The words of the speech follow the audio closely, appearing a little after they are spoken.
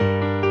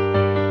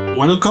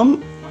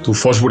Welcome to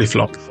Fosbury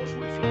Flop,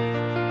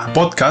 a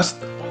podcast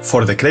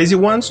for the crazy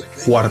ones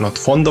who are not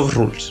fond of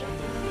rules.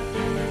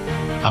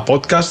 A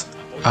podcast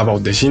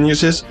about the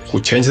geniuses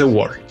who change the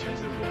world.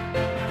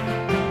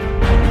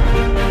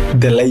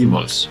 The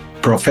labels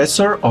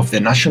Professor of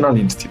the National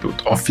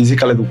Institute of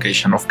Physical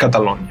Education of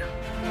Catalonia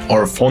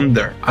or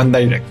Founder and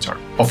Director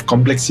of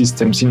Complex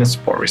Systems in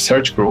Sport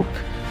Research Group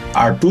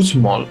are too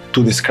small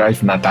to describe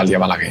Natàlia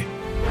Balagué.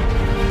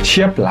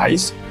 She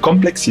applies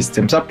complex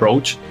systems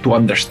approach to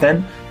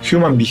understand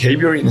human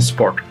behavior in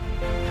sport.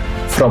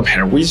 From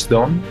her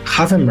wisdom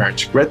have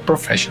emerged great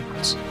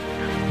professionals.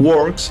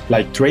 Works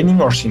like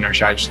Training or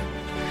Synergizing,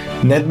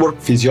 Network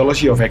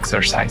Physiology of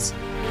Exercise,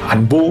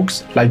 and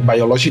books like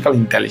Biological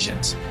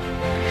Intelligence.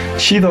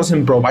 She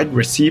doesn't provide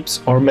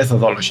recipes or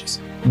methodologies,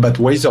 but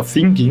ways of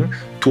thinking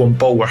to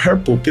empower her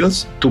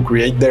pupils to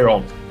create their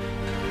own.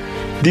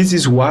 This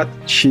is what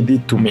she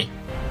did to me.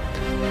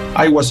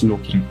 I was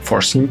looking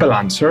for simple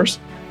answers,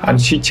 and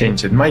she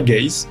changed my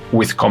gaze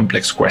with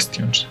complex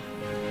questions.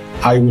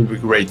 I will be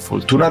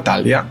grateful to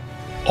Natàlia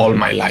all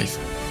my life.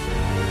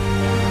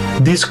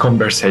 This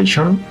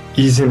conversation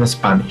is in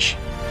Spanish.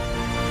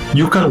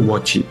 You can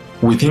watch it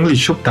with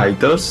English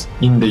subtitles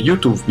in the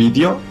YouTube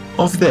video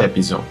of the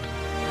episode.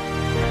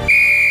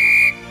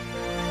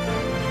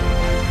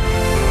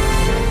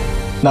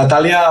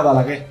 Natàlia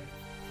Balagué,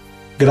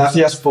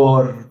 gracias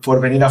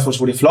por venir a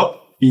Fosbury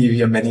Flop y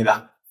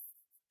bienvenida.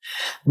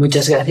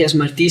 Muchas gracias,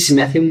 Martí. Se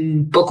me hace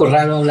un poco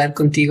raro hablar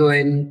contigo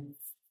en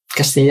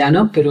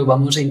castellano, pero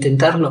vamos a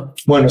intentarlo.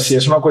 Bueno, sí,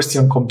 es una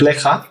cuestión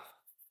compleja,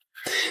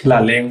 la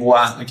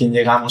lengua, a quien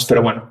llegamos,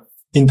 pero bueno,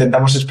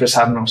 intentamos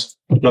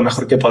expresarnos lo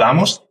mejor que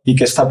podamos y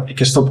que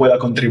esto pueda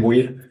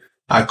contribuir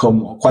a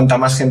cuanta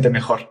más gente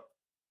mejor.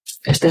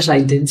 Esta es la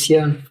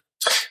intención.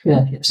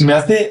 Gracias. Me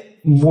hace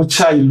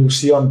mucha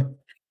ilusión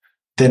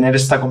tener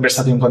esta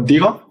conversación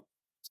contigo,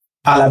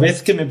 a la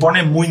vez que me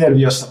pone muy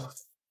nervioso.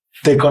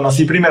 Te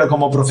conocí primero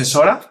como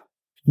profesora,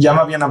 ya me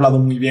habían hablado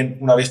muy bien,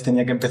 una vez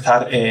tenía que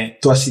empezar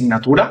tu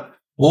asignatura.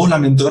 La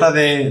mentora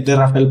de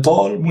Rafael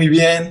Paul, muy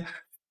bien.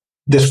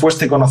 Después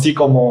te conocí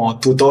como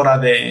tutora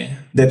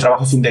de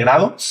trabajo fin de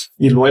grado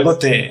y luego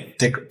te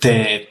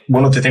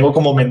tengo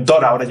como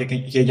mentora ahora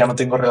que ya no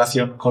tengo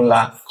relación con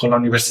la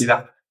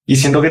universidad. Y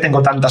siento que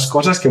tengo tantas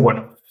cosas que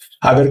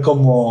a ver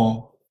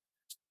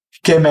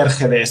qué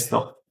emerge de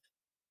esto.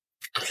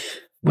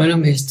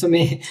 Bueno, esto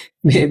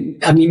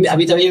a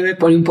mí también me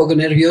pone un poco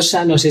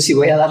nerviosa. No sé si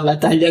voy a dar la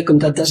talla con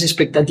tantas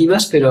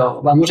expectativas,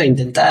 pero vamos a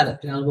intentar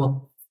hacer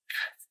algo.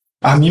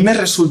 A mí me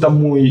resulta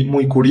muy,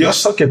 muy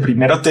curioso que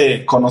primero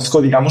te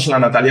conozco, digamos, la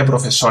Natàlia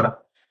profesora.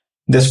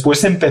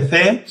 Después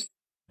empecé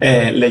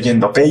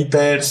leyendo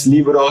papers,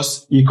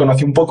 libros y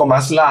conocí un poco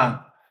más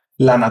la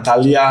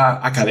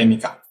Natàlia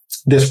académica.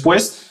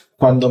 Después,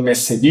 cuando me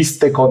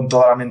seguiste con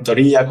toda la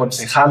mentoría,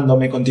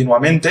 aconsejándome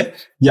continuamente,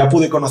 ya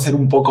pude conocer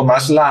un poco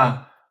más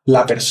la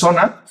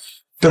persona,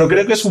 pero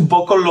creo que es un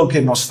poco lo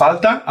que nos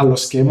falta a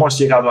los que hemos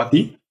llegado a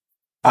ti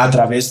a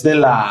través de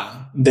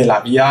la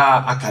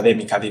vía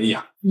académica,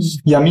 diría.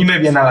 Y a mí me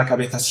viene a la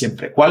cabeza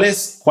siempre, ¿cuál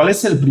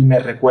es el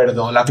primer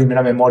recuerdo, la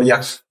primera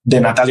memoria de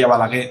Natàlia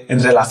Balagué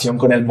en relación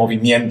con el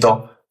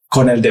movimiento,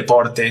 con el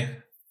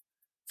deporte?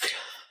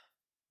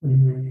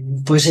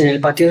 Pues en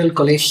el patio del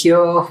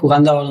colegio,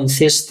 jugando a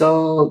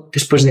baloncesto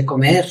después de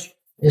comer.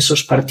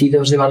 Esos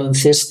partidos de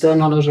baloncesto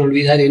no los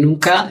olvidaré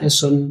nunca.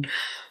 Son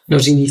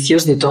los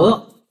inicios de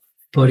todo.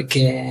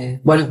 Porque,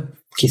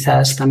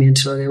 quizás también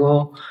se lo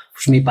debo.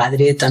 Pues mi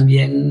padre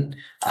también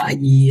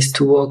allí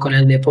estuvo con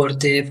el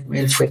deporte.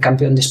 Él fue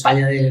campeón de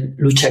España de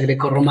lucha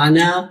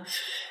grecorromana.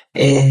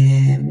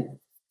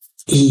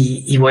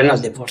 Y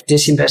el deporte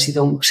siempre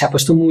se ha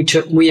puesto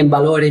muy en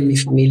valor en mi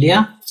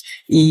familia.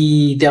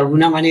 Y de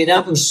alguna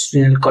manera, pues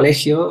en el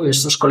colegio,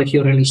 estos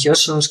colegios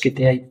religiosos que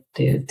te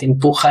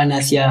empujan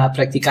hacia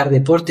practicar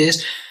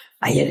deportes,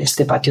 ahí en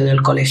este patio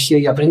del colegio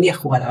yo aprendí a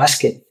jugar a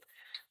básquet.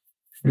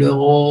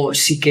 Luego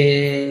sí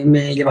que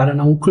me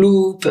llevaron a un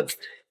club,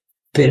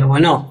 pero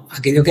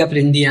aquello que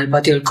aprendí en el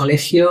patio del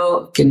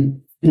colegio, que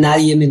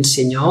nadie me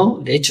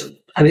enseñó. De hecho,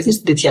 a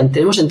veces decían,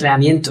 tenemos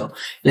entrenamiento.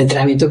 El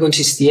entrenamiento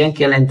consistía en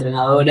que la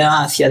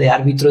entrenadora hacía de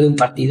árbitro de un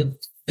partido.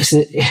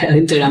 Ese era el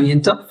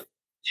entrenamiento.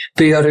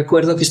 Pero yo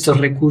recuerdo que estos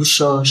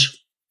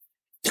recursos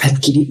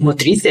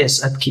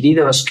motrices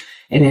adquiridos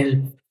en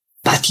el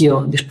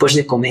patio después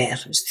de comer,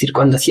 es decir,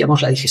 cuando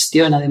hacíamos la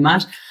digestión,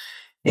 además,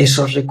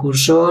 esos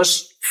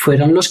recursos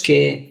fueron los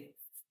que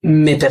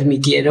me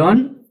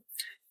permitieron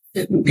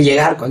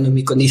llegar cuando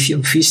mi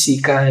condición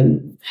física,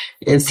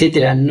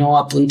 etcétera, no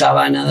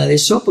apuntaba a nada de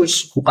eso,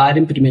 pues jugar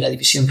en primera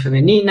división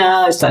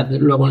femenina, estar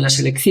luego en la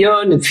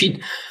selección, en fin.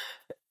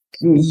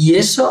 Y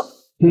eso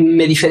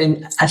me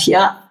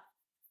hacía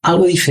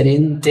algo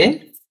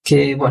diferente,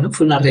 que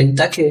fue una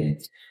renta que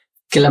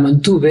la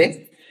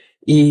mantuve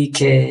y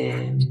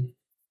que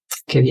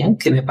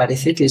me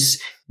parece que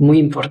es muy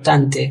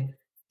importante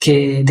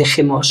que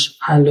dejemos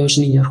a los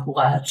niños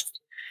jugar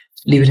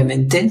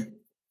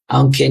libremente,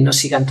 aunque no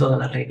sigan todas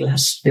las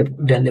reglas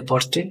del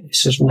deporte.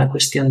 Eso es una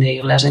cuestión de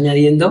irlas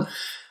añadiendo,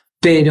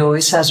 pero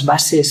esas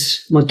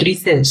bases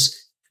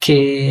motrices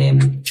que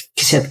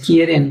se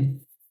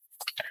adquieren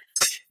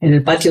en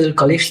el patio del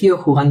colegio,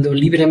 jugando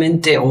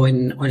libremente o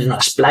en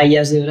las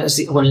playas de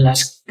Brasil o en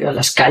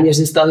las calles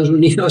de Estados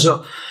Unidos,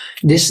 o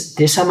de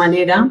esa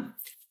manera,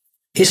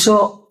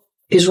 eso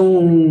es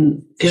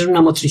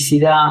una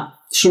motricidad,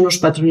 son unos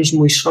patrones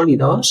muy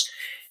sólidos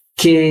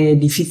que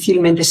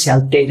difícilmente se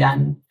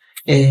alteran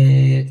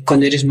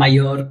cuando eres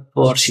mayor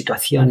por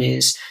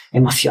situaciones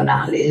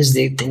emocionales,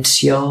 de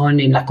tensión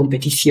en la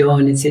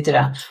competición,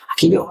 etc.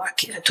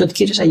 Tú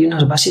adquieres ahí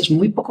unas bases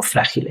muy poco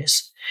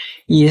frágiles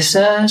y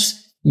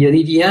esas, yo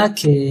diría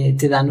que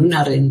te dan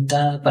una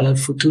renta para el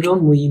futuro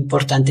muy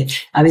importante.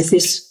 A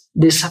veces,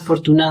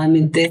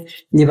 desafortunadamente,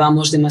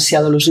 llevamos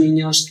demasiado a los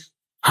niños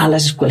a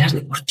las escuelas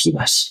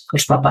deportivas.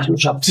 Los papás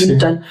nos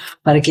apuntan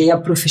para que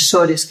haya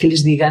profesores que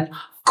les digan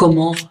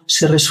cómo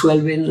se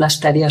resuelven las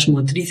tareas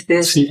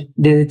motrices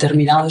de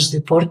determinados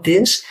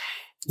deportes,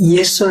 y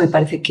eso me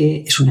parece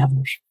que es un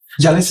error.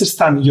 Ya les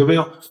están, yo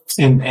veo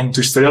en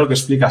tu historia lo que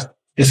explicas,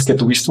 es que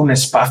tuviste un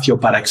espacio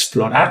para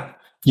explorar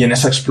y en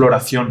esa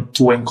exploración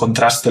tú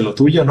encontraste lo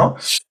tuyo, ¿no?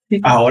 Sí.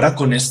 Ahora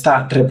con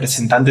esta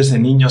representantes de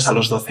niños a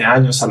los 12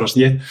 años, a los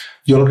 10,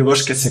 yo lo que veo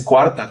es que se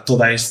coarta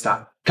toda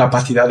esta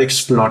capacidad de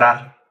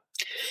explorar.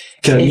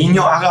 Que el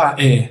niño haga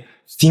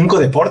 5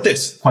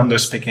 deportes cuando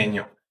es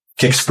pequeño.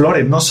 Que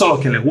explore no solo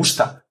que le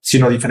gusta,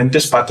 sino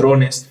diferentes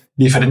patrones,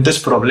 diferentes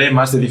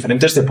problemas de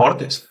diferentes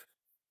deportes.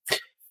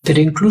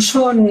 Pero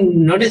incluso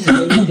no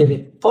necesariamente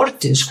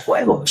deportes,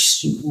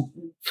 juegos.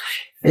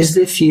 Es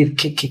decir,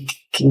 que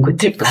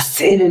encuentre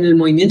placer en el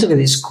movimiento, que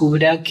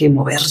descubra que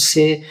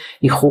moverse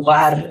y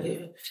jugar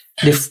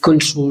con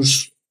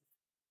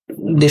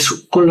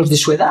los de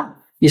su edad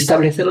y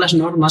establecer las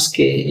normas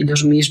que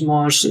ellos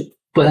mismos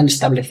puedan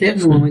establecer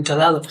en un momento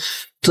dado.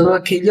 Todo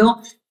aquello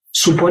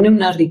supone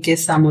una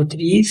riqueza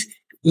motriz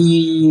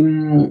y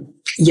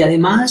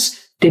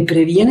además te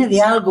previene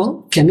de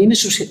algo que a mí me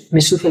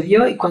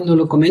sucedió, y cuando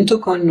lo comento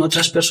con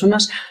otras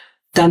personas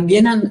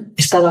también han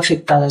estado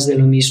afectadas de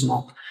lo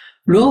mismo.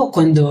 Luego,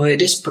 cuando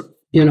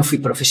yo no fui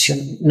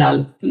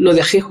profesional, lo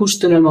dejé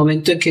justo en el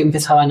momento en que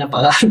empezaban a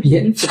pagar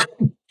bien,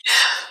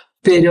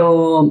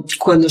 pero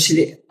cuando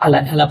a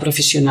la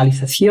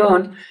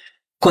profesionalización,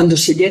 cuando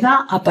se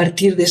llega a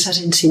partir de esas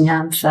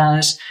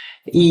enseñanzas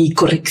y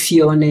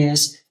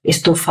correcciones,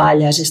 esto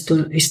fallas,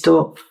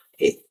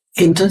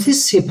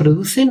 entonces se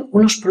producen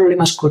unos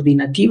problemas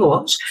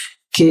coordinativos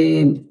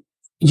que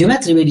yo me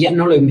atrevería,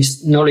 no lo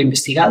he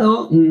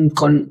investigado,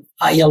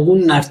 hay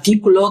algún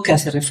artículo que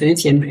hace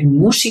referencia en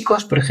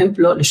músicos, por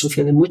ejemplo, les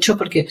sucede mucho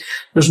porque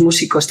los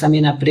músicos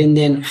también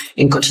aprenden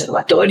en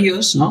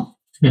conservatorios, ¿no?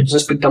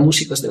 Respecto a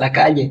músicos de la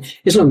calle,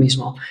 es lo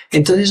mismo.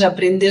 Entonces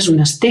aprendes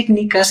unas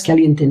técnicas que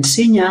alguien te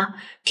enseña,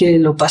 que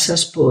lo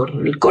pasas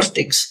por el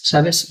córtex,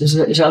 ¿sabes?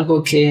 Es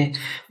algo que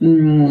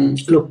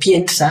lo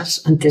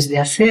piensas antes de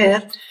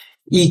hacer,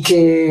 y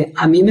que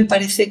a mí me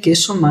parece que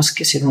eso, más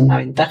que ser una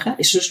ventaja,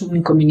 eso es un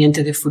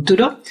inconveniente de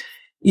futuro,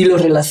 y lo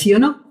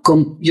relaciono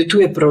con... Yo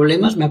tuve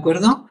problemas, me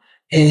acuerdo,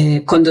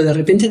 cuando de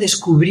repente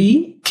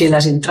descubrí que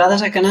las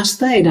entradas a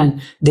canasta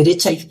eran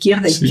derecha,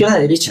 izquierda, izquierda,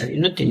 derecha.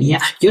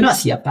 Yo no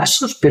hacía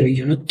pasos, pero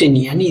yo no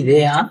tenía ni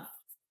idea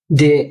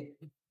de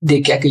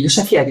que aquello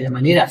se hacía de aquella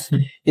manera.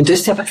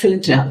 Entonces te aparece el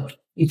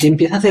entrenador y te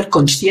empieza a hacer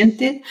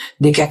consciente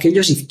de que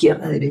aquello es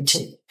izquierda, derecha.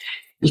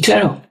 Y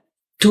claro,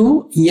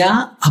 tú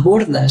ya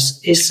abordas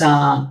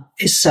esa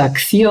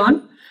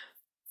acción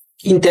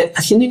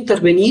haciendo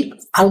intervenir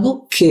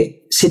algo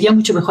que sería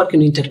mucho mejor que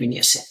no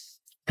interviniese.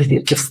 Es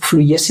decir, que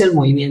fluyese el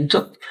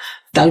movimiento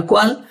tal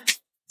cual,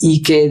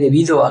 y que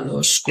debido a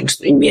los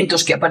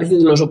constreñimientos que aparecen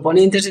de los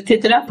oponentes,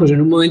 etcétera, pues en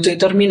un momento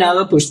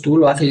determinado, pues tú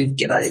lo haces de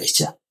izquierda a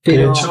derecha.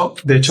 Pero...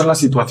 De hecho, la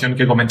situación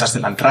que comentas de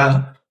la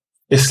entrada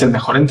es que el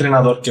mejor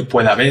entrenador que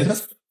pueda haber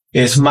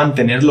es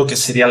mantener lo que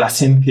sería la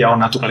esencia o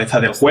naturaleza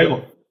del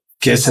juego,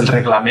 que es el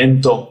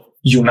reglamento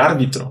y un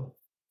árbitro.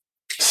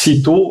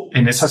 Si tú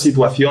en esa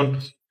situación,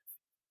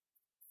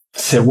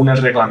 según el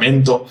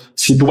reglamento,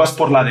 si tú vas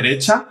por la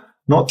derecha,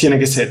 ¿no? Tiene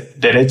que ser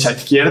derecha,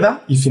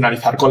 izquierda y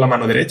finalizar con la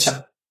mano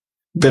derecha.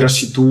 Pero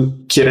si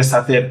tú quieres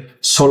hacer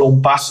solo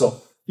un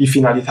paso y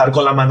finalizar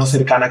con la mano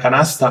cercana a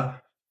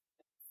canasta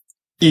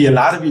y el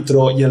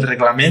árbitro y el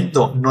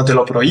reglamento no te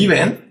lo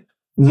prohíben,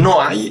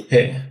 no hay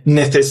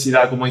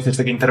necesidad, como dices,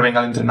 de que intervenga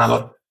el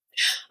entrenador.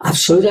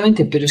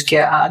 Absolutamente, pero es que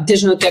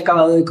antes no te he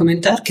acabado de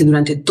comentar que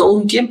durante todo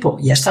un tiempo,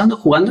 ya estando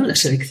jugando en la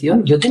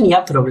selección, yo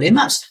tenía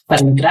problemas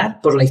para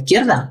entrar por la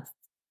izquierda.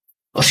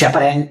 O sea,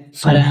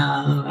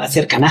 para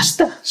hacer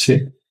canasta.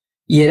 Sí.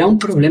 Y era un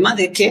problema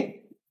de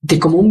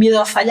como un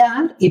miedo a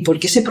fallar, y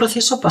porque ese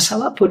proceso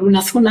pasaba por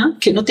una zona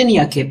que no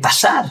tenía que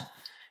pasar.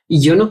 Y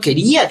yo no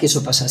quería que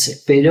eso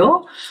pasase,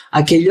 pero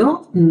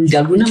aquello de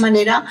alguna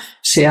manera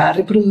se ha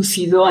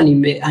reproducido a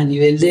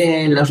nivel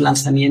de los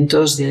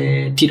lanzamientos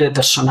de tiro de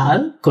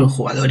personal con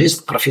jugadores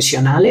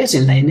profesionales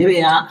en la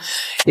NBA.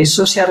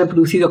 Eso se ha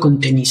reproducido con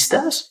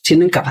tenistas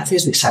siendo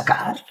incapaces de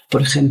sacar,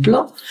 por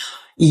ejemplo.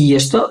 Y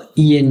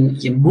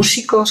en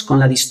músicos con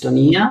la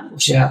distonía, o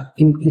sea,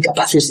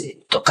 incapaces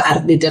de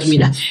tocar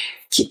determina.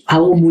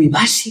 Algo muy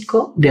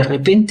básico, de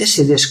repente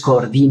se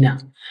descoordina.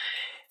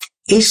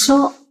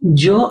 Eso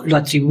yo lo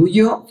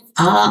atribuyo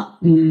a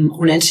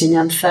una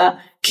enseñanza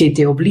que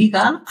te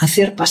obliga a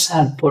hacer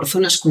pasar por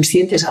zonas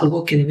conscientes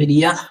algo que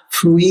debería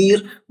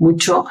fluir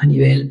mucho a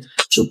nivel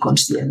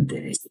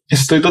subconsciente.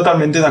 Estoy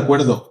totalmente de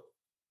acuerdo.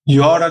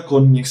 Yo ahora,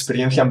 con mi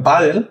experiencia en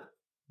pádel,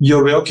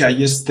 yo veo que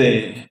hay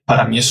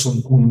para mí es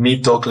un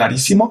mito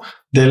clarísimo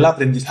del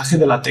aprendizaje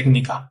de la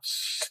técnica.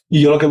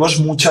 Y yo lo que veo es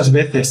muchas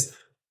veces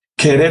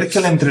querer que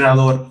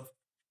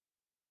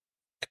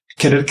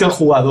el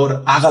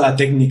jugador haga la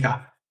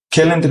técnica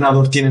que el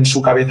entrenador tiene en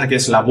su cabeza, que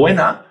es la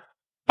buena,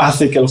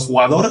 hace que el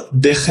jugador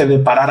deje de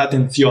parar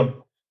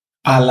atención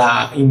a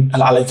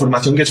la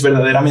información que es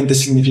verdaderamente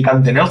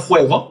significante en el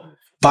juego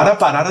para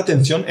parar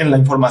atención en la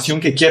información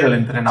que quiere el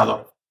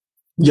entrenador.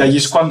 Y ahí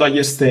es cuando hay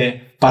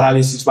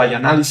parálisis by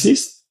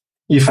análisis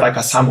y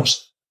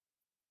fracasamos.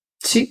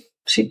 Sí.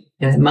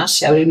 Y además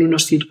se abren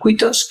unos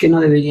circuitos que no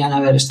deberían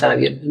estar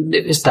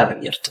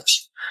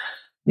abiertos.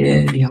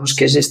 Digamos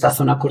que es esta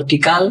zona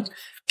cortical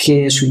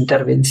que su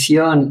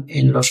intervención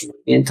en los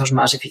movimientos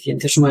más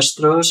eficientes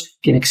nuestros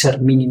tiene que ser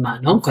mínima,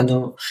 ¿no?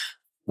 Cuando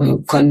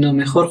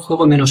mejor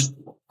juego,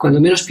 cuando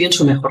menos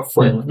pienso, mejor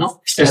juego,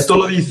 ¿no? Esto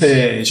lo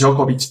dice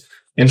Djokovic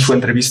en su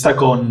entrevista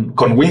con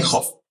Wim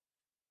Hof,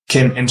 que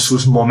en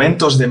sus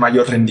momentos de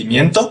mayor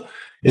rendimiento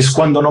es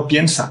cuando no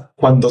piensa,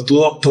 cuando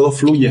todo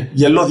fluye.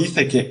 Y él lo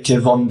dice que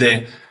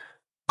donde,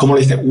 como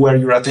le dice, where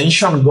your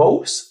attention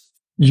goes,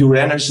 your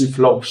energy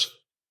flows.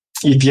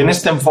 Y tiene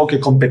este enfoque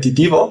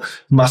competitivo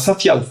más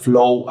hacia el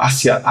flow,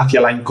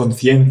 hacia la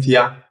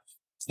inconsciencia,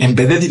 en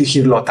vez de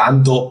dirigirlo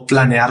tanto,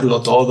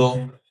 planearlo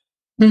todo.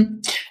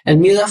 El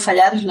miedo a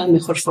fallar es la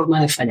mejor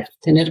forma de fallar.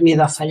 Tener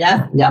miedo a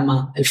fallar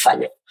llama el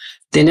fallo.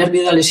 Tener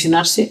miedo a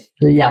lesionarse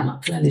llama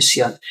la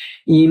lesión.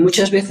 Y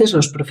muchas veces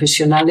los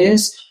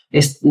profesionales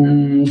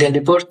del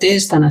deporte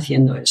están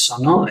haciendo eso,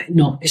 ¿no?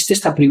 No,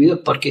 está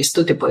prohibido porque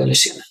esto te puede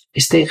lesionar.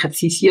 Este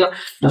ejercicio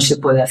no se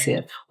puede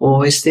hacer.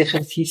 O este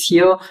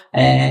ejercicio,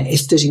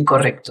 esto es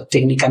incorrecto,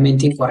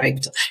 técnicamente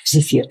incorrecto. Es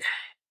decir,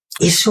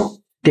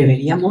 eso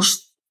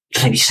deberíamos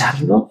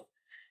revisarlo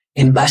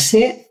en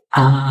base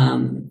a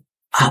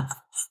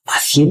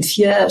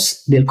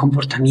ciencias del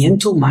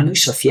comportamiento humano y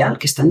social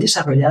que están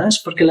desarrolladas,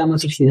 porque la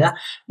motricidad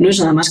no es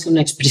nada más que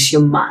una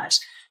expresión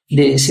más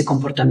de ese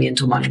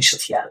comportamiento humano y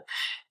social.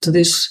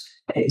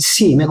 Entonces,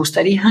 sí, me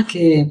gustaría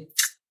que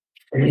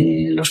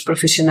los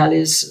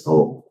profesionales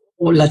o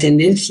la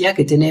tendencia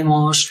que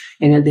tenemos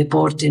en el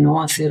deporte,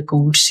 ¿no? Hacer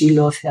con un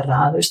silo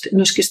cerrado.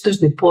 No es que esto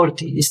es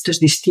deporte y esto es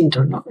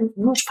distinto, no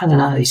es para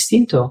nada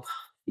distinto.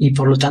 Y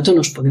por lo tanto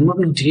nos podemos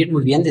nutrir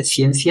muy bien de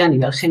ciencia a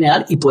nivel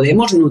general y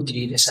podemos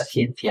nutrir esa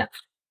ciencia.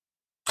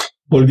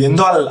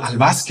 Volviendo al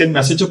básquet, me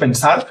has hecho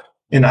pensar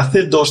en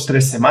hace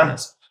 2-3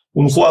 semanas.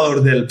 Un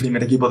jugador del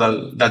primer equipo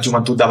de la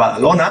Joventut de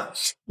Badalona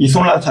hizo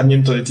un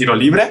lanzamiento de tiro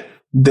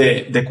libre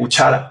de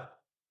cuchara,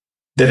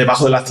 de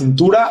debajo de la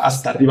cintura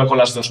hasta arriba con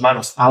las 2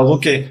 manos. Algo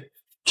que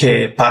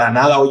para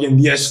nada hoy en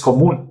día es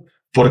común,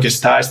 porque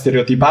está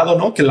estereotipado,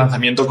 ¿no? Que el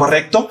lanzamiento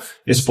correcto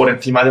es por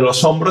encima de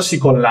los hombros y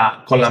con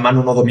la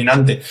mano no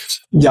dominante.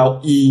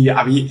 Y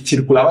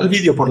circulaba el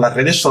vídeo por las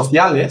redes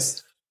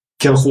sociales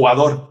que el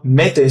jugador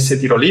mete ese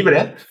tiro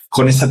libre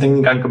con esa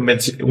técnica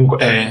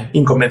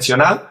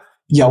inconvencional,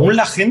 y aún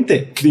la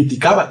gente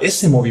criticaba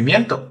ese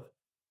movimiento.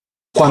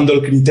 Cuando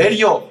el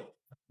criterio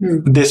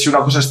de si una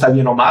cosa está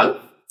bien o mal,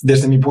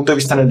 desde mi punto de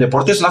vista en el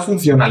deporte, es la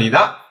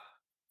funcionalidad.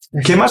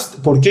 ¿Qué más?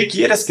 ¿Por qué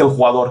quieres que el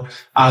jugador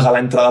haga la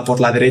entrada por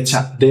la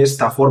derecha de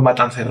esta forma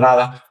tan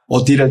cerrada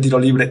o tire el tiro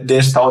libre de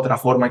esta otra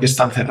forma que es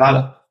tan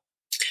cerrada?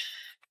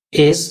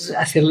 Es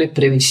hacerle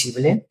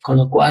previsible, con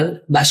lo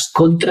cual vas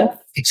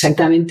contra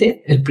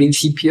exactamente el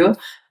principio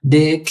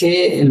de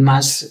que el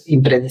más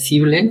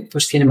impredecible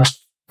pues tiene más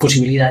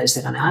posibilidades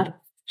de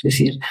ganar. Es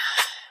decir,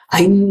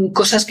 hay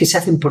cosas que se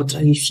hacen por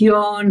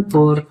tradición,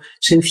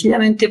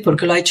 sencillamente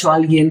porque lo ha hecho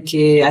alguien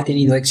que ha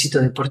tenido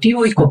éxito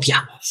deportivo y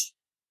copiamos.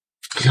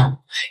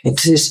 No.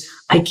 Entonces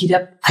hay que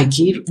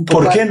ir un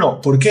poco.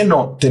 ¿Por qué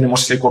no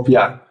tenemos que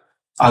copiar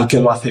al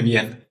que lo hace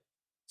bien?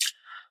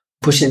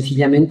 Pues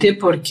sencillamente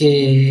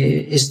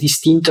porque es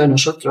distinto a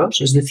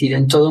nosotros. Es decir,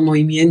 en todo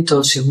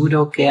movimiento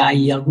seguro que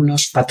hay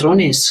algunos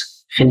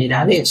patrones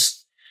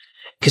generales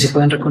que se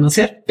pueden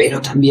reconocer,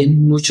 pero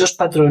también muchos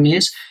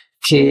patrones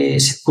que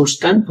se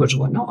ajustan, pues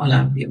bueno, a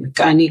la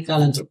biomecánica, a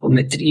la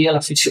antropometría, a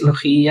la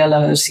fisiología, a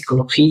la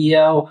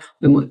psicología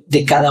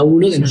de cada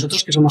uno de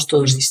nosotros, que somos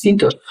todos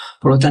distintos.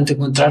 Por lo tanto,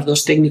 encontrar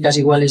 2 técnicas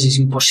iguales es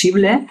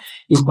imposible,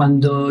 y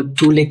cuando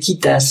tú le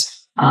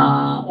quitas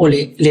o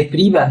le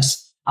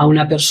privas a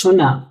una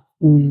persona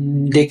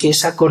de que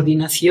esa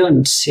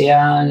coordinación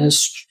sea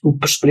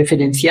pues,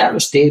 preferencial o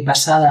esté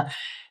basada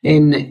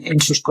en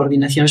sus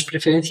coordinaciones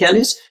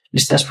preferenciales, le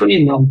estás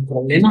poniendo un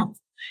problema.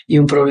 Y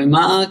un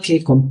problema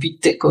que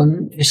compite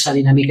con esa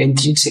dinámica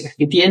intrínseca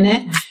que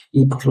tiene,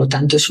 y por lo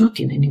tanto eso no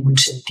tiene ningún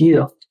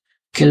sentido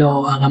que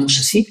lo hagamos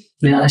así.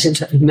 Me da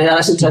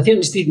la sensación,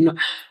 es decir,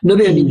 no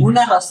veo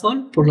ninguna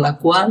razón por la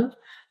cual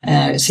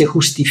se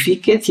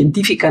justifique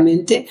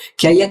científicamente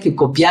que haya que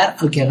copiar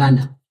al que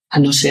gana, a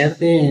no ser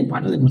de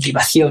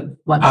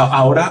motivación. Bueno.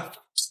 Ahora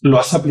lo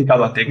has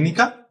aplicado a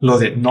técnica, lo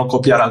de no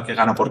copiar al que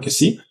gana porque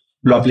sí.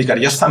 ¿Lo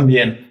aplicarías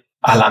también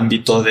al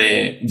ámbito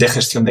de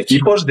gestión de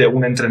equipos, de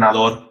un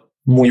entrenador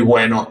muy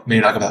bueno,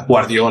 mira,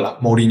 Guardiola,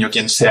 Mourinho,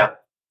 quien sea,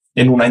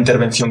 en una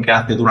intervención que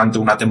hace durante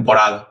una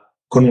temporada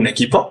con un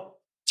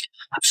equipo?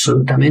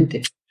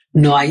 Absolutamente.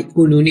 No hay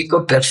un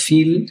único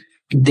perfil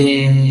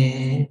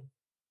de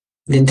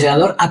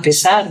entrenador, a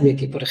pesar de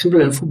que, por ejemplo,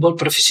 en el fútbol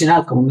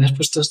profesional, como me has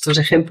puesto estos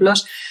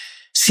ejemplos,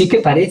 sí que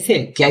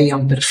parece que haya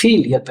un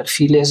perfil, y el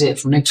perfil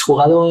es un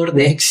exjugador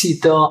de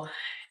éxito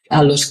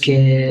a los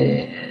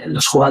que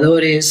los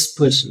jugadores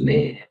pues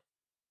le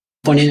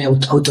ponen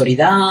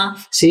autoridad,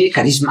 ¿sí?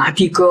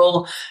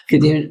 Carismático, que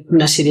tienen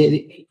una serie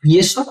de... Y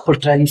eso, por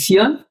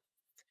tradición,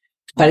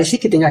 parece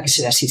que tenga que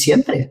ser así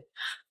siempre.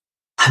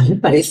 A mí me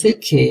parece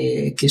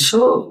que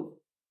eso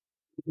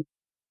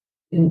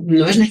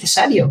no es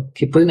necesario,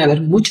 que pueden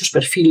haber muchos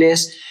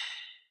perfiles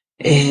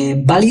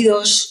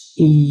válidos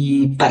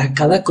y para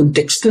cada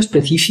contexto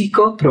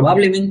específico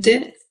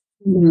probablemente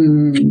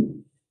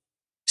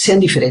sean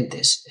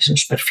diferentes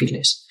esos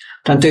perfiles.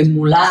 Tanto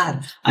emular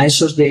a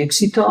esos de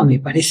éxito, a mí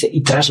me parece,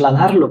 y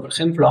trasladarlo, por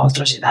ejemplo, a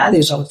otras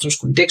edades, a otros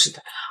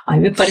contextos, a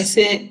mí me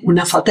parece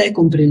una falta de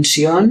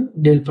comprensión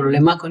del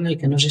problema con el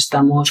que nos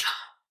estamos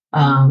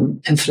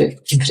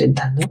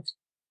enfrentando.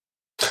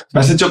 Me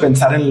has hecho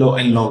pensar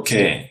en lo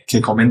que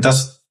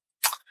comentas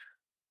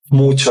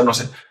mucho, no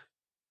sé,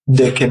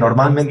 de que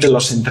normalmente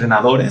los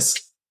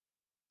entrenadores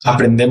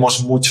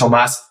aprendemos mucho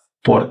más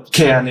por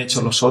qué han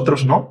hecho los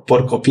otros, ¿no?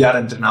 Por copiar a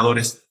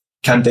entrenadores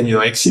que han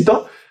tenido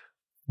éxito,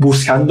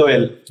 buscando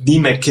el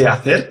dime qué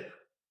hacer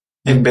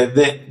en vez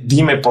de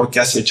dime por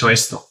qué has hecho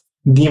esto,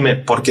 dime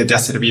por qué te ha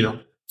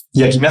servido.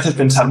 Y aquí me haces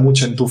pensar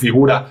mucho en tu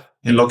figura,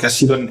 en lo que ha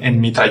sido en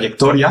mi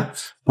trayectoria,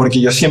 porque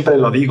yo siempre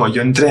lo digo,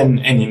 yo entré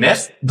en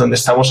INEF, donde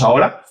estamos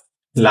ahora,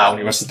 la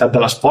Universitat de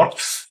l'Esport,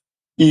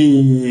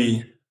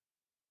 y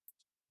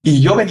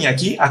yo venía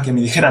aquí a que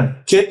me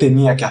dijeran qué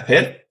tenía que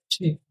hacer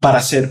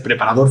para ser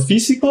preparador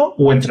físico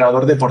o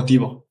entrenador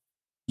deportivo.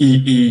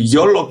 Y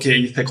yo lo que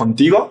hice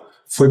contigo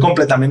fue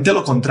completamente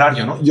lo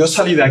contrario, ¿no? Yo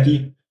salí de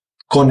aquí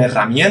con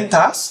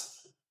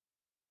herramientas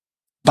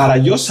para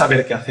yo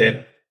saber qué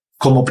hacer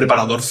como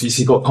preparador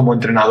físico, como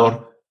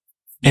entrenador,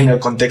 en el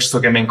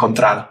contexto que me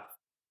encontrara.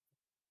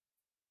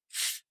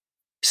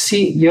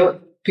 Sí,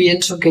 yo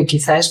pienso que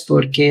quizás es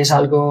porque es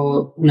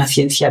una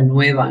ciencia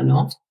nueva,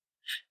 ¿no?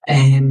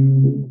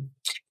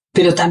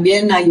 Pero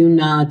también hay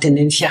una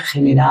tendencia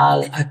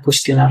general a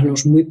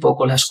cuestionarnos muy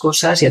poco las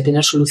cosas y a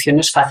tener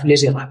soluciones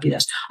fáciles y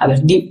rápidas. A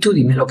ver, tú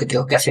dime lo que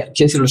tengo que hacer.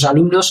 Quiero decir, los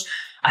alumnos,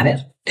 a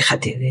ver,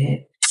 déjate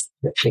de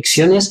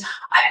reflexiones,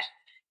 a ver,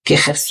 ¿qué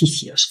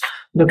ejercicios?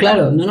 Pero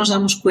claro, no nos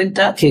damos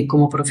cuenta que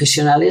como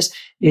profesionales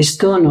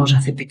esto nos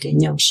hace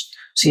pequeños,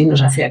 ¿sí?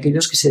 Nos hace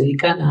aquellos que se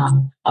dedican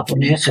a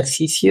poner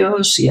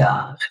ejercicios y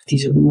a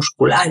ejercicios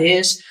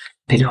musculares,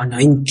 pero no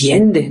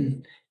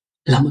entienden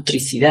la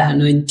motricidad,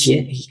 no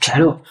entiende. Y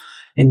claro,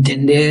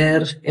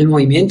 entender el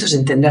movimiento es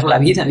entender la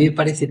vida. A mí me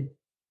parece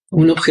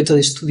un objeto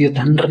de estudio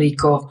tan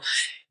rico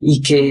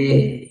y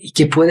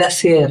que puede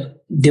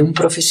hacer de un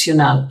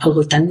profesional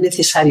algo tan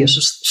necesario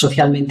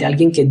socialmente,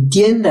 alguien que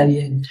entienda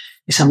bien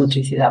esa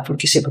motricidad,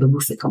 porque se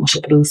produce como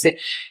se produce,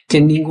 que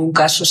en ningún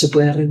caso se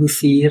puede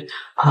reducir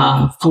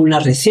a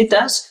unas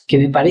recetas que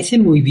me parece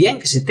muy bien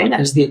que se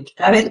tengan. Es decir,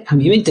 a ver, a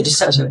mí me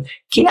interesa saber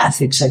qué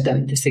hace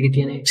exactamente este que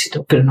tiene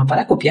éxito, pero no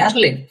para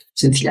copiarle,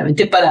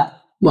 sencillamente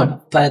para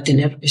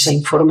tener esa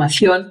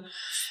información.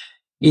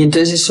 Y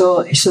entonces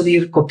eso de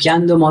ir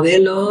copiando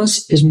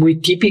modelos es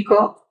muy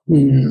típico,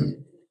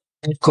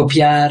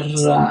 copiar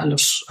a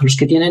los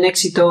que tienen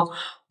éxito,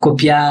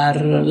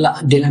 copiar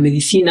de la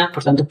medicina,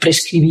 por tanto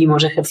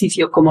prescribimos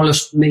ejercicio como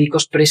los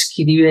médicos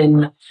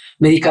prescriben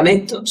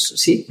medicamentos,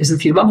 ¿sí? Es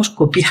decir, vamos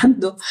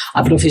copiando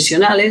a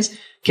profesionales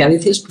que a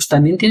veces pues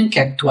también tienen que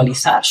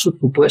actualizar sus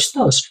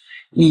supuestos.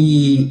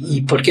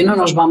 ¿Y por qué no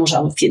nos vamos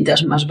a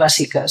ciencias más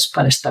básicas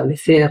para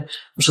establecer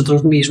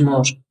nosotros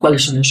mismos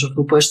cuáles son esos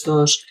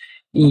supuestos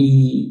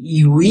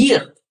y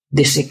huir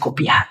de ese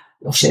copiar,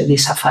 o sea, de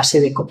esa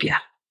fase de copiar?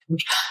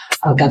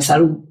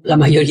 Alcanzar la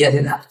mayoría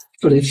de edad,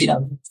 por decir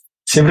algo.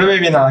 Siempre me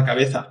viene a la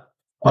cabeza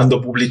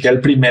cuando publiqué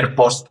el primer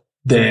post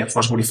de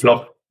Fosbury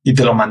Flop y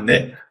te lo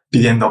mandé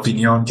pidiendo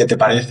opinión, qué te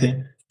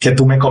parece, que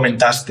tú me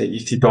comentaste, y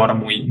cito ahora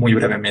muy, muy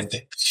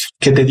brevemente,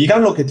 que te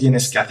digan lo que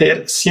tienes que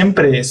hacer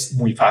siempre es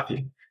muy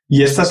fácil.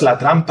 Y esta es la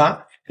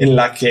trampa en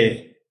la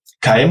que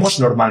caemos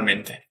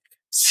normalmente.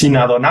 Sin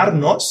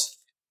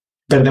adonarnos,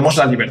 perdemos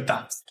la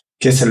libertad,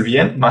 que es el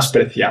bien más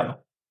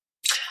preciado.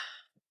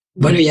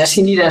 Bueno, ya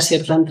sin ir a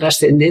ser tan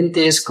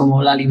trascendentes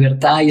como la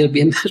libertad y el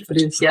bien más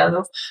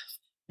preciado,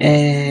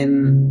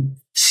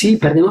 sí,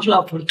 perdemos la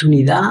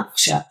oportunidad. O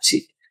sea,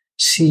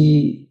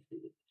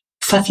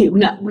 fácil,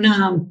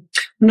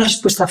 una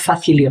respuesta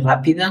fácil y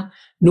rápida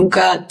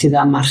nunca te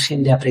da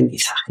margen de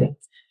aprendizaje.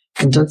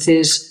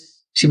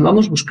 Entonces, Si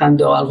vamos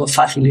buscando algo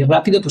fácil y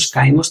rápido, pues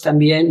caemos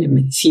también en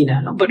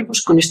medicina, ¿no? Bueno,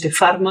 pues con este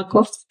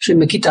fármaco se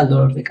me quita el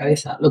dolor de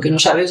cabeza. Lo que no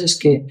sabes es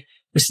que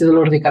este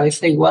dolor de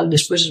cabeza igual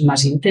después es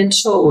más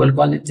intenso o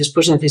igual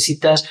después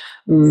necesitas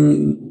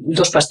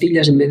 2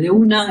 pastillas en vez de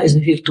una, es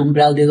decir, tu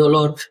umbral de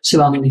dolor se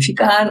va a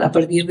modificar a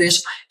partir de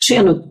eso. Eso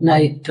ya no,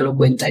 nadie te lo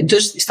cuenta.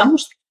 Entonces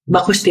estamos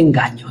bajo este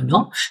engaño,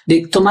 ¿no?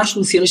 De tomar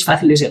soluciones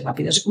fáciles y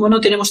rápidas. Como no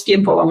tenemos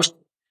tiempo, vamos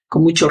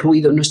con mucho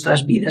ruido en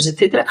nuestras vidas,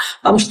 etcétera,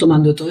 vamos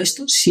tomando todo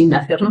esto sin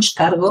hacernos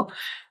cargo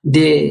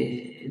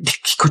de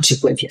qué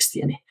consecuencias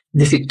tiene. Es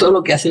decir, todo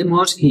lo que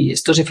hacemos y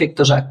estos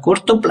efectos a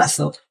corto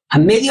plazo, a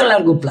medio o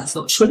largo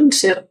plazo, suelen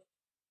ser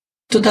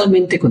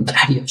totalmente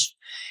contrarios.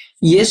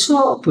 Y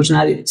eso, pues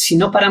nada, si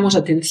no paramos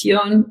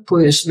atención,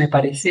 pues me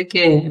parece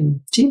que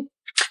sí,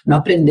 no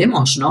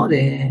aprendemos, ¿no?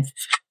 De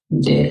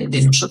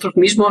nosotros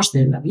mismos,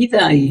 de la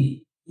vida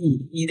y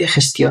de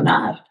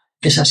gestionar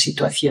esas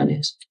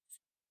situaciones.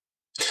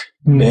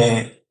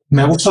 Me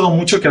ha gustado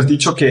mucho que has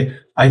dicho que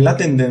hay la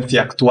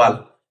tendencia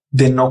actual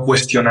de no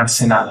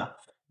cuestionarse nada.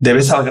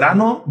 Debes al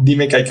grano,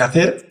 dime qué hay que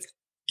hacer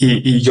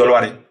y yo lo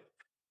haré.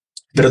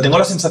 Pero tengo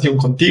la sensación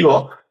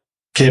contigo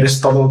que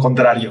eres todo lo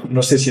contrario.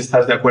 No sé si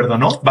estás de acuerdo o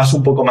no. Vas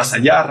un poco más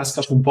allá,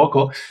 rascas un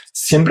poco.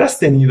 ¿Siempre has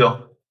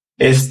tenido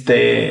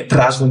este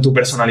rasgo en tu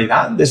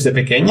personalidad desde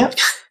pequeña?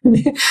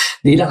 De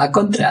ir a la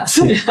contra.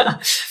 Sí.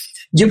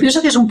 Yo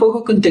pienso que es un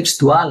poco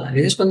contextual. A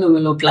veces cuando me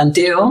lo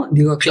planteo,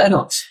 digo,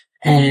 claro,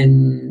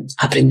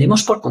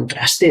 aprendemos por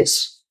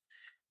contrastes.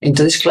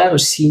 Entonces, claro,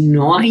 si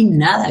no hay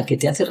nada que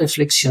te hace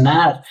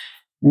reflexionar,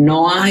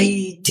 no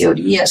hay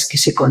teorías que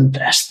se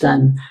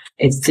contrastan,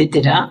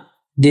 etcétera,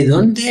 ¿de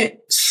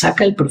dónde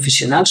saca el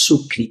profesional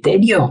su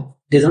criterio?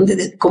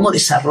 ¿Cómo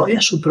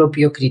desarrolla su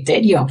propio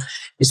criterio?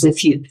 Es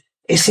decir,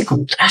 ese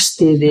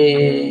contraste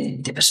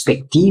de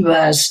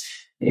perspectivas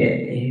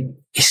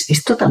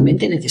es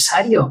totalmente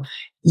necesario.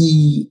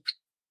 Y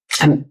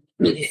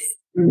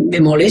me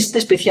molesta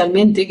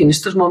especialmente que en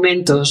estos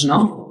momentos,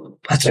 ¿no?,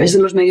 a través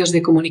de los medios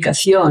de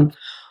comunicación,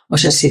 o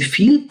sea, se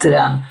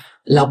filtra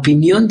la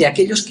opinión de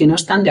aquellos que no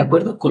están de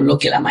acuerdo con lo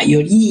que la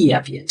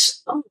mayoría piensa,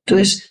 ¿no?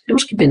 Entonces,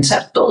 tenemos que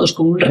pensar todos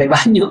como un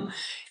rebaño.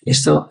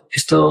 Esto,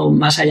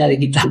 más allá de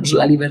quitarnos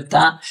la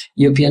libertad,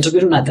 yo pienso que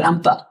es una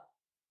trampa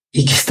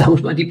y que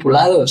estamos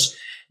manipulados.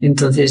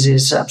 Entonces,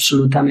 es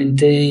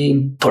absolutamente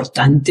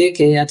importante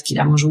que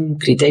adquiramos un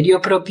criterio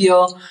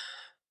propio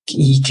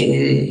y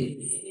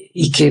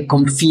que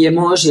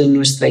confiemos en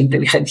nuestra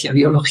inteligencia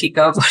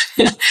biológica.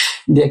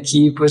 De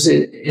aquí, pues,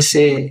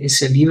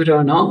 ese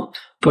libro, ¿no?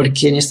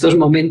 Porque en estos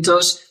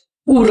momentos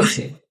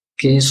urge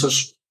que eso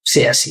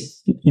sea así.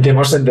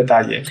 Iremos en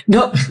detalle.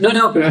 No,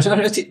 pero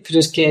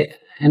es que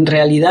en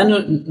realidad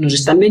nos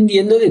están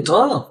vendiendo de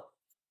todo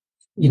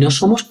y no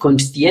somos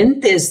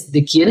conscientes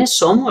de quiénes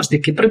somos,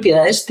 de qué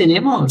propiedades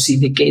tenemos y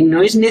de que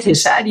no es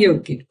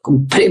necesario que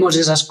compremos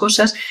esas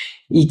cosas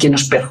y que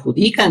nos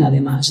perjudican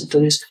además.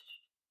 Entonces,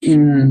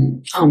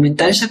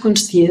 aumentar esa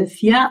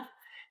consciencia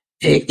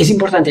es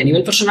importante a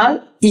nivel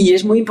personal y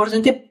es muy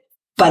importante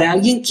para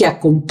alguien que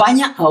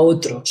acompaña a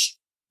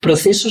otros,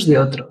 procesos de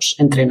otros,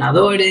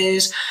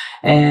 entrenadores,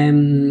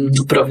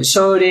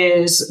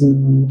 profesores,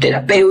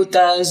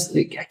 terapeutas,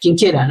 a quien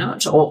quiera, ¿no?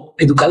 O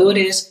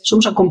educadores,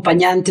 somos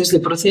acompañantes de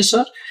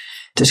procesos.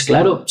 Entonces,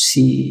 claro,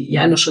 si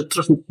ya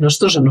nosotros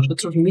a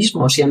nosotros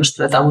mismos ya nos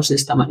tratamos de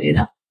esta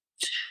manera,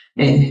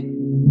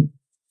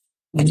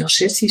 no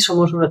sé si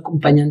somos unos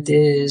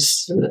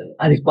acompañantes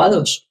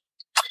adecuados.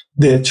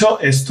 De hecho,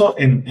 esto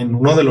en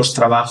uno de los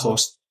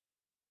trabajos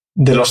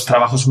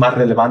más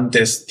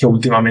relevantes que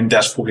últimamente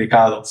has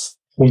publicado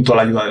junto a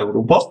la ayuda del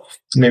grupo,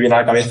 me viene a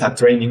la cabeza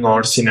Training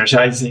or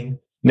Synergizing,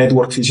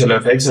 Network Physiology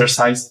of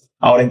Exercise,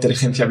 ahora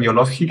inteligencia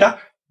biológica.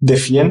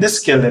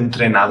 Defiendes que el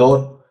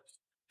entrenador,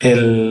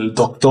 el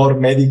doctor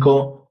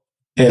médico,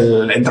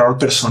 el entrenador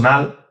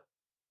personal,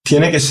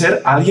 tiene que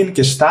ser alguien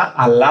que está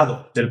al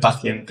lado del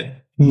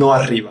paciente, no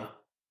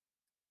arriba.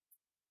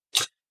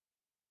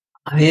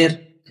 A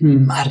ver,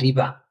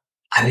 arriba.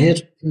 A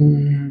ver,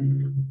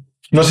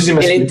 no sé si me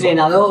el explico.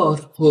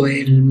 entrenador o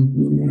el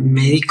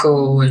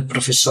médico o el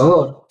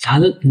profesor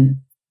tal,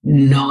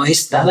 no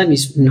está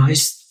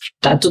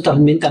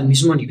totalmente al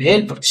mismo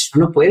nivel, porque si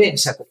no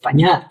puedes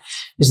acompañar.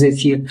 Es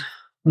decir,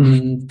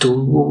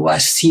 tú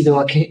has sido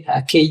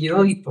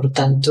aquello y por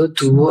tanto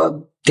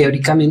tú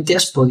teóricamente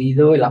has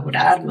podido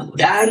elaborar,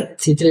 madurar,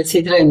 etcétera,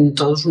 etcétera, en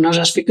todos unos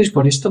aspectos y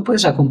por esto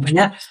puedes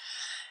acompañar.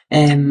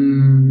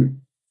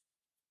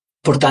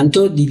 Por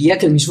tanto, diría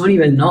que el mismo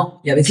nivel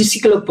no. Y a veces sí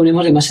que lo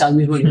ponemos demasiado al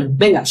mismo nivel.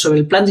 Venga, sobre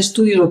el plan de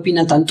estudio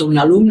opina tanto un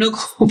alumno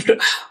como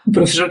un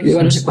profesor que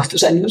lleva no sé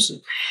cuántos años.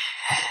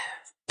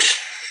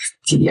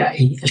 Diría,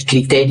 el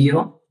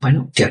criterio,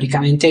 bueno,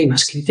 teóricamente hay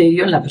más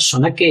criterio en la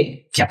persona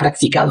que ha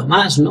practicado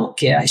más, ¿no?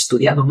 Que ha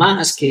estudiado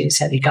más, que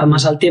se ha dedicado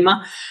más al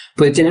tema,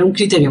 puede tener un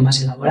criterio más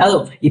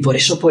elaborado y por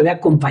eso puede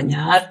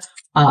acompañar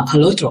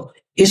al otro.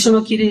 Eso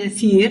no quiere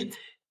decir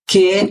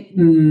que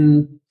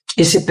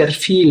ese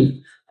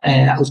perfil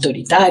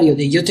autoritario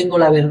de yo tengo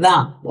la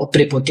verdad o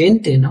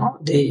prepotente, ¿no?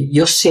 De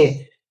yo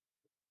sé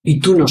y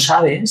tú no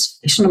sabes,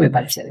 eso no me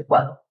parece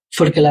adecuado,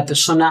 porque la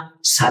persona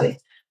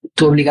sabe.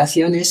 Tu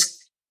obligación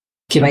es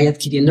que vaya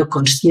adquiriendo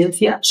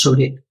conciencia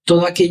sobre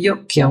todo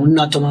aquello que aún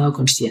no ha tomado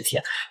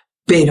conciencia,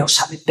 pero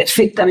sabe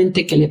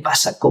perfectamente qué le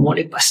pasa, cómo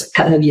le pasa,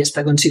 cada día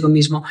está consigo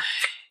mismo,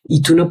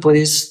 y tú no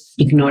puedes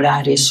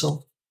ignorar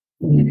eso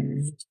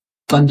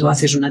cuando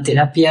haces una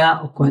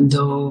terapia o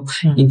cuando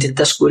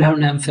intentas curar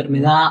una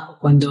enfermedad o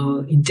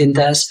cuando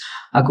intentas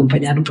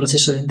acompañar un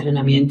proceso de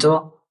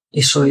entrenamiento.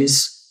 Eso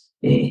es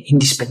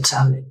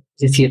indispensable.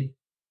 Es decir,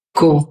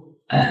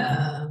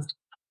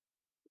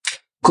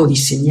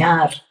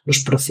 codiseñar los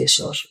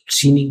procesos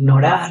sin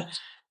ignorar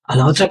a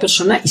la otra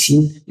persona y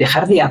sin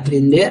dejar de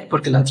aprender,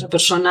 porque la otra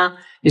persona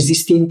es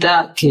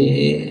distinta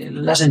que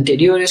las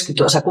anteriores, que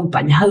tú has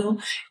acompañado,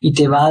 y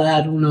te va a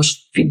dar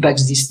unos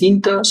feedbacks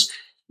distintos.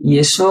 Y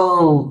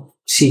eso,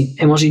 sí,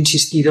 hemos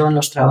insistido en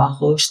los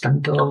trabajos,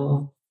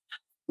 tanto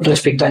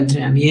respecto a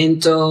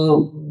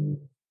entrenamiento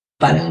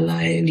para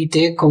la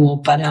élite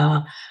como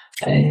para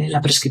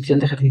la prescripción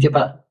de ejercicio,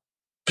 para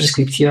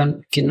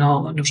prescripción, que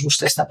no nos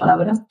gusta esta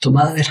palabra,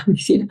 tomada de la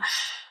medicina,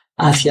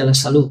 hacia la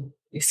salud.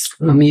 Es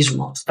lo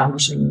mismo,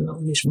 estamos en lo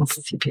mismo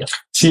principio.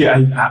 Sí,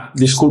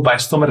 disculpa,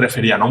 esto me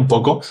refería, ¿no? Un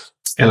poco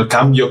el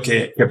cambio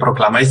que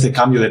proclamáis de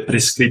cambio de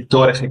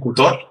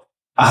prescriptor-ejecutor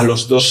a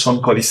los dos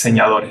son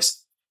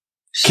codiseñadores.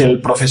 Sí. Que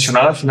el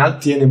profesional al final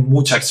tiene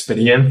mucha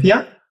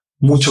experiencia,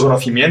 mucho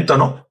conocimiento,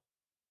 ¿no?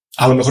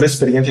 A lo mejor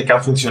experiencia que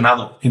ha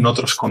funcionado en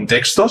otros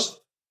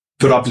contextos,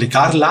 pero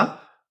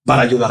aplicarla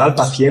para ayudar al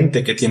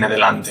paciente que tiene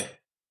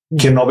delante.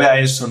 Que no vea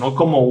eso, ¿no?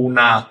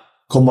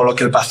 Como lo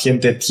que el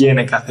paciente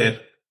tiene que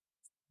hacer.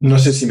 No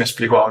sé si me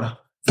explico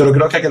ahora, pero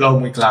creo que ha quedado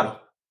muy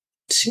claro.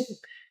 Sí.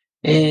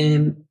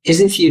 Es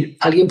decir,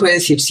 alguien puede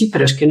decir, sí,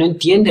 pero es que no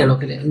entiende lo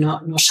que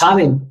no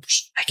saben.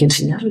 Pues hay que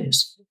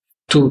enseñarles.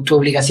 Tu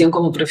obligación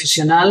como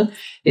profesional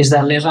es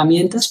darle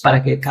herramientas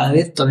para que cada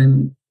vez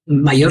tomen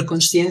mayor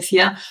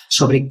conciencia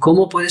sobre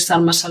cómo puede estar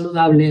más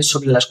saludable,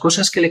 sobre las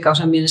cosas que le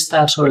causan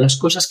bienestar, sobre las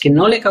cosas que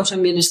no le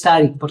causan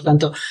bienestar y por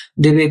tanto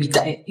debe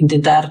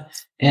intentar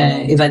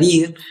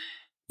evadir.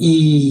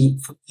 Y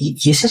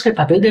ese es el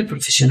papel del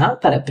profesional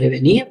para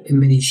prevenir en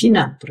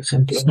medicina, por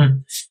ejemplo.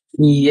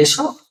 Y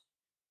eso,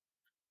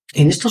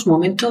 en estos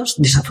momentos,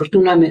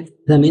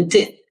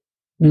 desafortunadamente,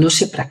 no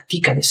se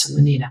practica de esa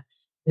manera.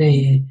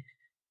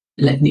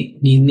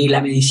 Ni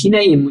la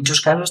medicina y en muchos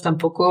casos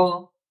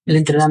tampoco el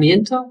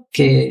entrenamiento,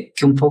 que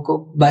un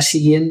poco va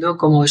siguiendo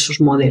como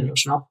esos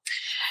modelos, ¿no?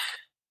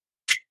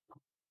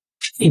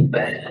 Y,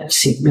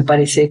 sí, me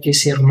parece que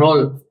ese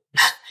rol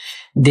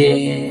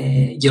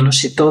de yo lo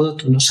sé todo,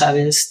 tú no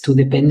sabes, tú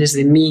dependes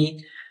de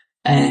mí,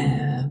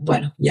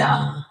 bueno,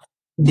 ya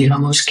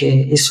digamos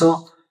que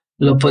eso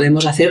lo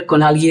podemos hacer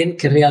con alguien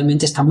que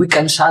realmente está muy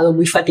cansado,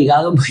 muy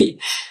fatigado,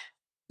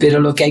 pero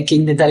lo que hay que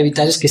intentar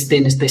evitar es que esté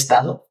en este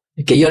estado,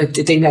 que yo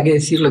te tenga que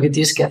decir lo que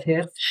tienes que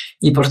hacer,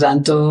 y por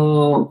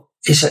tanto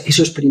eso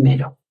es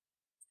primero.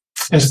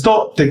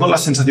 Esto, tengo la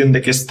sensación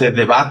de que este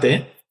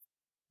debate,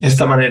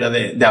 esta manera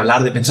de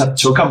hablar, de pensar,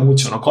 choca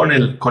mucho, ¿no? con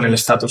el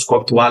status quo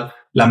actual,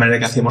 la manera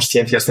que hacemos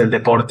ciencias del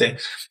deporte,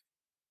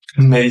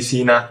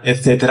 medicina,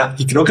 etcétera.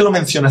 Y creo que lo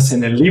mencionas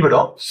en el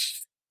libro,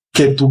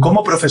 que tú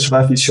como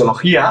profesora de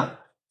fisiología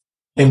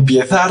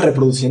empiezas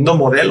reproduciendo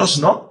modelos,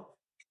 ¿no?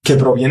 Que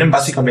provienen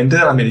básicamente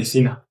de la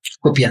medicina.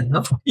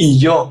 Copiando. Y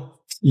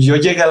yo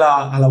llegué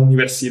a la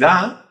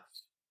universidad,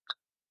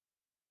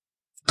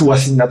 tu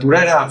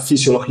asignatura era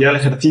Fisiología del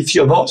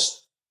Ejercicio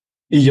 2,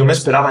 y yo me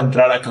esperaba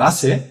entrar a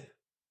clase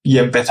y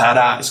empezar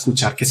a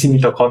escuchar qué si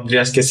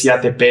mitocondrias, qué si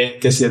ATP,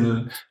 qué si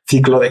el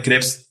ciclo de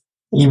Krebs.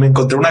 Y me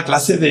encontré una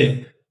clase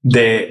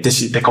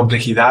de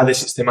complejidad, de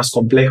sistemas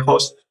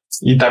complejos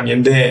y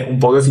también de un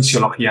poco de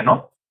fisiología,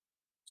 ¿no?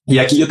 Y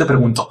aquí yo te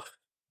pregunto,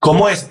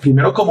 ¿cómo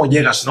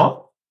llegas,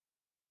 ¿no?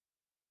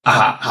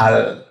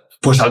 Al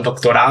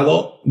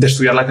doctorado, de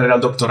estudiar la carrera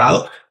del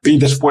doctorado, y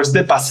después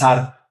de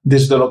pasar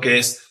desde lo que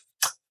es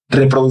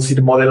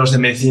reproducir modelos de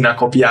medicina,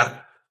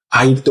 copiar,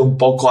 a irte un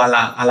poco a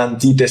la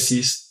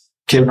antítesis,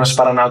 que no es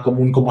para nada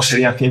común, como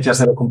serían ciencias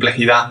de la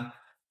complejidad,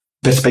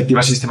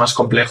 perspectivas, sistemas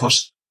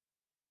complejos?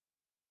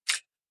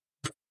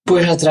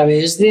 Pues a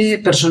través de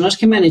personas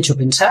que me han hecho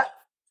pensar,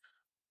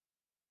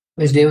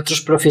 pues de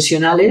otros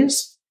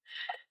profesionales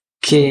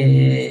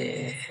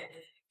que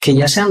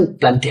ya se han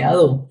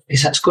planteado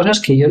esas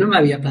cosas que yo no me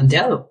había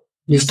planteado.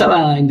 Yo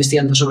estaba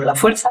investigando sobre la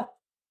fuerza.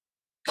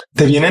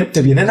 ¿Te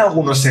vienen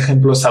algunos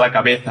ejemplos a la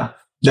cabeza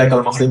de que a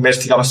lo mejor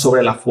investigabas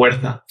sobre la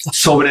fuerza,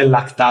 sobre el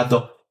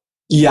lactato,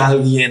 y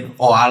alguien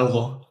o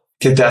algo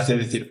que te hace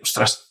decir,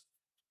 ostras,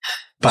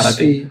 párate?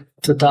 Sí,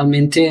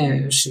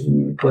 totalmente.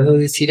 Puedo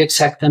decir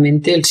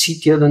exactamente el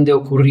sitio donde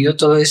ocurrió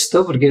todo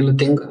esto, porque lo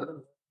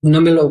tengo, no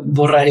me lo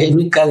borraré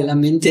nunca de la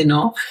mente,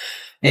 ¿no?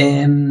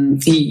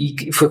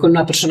 Y fue con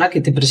una persona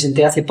que te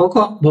presenté hace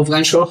poco,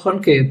 Wolfgang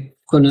Schulhorn, que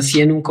conocí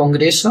en un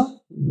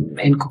congreso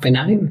en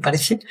Copenhague, me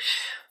parece,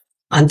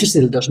 antes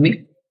del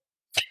 2000.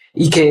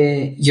 Y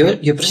que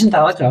yo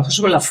presentaba trabajos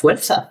sobre la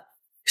fuerza.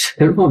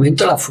 En un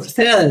momento la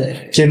fuerza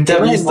era... ¿Quién te ha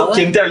visto?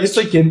 ¿Quién te ha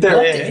visto y quién te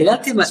ve?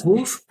 Era tema...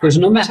 pues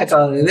no me has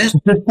acabado de ver,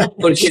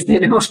 porque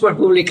tenemos por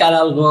publicar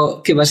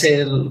algo que va a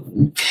ser...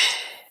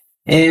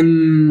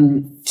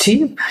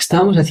 sí,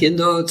 estábamos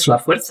haciendo la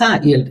fuerza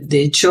y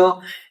de hecho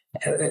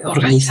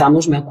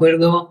organizamos, me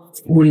acuerdo,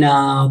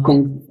 una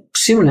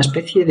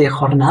especie de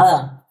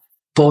jornada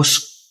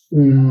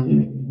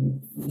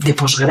de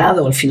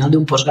posgrado, al final de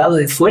un posgrado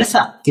de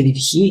fuerza que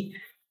dirigí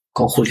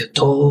con Julio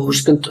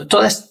Tous,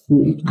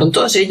 con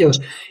todos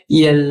ellos.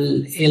 Y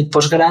el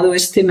posgrado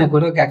me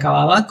acuerdo que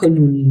acababa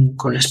con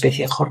una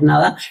especie de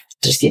jornada,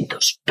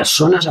 300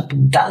 personas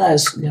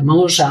apuntadas,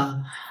 llamamos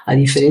a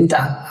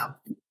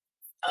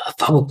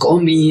Pavo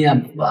Comi,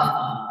 a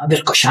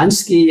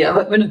Berkoshansky,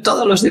 bueno,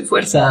 todos los de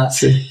fuerza,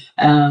 sí.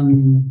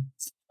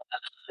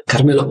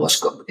 Carmelo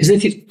Bosco. Es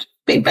decir,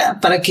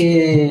 para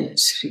que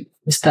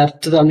estar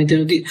totalmente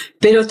inútil.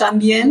 Pero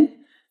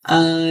también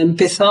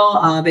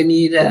empezó a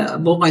venir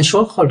Wolfgang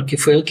Schulhoff, que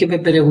fue el que me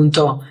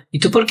preguntó, ¿y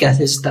tú por qué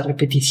haces estas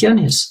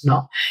repeticiones?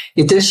 No.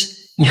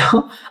 Entonces,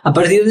 yo, a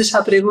partir de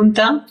esa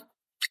pregunta,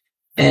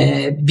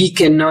 vi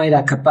que no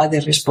era capaz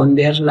de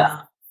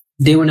responderla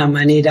de una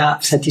manera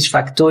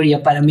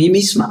satisfactoria para mí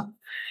misma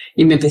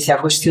y me empecé a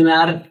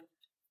cuestionar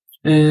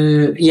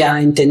y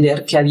a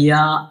entender que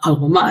había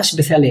algo más.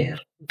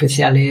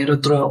 Empecé a leer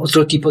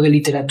otro tipo de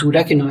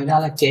literatura que no era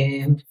a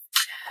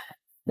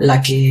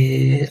la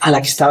que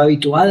estaba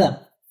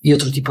habituada, y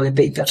otro tipo de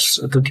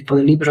papers, otro tipo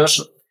de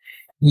libros.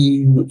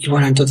 Y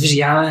bueno, entonces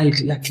ya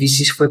la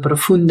crisis fue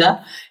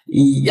profunda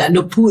y ya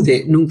no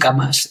pude nunca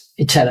más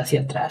echar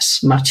hacia atrás,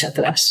 marcha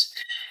atrás.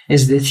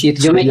 Es decir,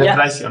 yo me...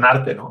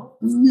 traicionarte, ¿no?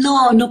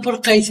 No por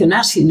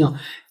traicionar, sino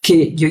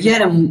que yo ya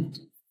era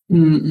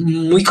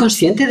muy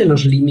consciente de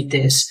los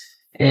límites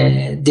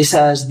de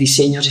esos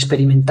diseños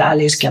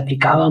experimentales que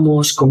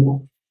aplicábamos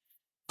como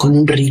con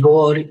un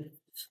rigor,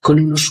 con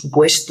unos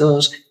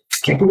supuestos,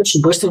 que aquellos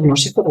supuestos no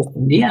se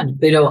correspondían,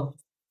 pero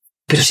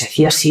se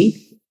hacía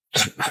así.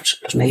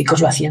 Los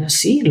médicos lo hacían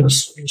así,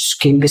 los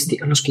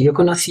que yo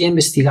conocía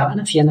investigaban,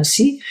 hacían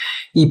así,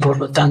 y por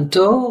lo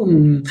tanto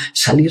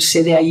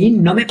salirse de ahí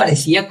no me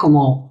parecía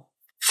como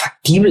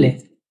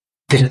factible,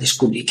 pero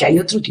descubrí que hay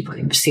otro tipo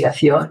de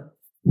investigación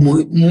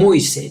muy,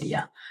 muy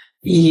seria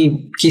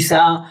y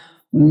quizá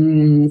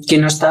que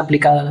no está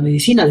aplicada a la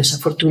medicina,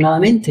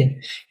 desafortunadamente.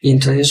 Y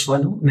entonces,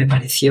 bueno, me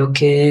pareció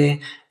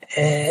que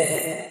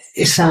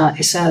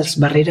esas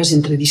barreras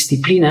entre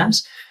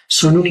disciplinas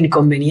son un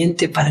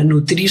inconveniente para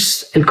nutrir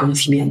el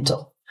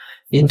conocimiento.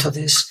 Y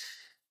entonces,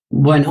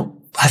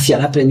 bueno, hacia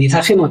el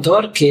aprendizaje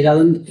motor, que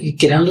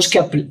eran los que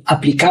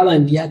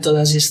aplicaban ya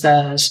todas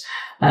estas...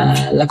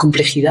 la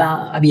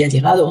complejidad había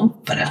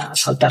llegado para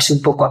saltarse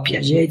un poco a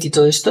Piaget y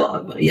todo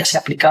esto, ya se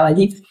aplicaba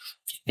allí.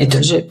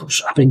 Entonces,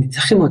 pues,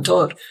 aprendizaje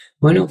motor.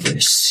 Bueno,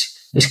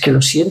 pues, es que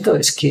lo siento,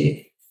 es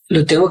que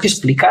lo tengo que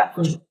explicar.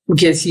 Pues,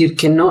 quiere decir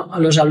que no, a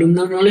los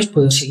alumnos no les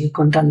puedo seguir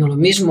contando lo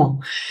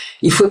mismo.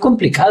 Y fue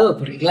complicado,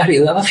 porque claro,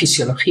 yo daba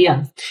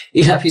fisiología.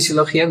 Y la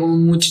fisiología, como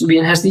muy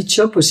bien has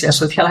dicho, pues se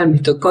asocia a las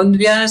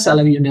mitocondrias, a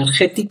la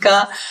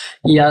bioenergética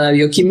y a la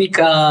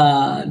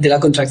bioquímica de la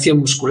contracción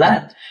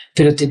muscular.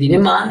 Pero te diré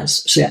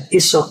más, o sea,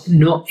 eso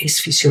no es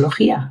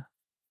fisiología.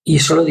 Y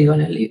eso lo digo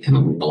en el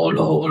libro,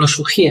 o lo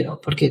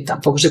sugiero, porque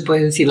tampoco se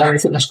puede decir a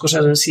veces las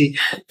cosas así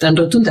tan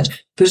rotundas.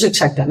 Pero es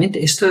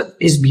exactamente, esto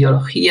es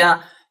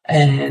biología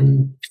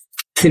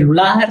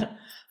celular,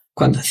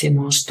 cuando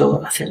hacemos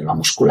toda la célula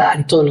muscular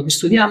y todo lo que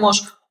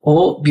estudiamos,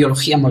 o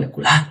biología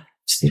molecular,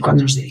 es decir,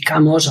 cuando nos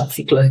dedicamos al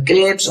ciclo de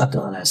Krebs, a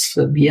todas las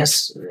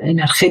vías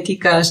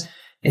energéticas,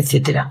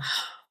 etc.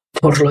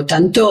 Por lo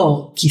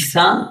tanto,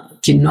 quizá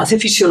quien no hace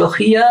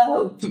fisiología,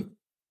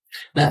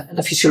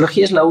 la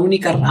fisiología es la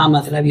única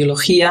rama de la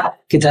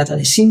biología que trata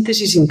de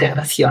síntesis e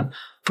integración.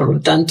 Por lo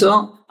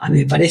tanto, a mí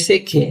me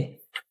parece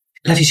que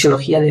la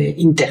fisiología debe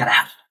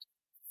integrar.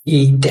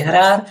 Y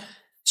integrar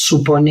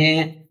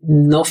supone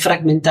no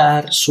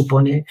fragmentar,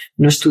 supone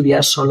no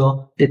estudiar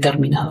solo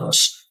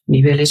determinados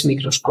niveles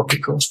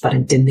microscópicos para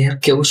entender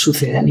qué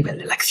sucede a nivel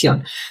de la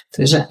acción.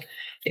 Entonces,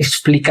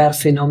 explicar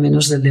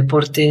fenómenos del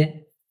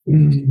deporte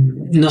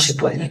no se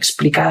pueden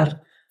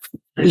explicar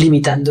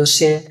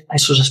limitándose a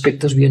esos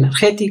aspectos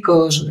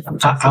bioenergéticos.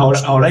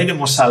 Ahora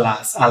iremos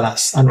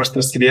a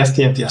nuestras queridas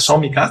ciencias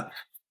ómicas,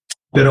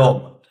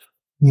 pero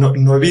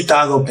no he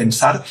evitado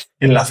pensar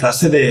en la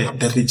frase de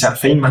Richard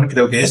Feynman,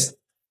 creo que es,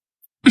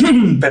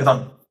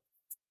 perdón,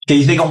 que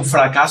dice que un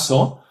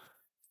fracaso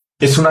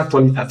es una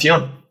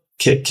actualización,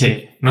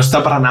 que no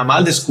está para nada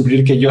mal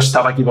descubrir que yo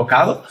estaba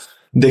equivocado,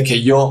 de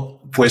que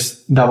yo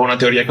pues daba una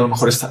teoría que a lo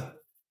mejor está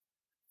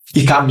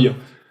y cambio.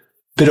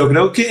 Pero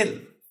creo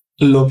que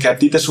lo que a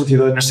ti te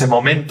sucedió en ese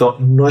momento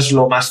no es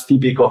lo más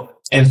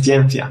típico en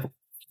ciencia,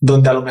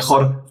 donde a lo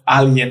mejor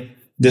alguien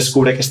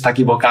descubre que está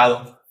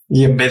equivocado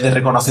y en vez de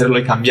reconocerlo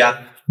y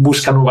cambiar,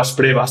 busca nuevas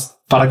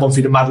pruebas para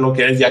confirmar lo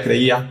que él ya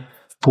creía,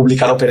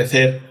 publicar o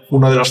perecer,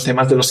 uno de los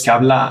temas de los que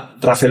habla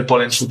Rafael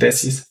Paul en su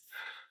tesis.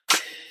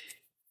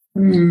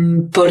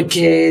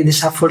 Porque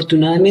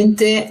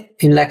desafortunadamente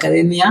en la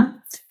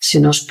academia se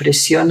nos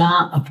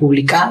presiona a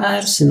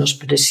publicar, se nos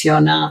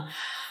presiona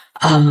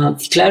a...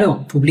 Y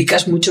claro,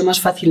 publicas mucho más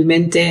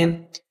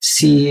fácilmente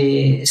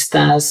si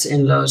estás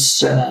en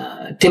los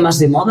temas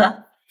de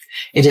moda,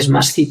 eres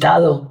más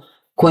citado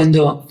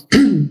cuando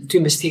tu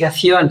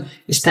investigación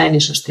está en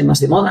esos temas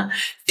de moda,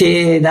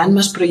 te dan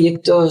más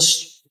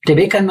proyectos, te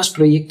becan más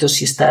proyectos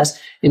si estás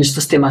en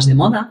estos temas de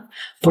moda.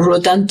 Por lo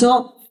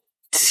tanto,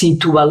 si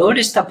tu valor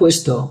está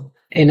puesto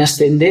en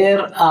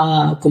ascender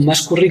con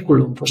más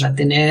currículum, pues a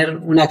tener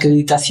una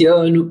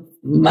acreditación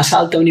más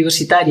alta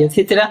universitaria,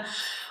 etcétera,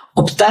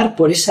 optar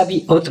por esa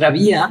otra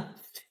vía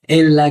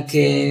en la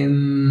que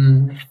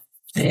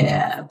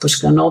pues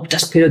que no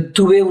optas, pero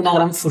tuve una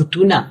gran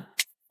fortuna.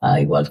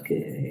 Igual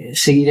que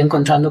seguir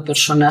encontrando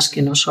personas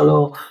que no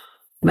solo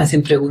me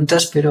hacen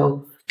preguntas,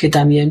 pero que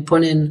también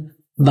ponen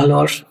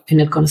valor en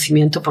el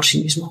conocimiento por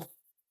sí mismo.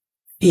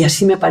 Y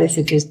así me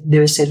parece que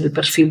debe ser el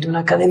perfil de un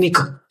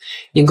académico.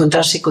 Y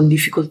encontrarse con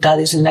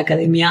dificultades en la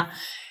academia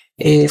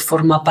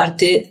forma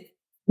parte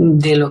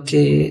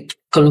de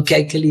con lo que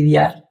hay que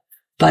lidiar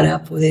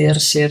para poder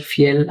ser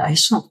fiel a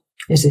eso,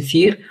 es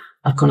decir,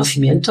 al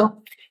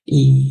conocimiento.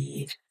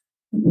 Y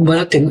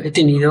bueno, he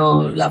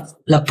tenido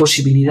la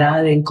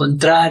posibilidad de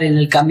encontrar en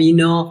el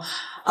camino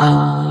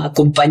a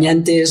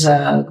acompañantes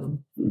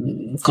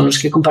con los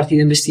que he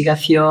compartido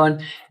investigación,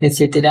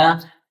 etcétera,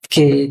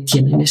 que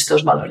tienen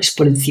estos valores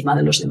por encima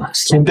de los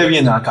demás. ¿Quién te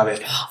viene a la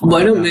cabeza?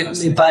 Bueno,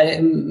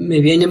 me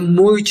viene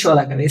mucho a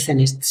la cabeza,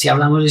 si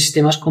hablamos de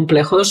sistemas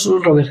complejos,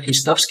 Robert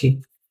Christowski.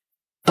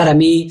 Para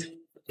mí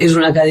es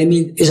un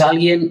académico, es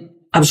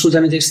alguien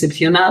absolutamente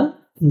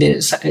excepcional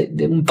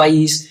de un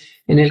país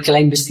en el que la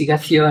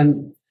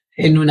investigación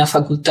en una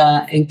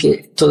facultad en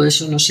que todo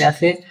eso no se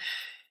hace,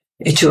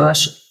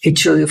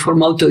 hecho de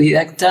forma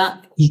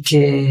autodidacta y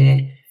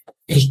que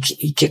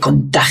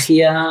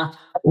contagia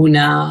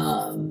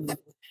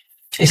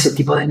ese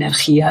tipo de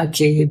energía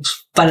que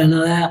para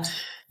nada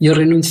yo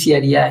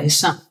renunciaría a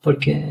esa.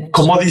 Porque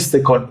 ¿cómo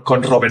diste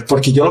con Robert?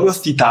 Porque yo lo veo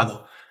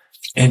citado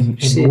en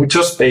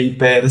muchos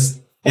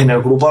papers, en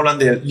el grupo hablan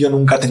de... Yo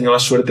nunca he tenido la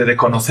suerte de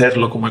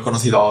conocerlo como he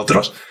conocido a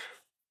otros,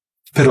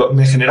 pero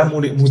me genera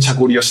mucha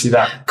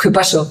curiosidad. ¿Qué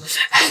pasó?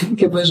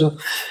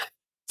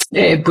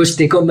 Pues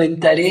te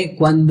comentaré,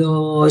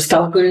 cuando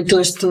estaba con todo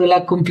esto de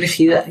la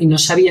complejidad y no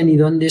sabía ni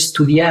dónde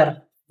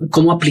estudiar,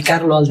 cómo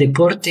aplicarlo al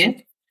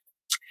deporte.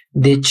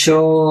 De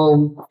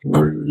hecho,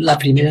 la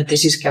primera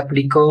tesis que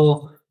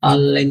aplicó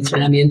al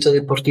entrenamiento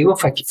deportivo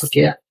fue aquí,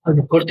 porque al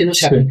deporte no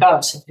se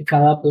aplicaba, se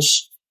aplicaba,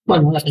 pues,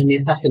 bueno, al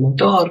aprendizaje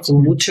motor, como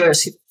mucho,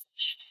 así.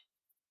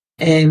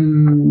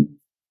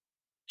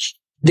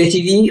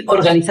 Decidí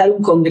organizar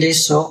un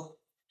congreso,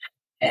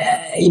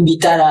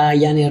 invitar a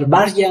Janer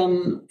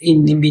Barjam,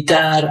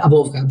 invitar a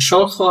Wolfgang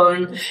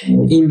Scholholm,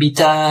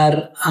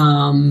 invitar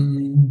a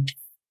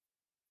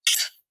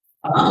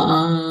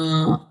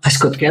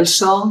Scott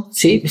Kelso,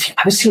 ¿sí?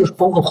 A ver si los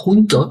pongo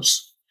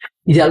juntos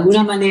y de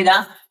alguna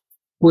manera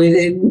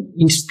pueden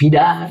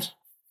inspirar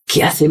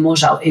qué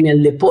hacemos en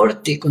el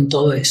deporte con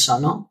todo eso,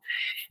 ¿no?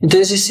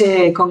 Entonces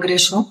ese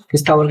congreso, que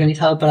estaba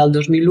organizado para el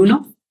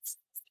 2001,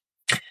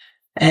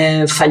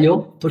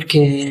 falló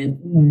porque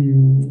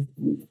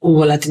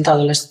hubo el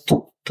atentado de las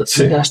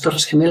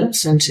Torres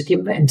Gemelas en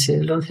septiembre,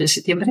 el 11 de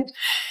septiembre,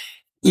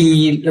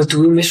 y lo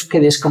tuvimos que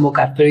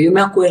desconvocar. Pero yo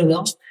me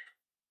acuerdo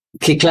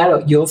que,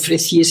 claro, yo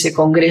ofrecí ese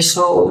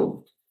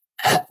congreso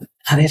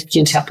a ver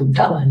quién se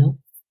apuntaba, ¿no?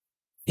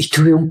 Y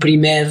tuve un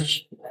primer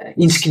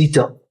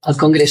inscrito al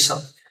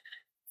congreso.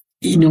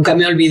 Y nunca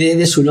me olvidé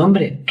de su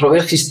nombre.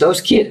 Robert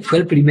Christowski fue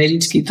el primer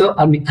inscrito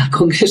al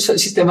Congreso de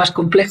Sistemas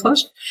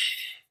Complejos.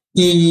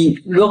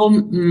 Y luego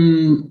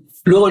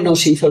no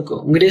se hizo el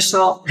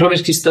congreso.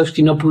 Robert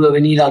Christowski no pudo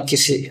venir al que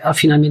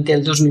finalmente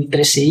el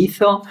 2003 se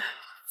hizo.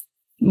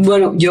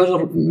 Bueno,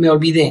 yo me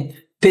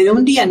olvidé. Pero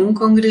un día en un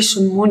congreso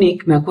en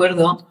Múnich, me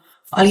acuerdo,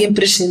 alguien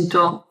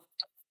presentó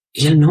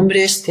y el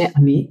nombre a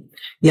mí.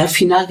 Y al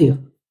final digo,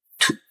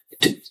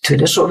 tú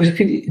eres Robert,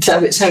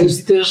 ¿sabes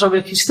si tú eres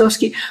Robert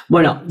Christowski?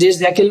 Bueno,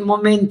 desde aquel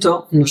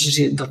momento, no sé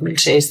si en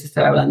 2006 te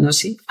estaba hablando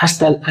así,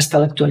 hasta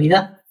la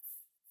actualidad.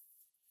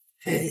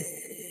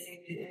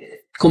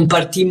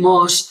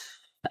 Compartimos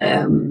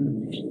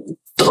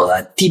todo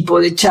tipo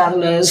de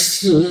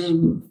charlas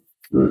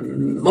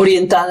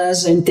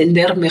orientadas a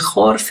entender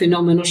mejor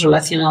fenómenos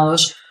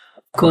relacionados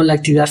con la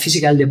actividad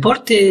física del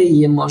deporte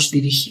y hemos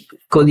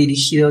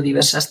codirigido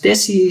diversas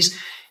tesis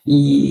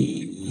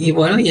y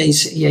bueno, y ahí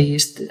sí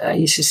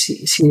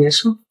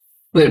eso.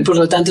 Bueno, por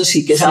lo tanto,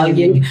 sí que es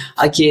alguien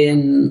a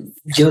quien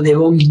yo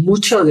debo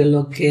mucho de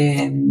lo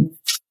que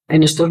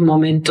en estos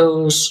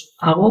momentos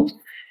hago.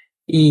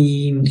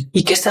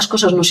 Y que estas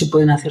cosas no se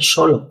pueden hacer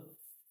solo.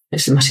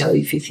 Es demasiado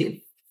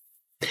difícil.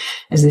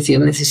 Es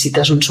decir,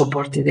 necesitas un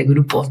soporte de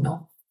grupo,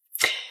 ¿no?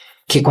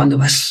 Que cuando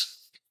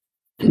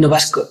no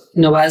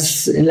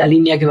vas en la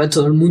línea que va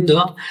todo el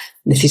mundo,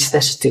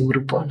 necesitas este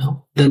grupo,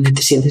 ¿no? Donde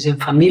te sientes en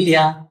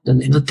familia,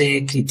 donde no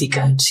te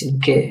critican, sino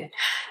que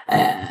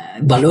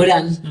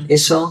valoran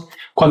eso.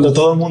 Cuando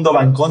todo el mundo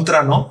va en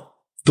contra, ¿no?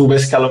 Tú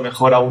ves que a lo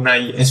mejor aún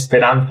hay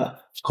esperanza.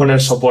 con el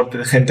soporte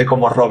de gente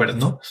como Robert,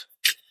 ¿no?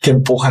 Que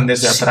empujan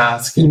desde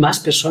atrás. Y más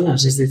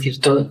personas, es decir,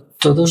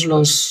 todos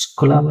los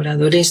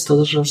colaboradores,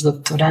 todos los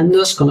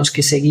doctorandos con los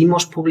que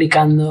seguimos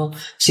publicando,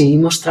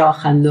 seguimos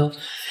trabajando.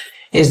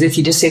 Es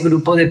decir, ese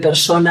grupo de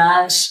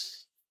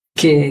personas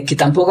que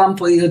tampoco han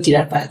podido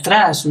tirar para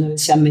atrás. Una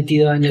vez se han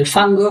metido en el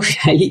fango,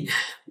 y ahí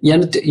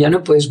ya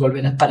no puedes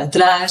volver para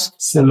atrás.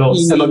 Se lo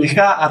dije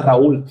a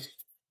Raúl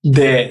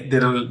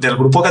del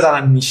grupo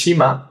catalán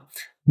Mishima.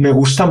 Me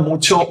gusta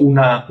mucho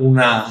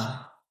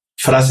una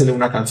frase de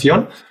una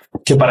canción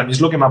que para mí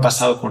es lo que me ha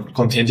pasado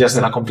con Ciencias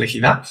de la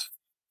Complejidad,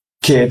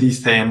 que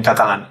dice en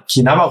catalán: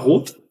 quien ha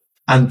begut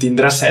en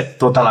tindrà set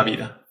tota la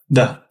vida.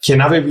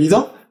 Quien ha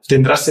bebido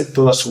tendrá sed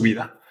toda su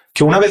vida.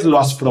 Que una vez lo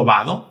has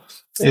probado,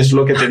 es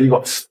lo que te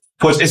digo,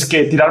 pues es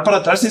que tirar para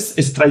atrás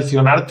es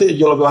traicionarte,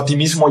 yo lo veo a ti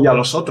mismo y a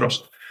los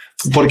otros.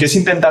 Porque es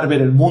intentar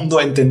ver el mundo,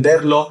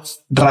 entenderlo,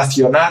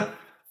 racionar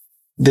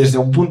desde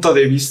un punto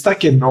de vista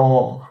que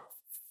no...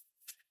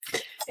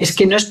 Es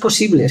que no es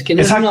posible, es que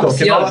no Exacto, es una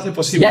opción. que no lo hace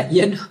posible.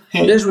 Ya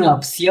no es una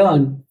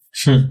opción.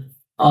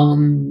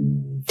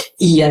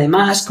 Y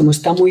además, como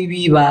está muy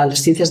viva, las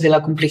ciencias de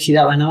la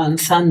complejidad van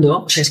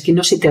avanzando, o sea, es que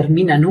no se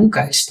termina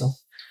nunca esto.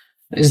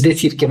 Es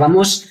decir, que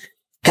vamos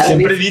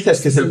Siempre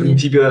dices que es el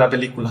principio de la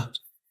película.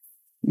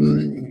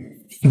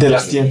 De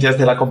las ciencias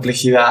de la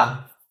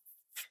complejidad.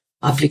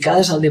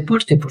 Aplicadas al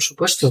deporte, por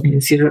supuesto. Es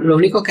decir, lo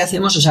único que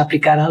hacemos es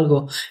aplicar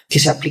algo que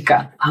se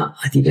aplica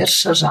en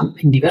diversos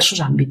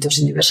ámbitos,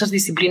 en diversas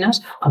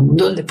disciplinas, al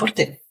mundo del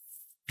deporte.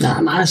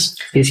 Nada más.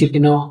 Es decir,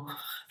 que no...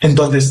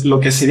 Entonces, lo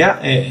que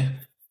sería...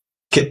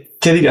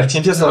 ¿Qué dirías?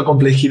 Ciencias de la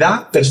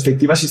complejidad,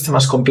 perspectiva,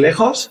 sistemas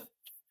complejos.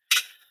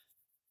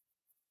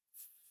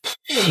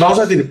 Vamos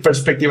a decir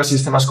perspectiva,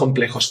 sistemas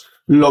complejos.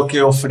 Lo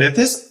que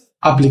ofreces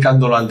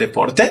aplicándolo al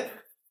deporte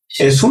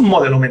es un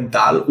modelo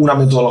mental, una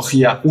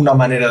metodología, una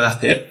manera de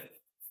hacer,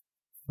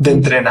 de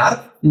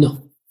entrenar.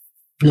 No,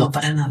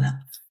 para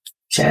nada.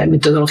 O sea, la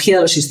metodología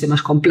de los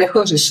sistemas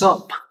complejos,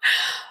 eso...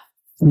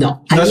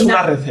 No. No es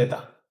una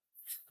receta.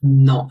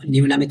 No,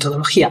 ni una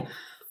metodología.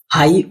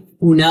 Hay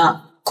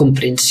una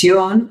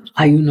comprensión,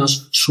 hay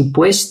unos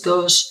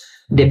supuestos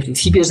de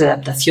principios de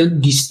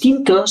adaptación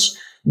distintos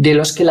de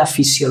los que la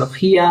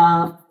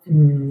fisiología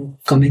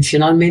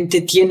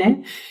convencionalmente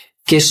tiene,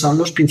 que son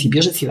los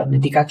principios de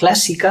cibernética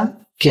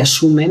clásica que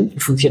asumen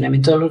el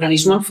funcionamiento del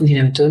organismo, el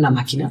funcionamiento de una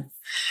máquina.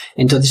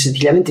 Entonces,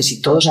 sencillamente,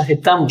 si todos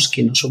aceptamos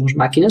que no somos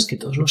máquinas, que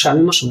todos lo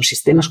sabemos, somos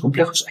sistemas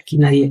complejos, aquí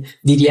nadie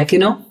diría que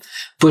no,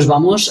 pues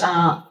vamos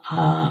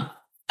a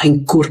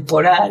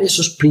incorporar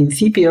esos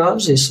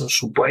principios, esos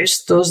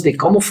supuestos de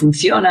cómo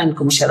funcionan,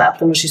 cómo se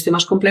adaptan los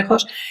sistemas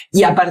complejos,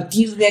 y a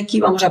partir de aquí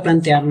vamos a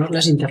plantearnos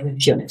las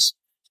intervenciones.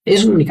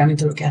 Es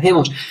únicamente lo que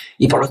hacemos.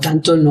 Y por lo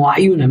tanto no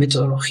hay una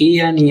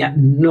metodología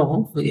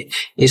no.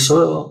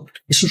 Eso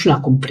es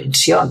una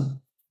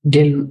comprensión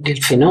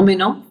del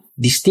fenómeno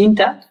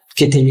distinta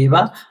que te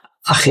lleva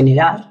a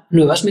generar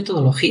nuevas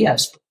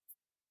metodologías.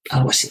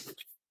 Algo así.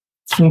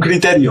 Un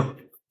criterio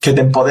que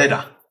te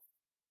empodera.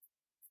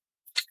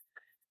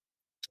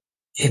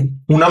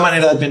 Una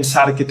manera de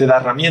pensar que te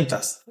da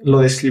herramientas. Lo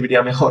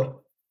describiría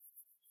mejor.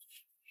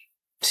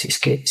 Sí,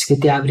 es que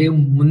te abre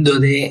un mundo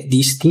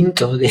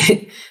distinto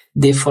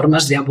de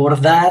formas de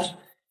abordar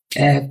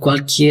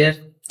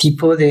cualquier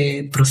tipo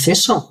de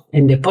proceso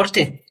en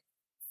deporte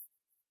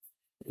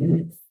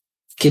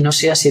que no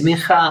se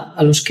asemeja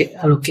a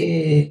lo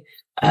que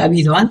ha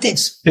habido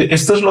antes.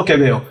 Esto es lo que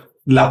veo.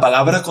 La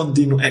palabra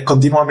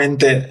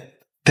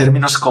continuamente,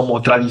 términos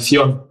como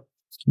tradición,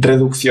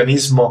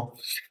 reduccionismo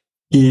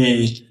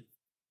y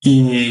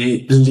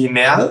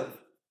lineal,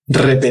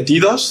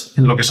 repetidos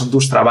en lo que son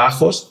tus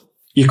trabajos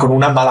y con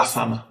una mala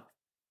fama.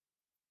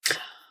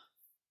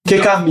 ¿Qué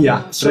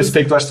cambia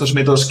respecto a estos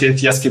métodos que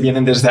decías que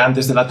vienen desde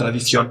antes de la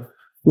tradición?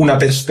 Una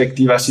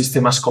perspectiva,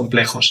 sistemas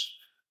complejos.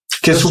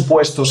 ¿Qué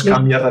supuestos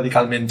cambia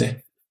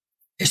radicalmente?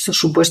 Estos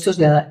supuestos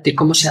de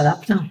cómo se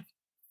adapta.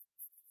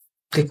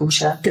 De cómo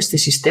se adapta este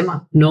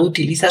sistema. No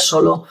utiliza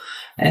solo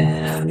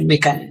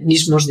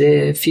mecanismos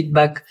de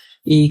feedback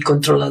y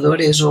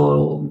controladores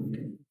o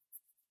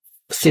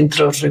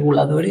centros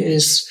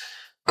reguladores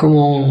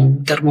como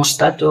un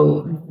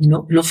termostato.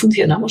 No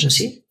funcionamos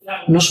así.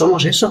 No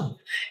somos eso.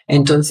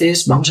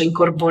 Entonces vamos a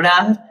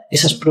incorporar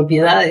esas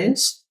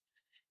propiedades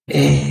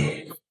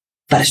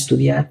para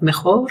estudiar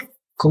mejor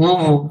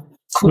cómo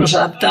nos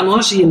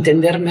adaptamos y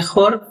entender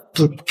mejor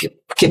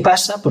qué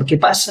pasa, por qué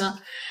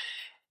pasa,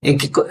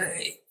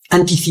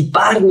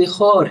 anticipar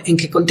mejor en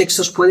qué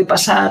contextos puede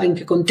pasar, en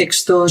qué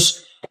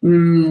contextos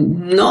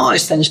no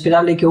es tan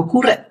esperable que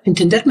ocurra,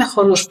 entender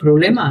mejor los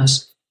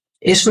problemas.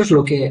 Eso es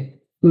lo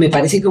que me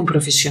parece que un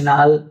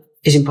profesional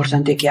es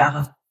importante que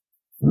haga.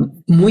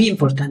 Muy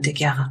importante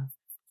que haga.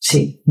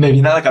 Sí. Me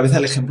viene a la cabeza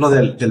el ejemplo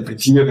del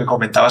principio que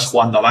comentabas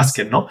jugando a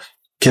básquet, ¿no?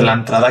 Que la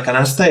entrada a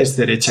canasta es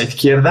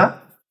derecha-izquierda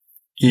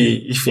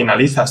y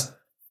finalizas.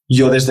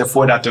 Yo desde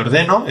fuera te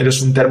ordeno,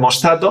 eres un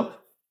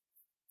termostato,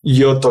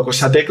 yo toco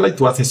esa tecla y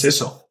tú haces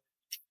eso.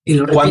 Y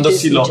lo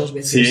repites muchas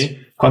veces. Sí,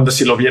 cuando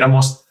si lo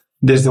viéramos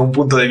desde un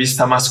punto de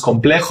vista más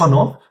complejo,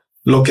 ¿no?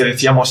 lo que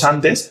decíamos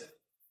antes,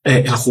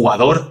 el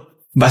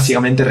jugador,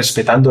 básicamente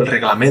respetando el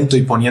reglamento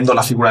y poniendo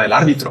la figura del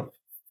árbitro,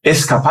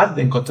 es capaz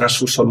de encontrar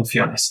sus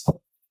soluciones.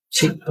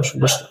 Sí, por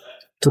supuesto,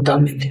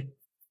 totalmente.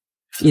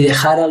 Y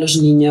dejar a los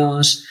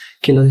niños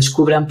que lo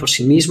descubran por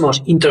sí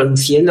mismos,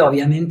 introduciendo,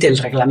 obviamente, el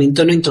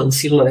reglamento, no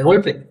introducirlo de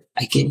golpe.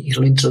 Hay que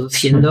irlo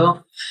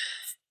introduciendo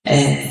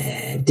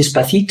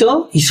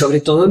despacito y,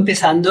 sobre todo,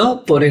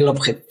 empezando por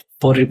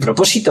el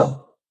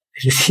propósito.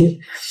 Es decir,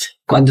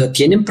 cuando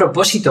tienen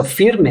propósito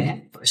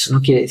firme, pues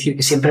no quiere decir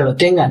que siempre lo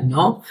tengan,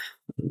 ¿no?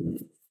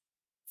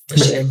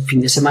 Pues el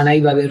fin de semana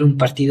iba a haber un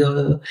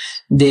partido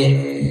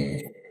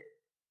de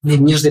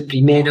niños de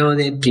primero,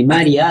 de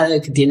primaria,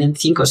 que tienen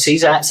 5 o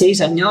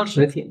 6 años,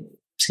 recién,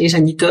 6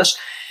 añitos.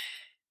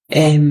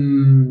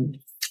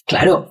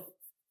 Claro,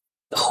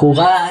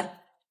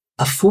 jugar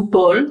a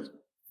fútbol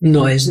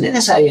no es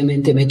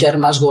necesariamente meter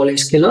más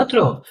goles que el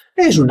otro.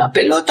 Es una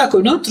pelota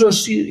con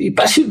otros y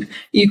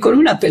con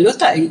una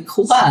pelota y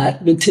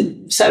jugar,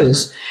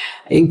 ¿sabes?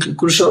 E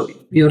incluso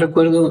yo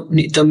recuerdo un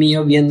hito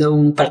mío viendo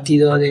un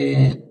partido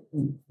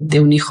de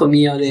un hijo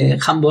mío de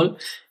handball.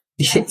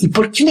 Dice, ¿y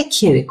por qué le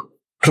quiere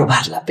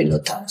robar la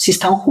pelota si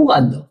están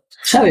jugando?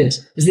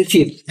 ¿Sabes? Es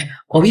decir,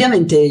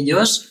 obviamente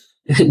ellos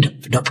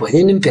no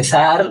pueden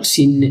empezar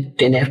sin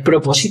tener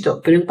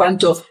propósito, pero en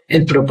cuanto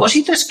el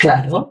propósito es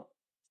claro,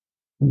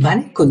 van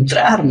a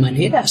encontrar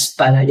maneras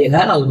para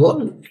llegar al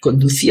gol,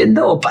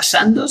 conduciendo o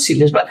pasando, si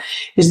les va.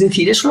 Es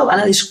decir, eso lo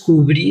van a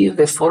descubrir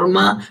de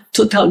forma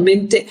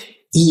totalmente,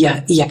 y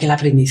ya que el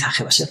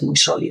aprendizaje va a ser muy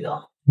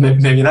sólido. Me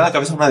viene a la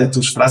cabeza una de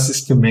tus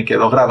frases que me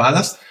quedó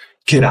grabadas,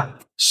 que era: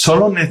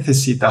 solo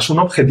necesitas un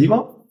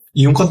objetivo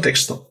y un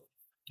contexto.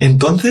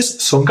 Entonces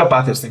son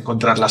capaces de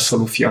encontrar las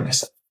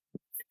soluciones.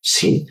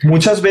 Sí.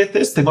 Muchas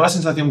veces tengo la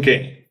sensación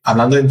que,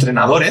 hablando de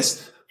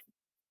entrenadores,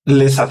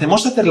 les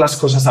hacemos hacer las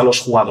cosas a los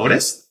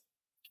jugadores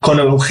con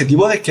el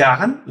objetivo de que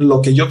hagan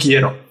lo que yo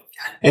quiero.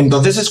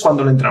 Entonces es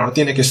cuando el entrenador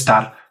tiene que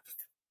estar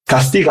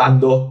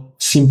castigando,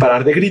 sin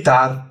parar de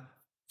gritar,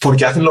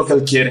 porque hacen lo que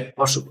él quiere.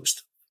 Por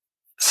supuesto.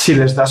 Si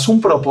les das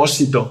un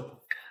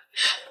propósito,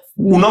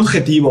 un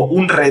objetivo,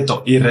 un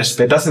reto y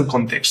respetas el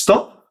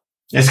contexto,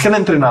 es que el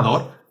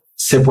entrenador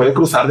se puede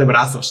cruzar de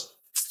brazos.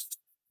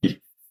 Y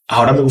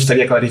ahora me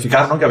gustaría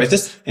clarificar, ¿no?, que a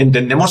veces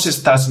entendemos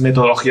estas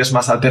metodologías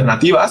más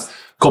alternativas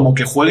como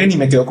que jueguen y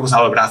me quedo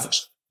cruzado de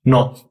brazos.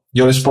 No,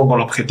 yo les pongo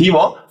el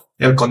objetivo,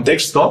 el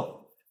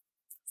contexto,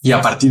 y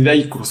a partir de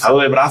ahí, cruzado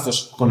de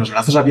brazos, con los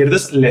brazos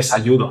abiertos, les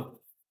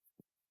ayudo.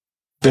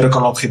 Pero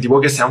con el objetivo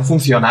que sean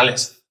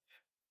funcionales.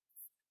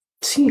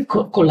 Sí,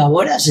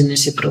 colaboras en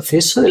ese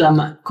proceso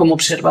como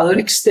observador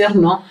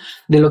externo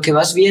de lo que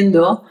vas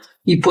viendo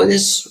y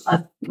puedes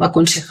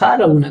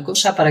aconsejar alguna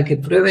cosa para que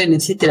prueben,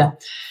 etc.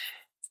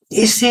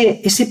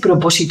 Ese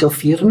propósito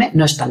firme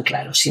no es tan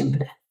claro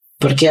siempre,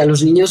 porque a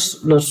los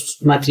niños los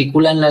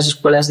matriculan en las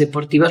escuelas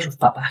deportivas los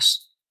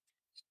papás.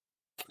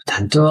 Por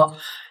tanto,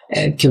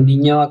 que un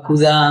niño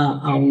acuda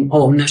a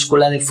una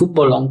escuela de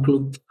fútbol o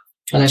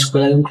a la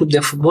escuela de un club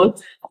de fútbol,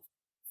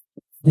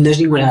 no es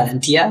ninguna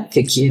garantía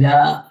que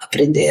quiera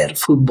aprender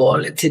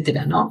fútbol,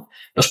 etcétera, ¿no?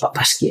 Los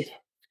papás quieren.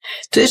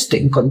 Entonces te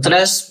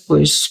encuentras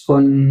pues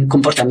con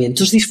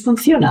comportamientos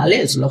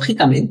disfuncionales,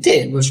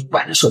 lógicamente. Pues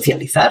bueno,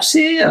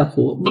 socializarse,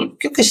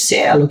 yo qué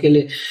sé, a lo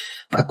que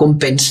a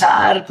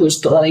compensar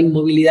pues toda la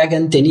inmovilidad que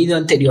han tenido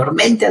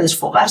anteriormente, a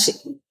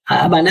desfogarse,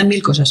 van a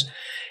 1000 cosas.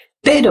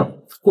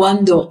 Pero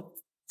cuando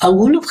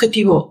algún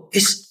objetivo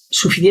es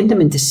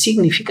suficientemente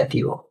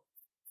significativo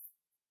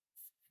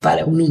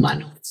para un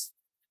humano,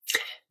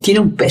 tiene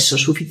un peso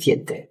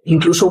suficiente,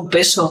 incluso un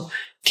peso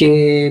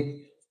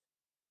que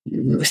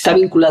está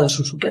vinculado a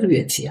su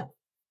supervivencia.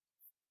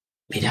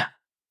 Mira,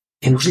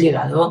 hemos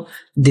llegado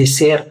de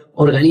ser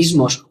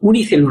organismos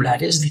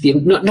unicelulares, es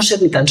decir, no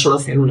ser ni tan solo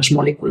células,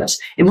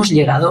 moléculas. Hemos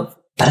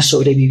llegado para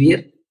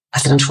sobrevivir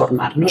a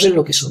transformarnos en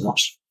lo que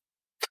somos.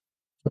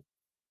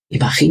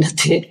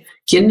 Imagínate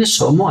quiénes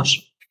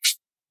somos,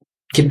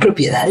 qué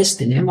propiedades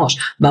tenemos.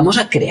 Vamos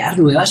a crear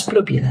nuevas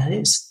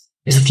propiedades.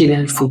 Es decir, en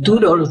el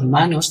futuro los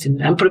humanos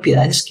tendrán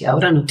propiedades que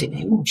ahora no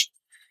tenemos,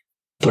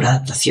 por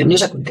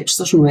adaptaciones a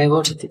contextos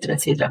nuevos, etcétera,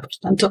 etcétera. Por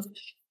tanto,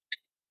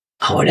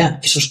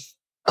 ahora esos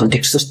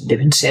contextos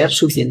deben ser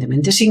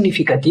suficientemente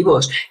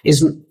significativos.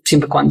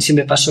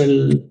 Siempre paso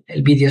el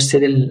vídeo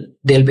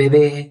del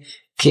bebé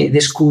que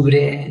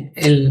descubre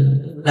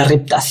la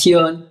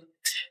reptación,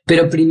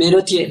 pero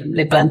primero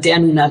le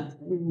plantean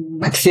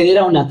acceder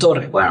a una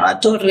torre. Bueno, la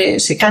torre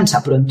se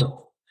cansa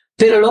pronto,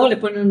 pero luego le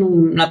ponen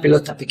una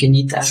pelota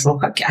pequeñita,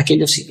 roja, que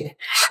aquello sigue.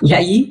 Y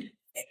ahí,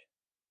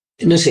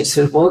 no sé,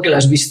 supongo que lo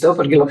has visto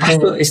porque lo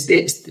paso,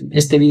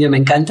 este vídeo me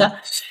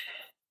encanta.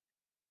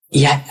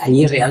 Y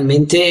ahí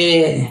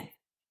realmente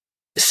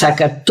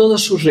saca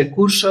todos sus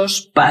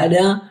recursos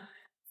para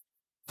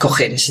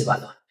coger ese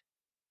balón.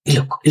 Y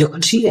lo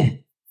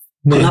consigue.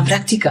 Con la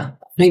práctica,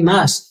 no hay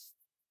más.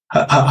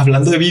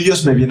 Hablando de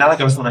vídeos, me viene a la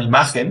cabeza una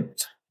imagen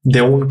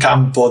de un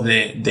campo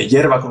de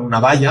hierba con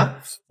una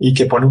valla y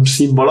que pone un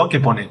símbolo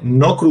que pone: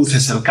 no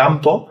cruces el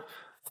campo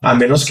a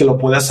menos que lo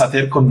puedas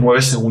hacer con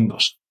 9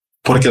 segundos.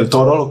 porque el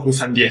toro lo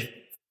cruza en 10.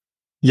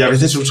 Y a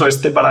veces uso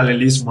este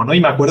paralelismo, ¿no? Y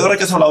me acuerdo ahora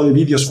que has hablado de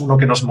vídeos, uno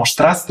que nos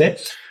mostraste,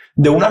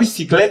 de una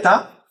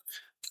bicicleta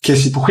que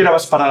si tú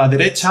girabas para la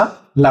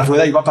derecha, la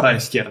rueda iba para la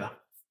izquierda.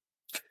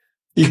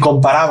 Y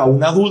comparaba a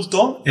un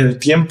adulto el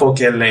tiempo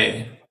que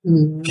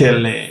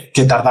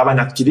tardaba en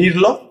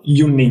adquirirlo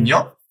y un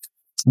niño.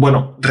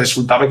 Bueno,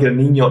 resultaba que el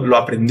niño lo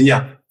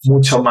aprendía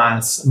mucho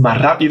más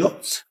rápido,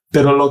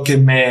 pero lo que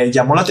me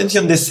llamó la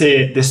atención de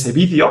ese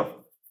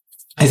vídeo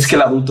es que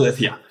el adulto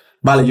decía,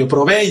 vale, yo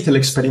probé, hice el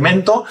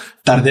experimento,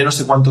 tardé no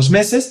sé cuántos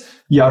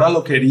meses y ahora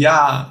lo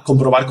quería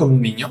comprobar con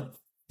un niño.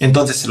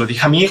 Entonces se lo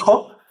dije a mi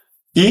hijo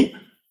y,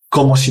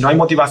 como si no hay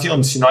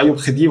motivación, si no hay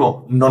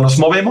objetivo, no nos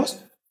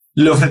movemos,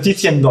 le ofrecí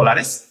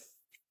 $100.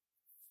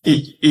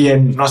 Y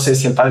no sé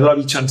si el padre lo ha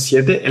dicho en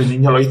 7, el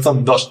niño lo hizo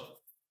en 2.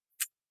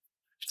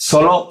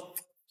 Solo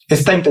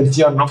esta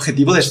intención, ¿no?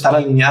 Objetivo de estar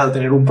alineado,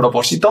 tener un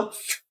propósito,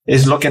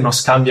 es lo que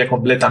nos cambia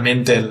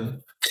completamente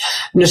el...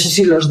 No sé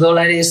si los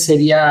dólares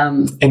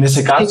serían en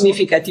ese caso,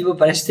 significativo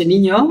para este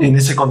niño. En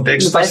ese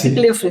contexto, me parece sí.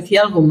 Que le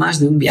ofrecía algo más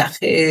de un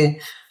viaje,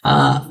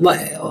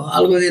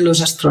 algo de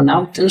los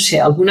astronautas, no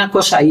sé, alguna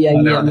cosa ahí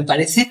vale. Me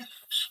parece.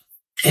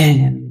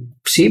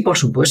 Sí, por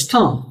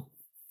supuesto.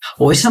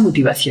 O esa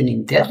motivación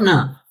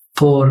interna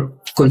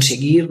por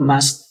conseguir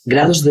más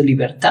grados de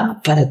libertad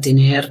para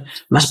tener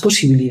más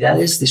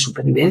posibilidades de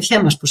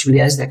supervivencia, más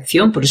posibilidades de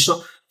acción. Por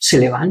eso se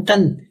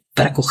levantan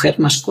para coger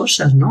más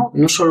cosas, ¿no?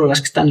 No solo las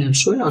que están en el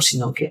suelo,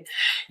 sino que...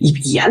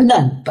 Y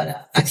andan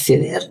para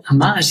acceder a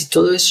más. Y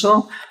todo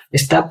eso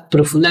está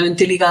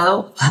profundamente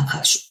ligado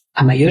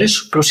a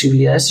mayores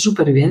posibilidades de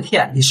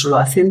supervivencia. Y eso lo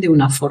hacen de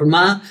una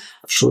forma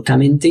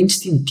absolutamente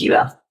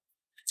instintiva.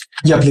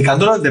 Y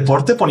aplicándolo al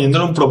deporte,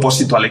 poniéndole un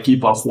propósito al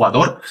equipo, al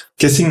jugador,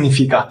 ¿qué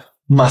significa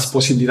más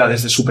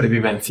posibilidades de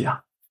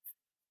supervivencia?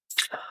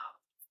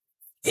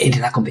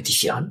 En la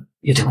competición.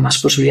 Yo tengo más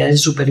posibilidades de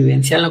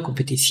supervivencia en la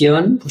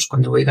competición, pues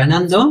cuando voy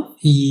ganando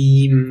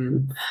y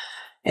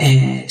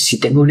si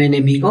tengo un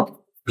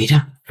enemigo,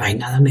 mira, no hay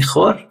nada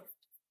mejor.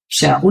 O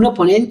sea, un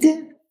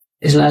oponente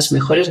es las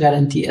mejores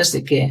garantías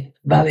de que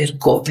va a haber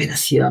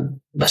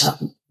cooperación, vas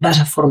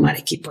a formar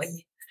equipo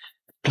allí.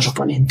 Los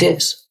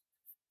oponentes.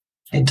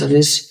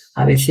 Entonces,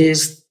 a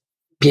veces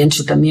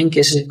pienso también que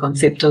ese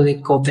concepto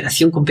de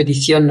cooperación,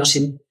 competición no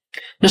se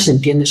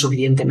entiende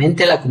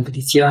suficientemente. La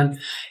competición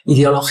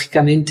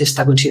ideológicamente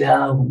está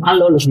considerada algo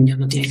malo, los niños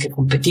no tienen que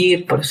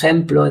competir, por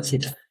ejemplo,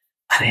 etc.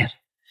 A ver,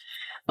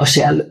 o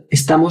sea,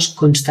 estamos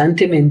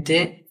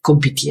constantemente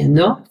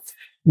compitiendo,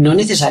 no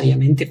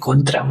necesariamente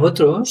contra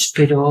otros,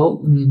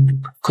 pero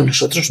con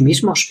nosotros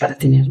mismos para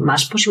tener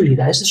más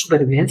posibilidades de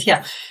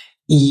supervivencia.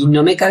 Y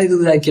no me cabe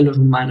duda de que los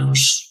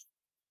humanos,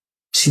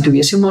 si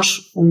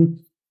tuviésemos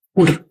un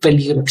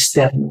peligro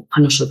externo a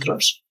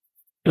nosotros,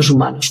 los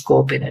humanos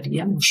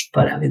cooperaríamos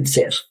para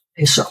vencer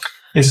eso.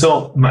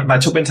 Eso me ha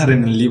hecho pensar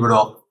en el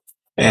libro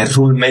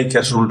Rule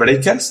Makers, Rule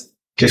Breakers,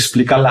 que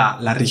explica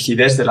la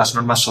rigidez de las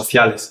normas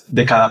sociales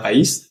de cada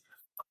país.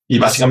 Y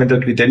básicamente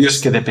el criterio es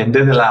que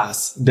depende de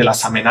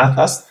las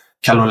amenazas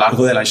que a lo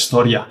largo de la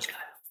historia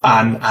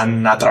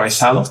han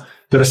atravesado.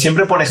 Pero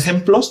siempre pone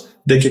ejemplos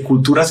de que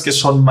culturas que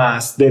son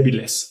más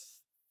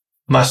débiles,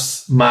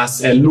 más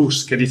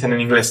loose, que dicen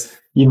en inglés,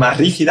 y más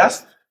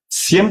rígidas,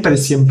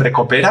 siempre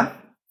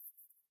cooperan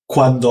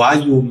cuando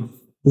hay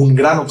un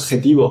gran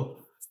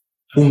objetivo,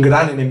 un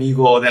gran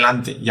enemigo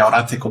delante. Y ahora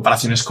hace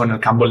comparaciones con el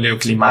cambio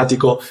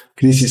climático,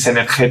 crisis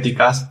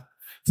energéticas,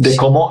 de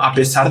cómo a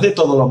pesar de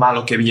todo lo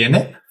malo que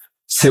viene,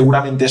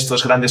 seguramente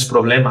estos grandes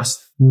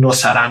problemas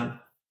nos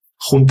harán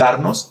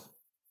juntarnos.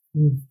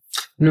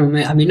 No,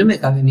 a mí no me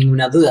cabe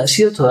ninguna duda, ha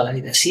sido toda la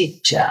vida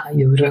así. O sea,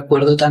 yo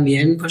recuerdo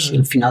también, pues,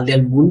 el final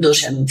del mundo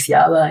se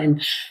anunciaba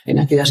en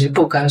aquellas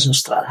épocas,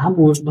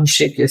 Nostradamus, no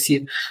sé qué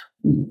decir.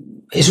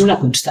 Es una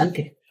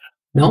constante,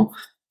 ¿no?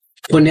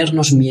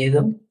 Ponernos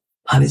miedo.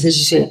 A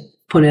veces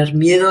poner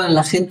miedo en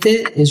la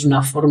gente es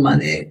una forma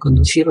de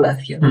conducirla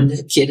hacia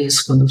donde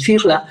quieres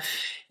conducirla.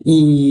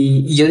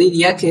 Y yo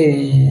diría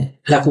que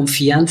la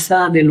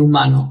confianza del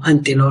humano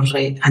ante los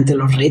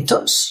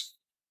retos,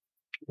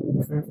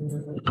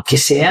 que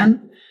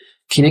sean,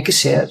 tiene que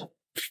ser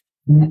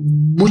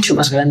mucho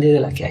más grande de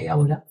la que hay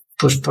ahora.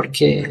 Pues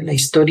porque la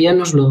historia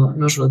nos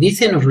lo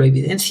dice, nos lo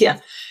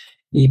evidencia.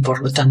 Y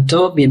por lo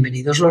tanto,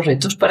 bienvenidos los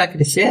retos para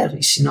crecer.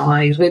 Y si no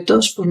hay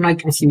retos, pues no hay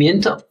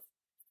crecimiento.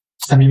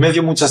 A mí me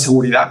dio mucha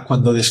seguridad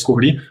cuando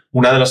descubrí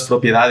una de las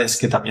propiedades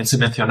que también se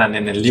mencionan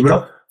en el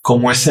libro,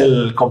 como es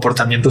el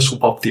comportamiento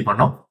subóptimo,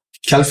 ¿no?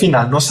 Que al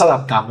final nos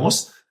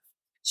adaptamos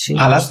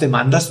a las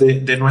demandas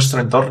de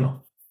nuestro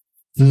entorno.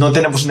 No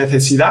tenemos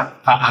necesidad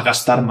a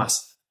gastar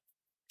más.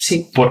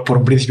 Sí. Por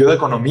un principio de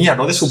economía,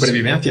 no de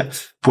supervivencia.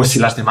 Pues si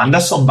las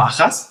demandas son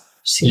bajas,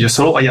 yo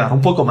solo voy a dar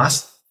un poco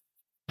más.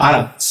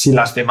 Ahora, si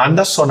las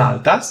demandas son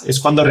altas, es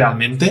cuando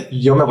realmente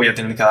yo me voy a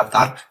tener que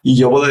adaptar y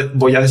yo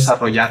voy a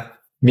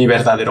desarrollar mi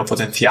verdadero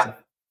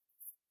potencial.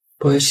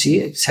 Pues sí,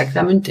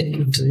 exactamente.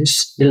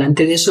 Entonces,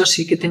 delante de eso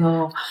sí que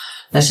tengo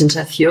la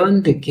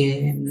sensación de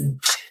que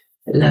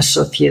la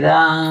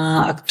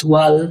sociedad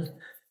actual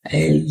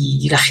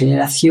y la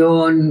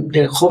generación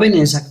de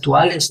jóvenes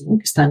actuales, ¿no?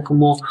 Que están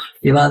como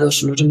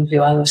llevados, los hemos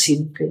llevado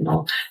así, que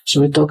no,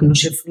 sobre todo que no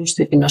se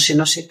frustre, que no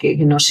sé qué,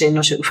 que no sé,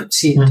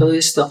 sí, todo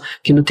esto,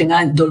 que no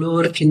tenga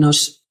dolor,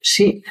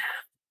 sí,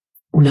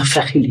 una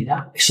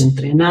fragilidad, eso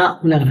entrena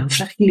una gran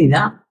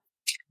fragilidad.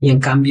 Y en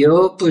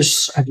cambio,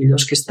 pues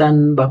aquellos que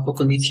están bajo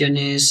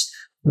condiciones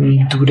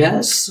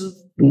duras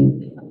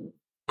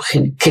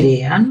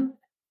crean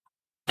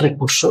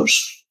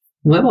recursos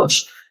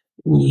nuevos.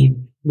 Y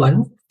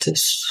bueno,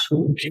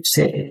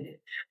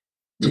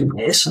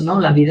 eso,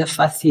 ¿no? La vida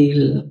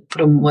fácil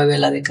promueve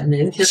la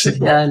decadencia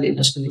social y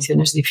las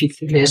condiciones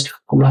difíciles,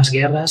 como las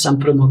guerras, han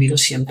promovido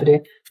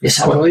siempre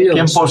desarrollo.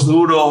 Tiempos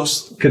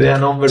duros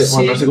crean hombres,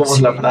 no sé cómo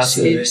es la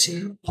frase.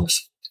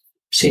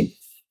 Sí.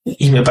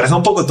 Y me parece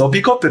un poco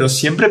tópico, pero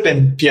siempre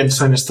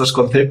pienso en estos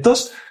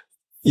conceptos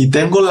y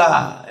tengo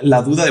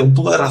la duda de un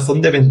poco de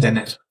razón deben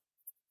tener.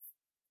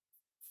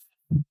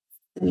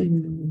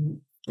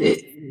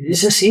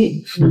 Es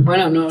así.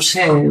 Bueno, no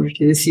sé,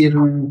 quiero decir...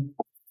 Un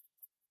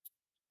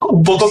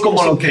poco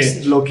como lo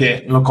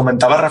que lo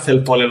comentaba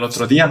Rafael Pol el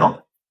otro día,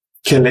 ¿no?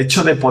 Que el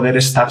hecho de poder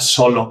estar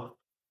solo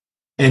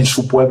en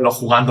su pueblo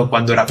jugando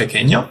cuando era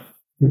pequeño,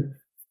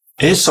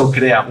 eso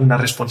crea una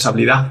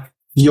responsabilidad.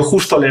 Y yo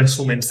justo al leer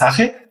su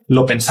mensaje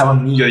lo pensaba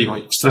en mí, yo digo,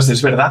 ostras,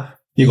 es verdad.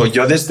 Digo,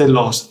 yo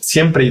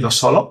siempre he ido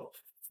solo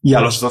y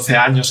a los 12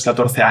 años,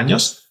 14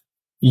 años,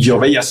 yo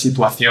veía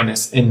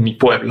situaciones en mi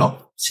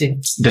pueblo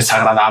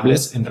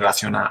desagradables en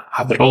relación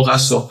a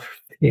drogas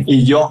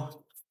y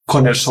yo,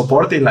 con el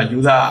soporte y la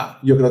ayuda,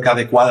 yo creo que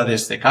adecuada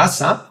desde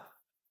casa,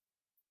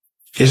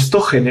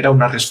 esto genera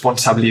una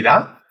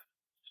responsabilidad,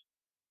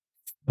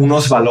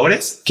 unos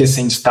valores que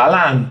se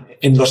instalan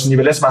en los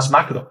niveles más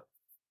macro.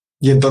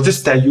 Y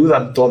entonces te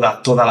ayudan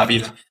toda la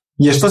vida.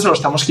 Y esto se lo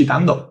estamos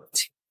quitando.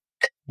 Sí.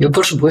 Yo,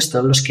 por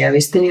supuesto, los que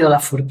habéis tenido la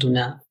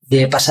fortuna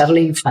de pasar la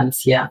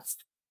infancia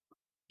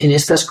en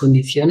estas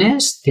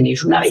condiciones,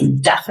 tenéis una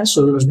ventaja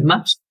sobre los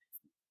demás.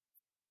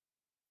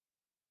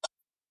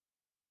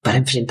 Para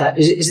enfrentar,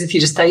 es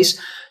decir,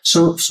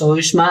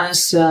 sois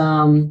más,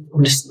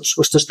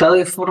 vuestro estado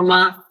de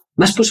forma,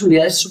 más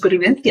posibilidades de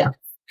supervivencia.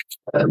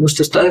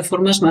 Vuestro estado de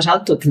forma es más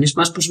alto, tenéis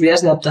más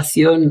posibilidades de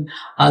adaptación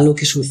a lo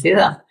que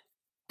suceda.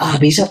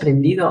 Habéis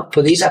aprendido,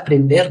 podéis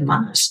aprender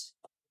más,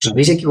 os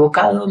habéis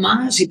equivocado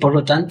más y por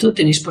lo tanto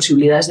tenéis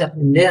posibilidades de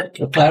aprender.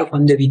 Pero claro,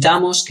 cuando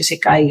evitamos que se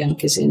caigan,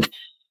 que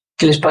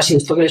les pase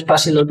esto, que les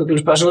pase lo otro, que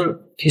les pase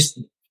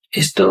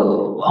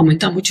esto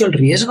aumenta mucho el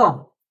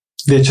riesgo.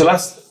 De hecho,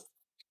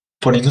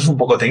 poniéndonos un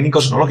poco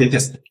técnicos, ¿no? Lo que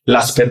dices,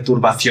 las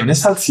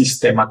perturbaciones al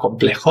sistema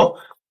complejo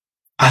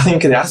hacen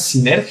crear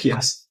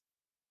sinergias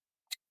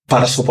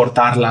para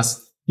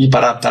soportarlas y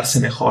para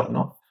adaptarse mejor,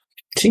 ¿no?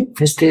 Sí,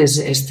 esto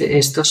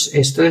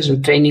es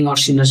el training or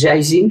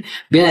synergizing,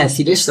 viene a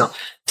decir eso.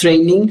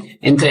 Training,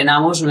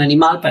 entrenamos un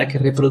animal para que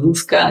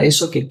reproduzca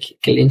eso que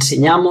le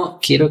enseñamos,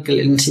 quiero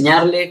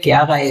enseñarle que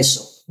haga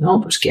eso,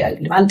 ¿no? Pues que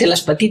levante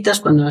las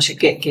patitas cuando no sé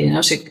qué, que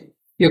no sé,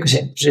 yo qué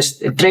sé.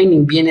 Pues el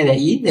training viene de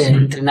ahí, de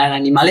entrenar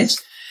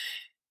animales.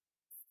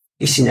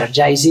 Y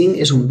synergizing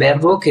es un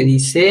verbo que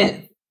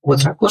dice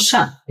otra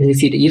cosa, es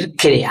decir, ir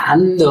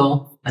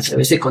creando a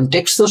través de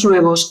contextos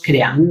nuevos,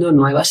 creando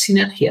nuevas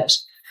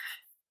sinergias.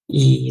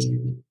 Y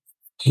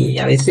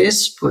a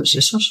veces, pues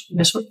eso,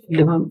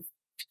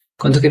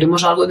 cuando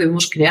queremos algo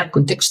debemos crear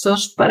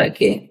contextos para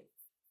que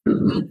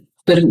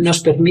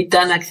nos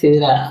permitan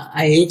acceder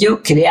a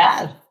ello,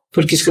 crear,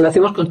 porque es que lo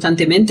hacemos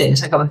constantemente,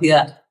 esa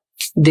capacidad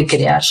de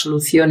crear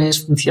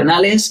soluciones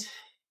funcionales,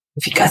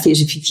 eficaces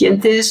y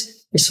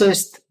eficientes, eso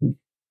es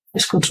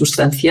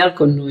consustancial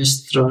con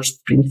nuestros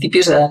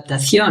principios de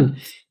adaptación.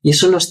 Y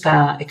eso no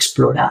está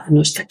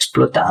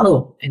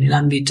explotado en el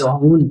ámbito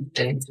aún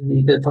del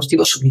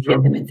deportivo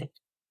suficientemente.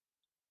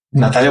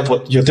 Natalia,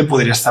 yo te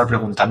podría estar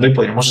preguntando y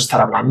podríamos estar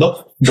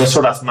hablando 2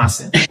 horas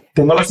más.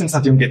 Tengo la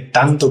sensación que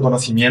tanto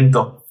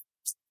conocimiento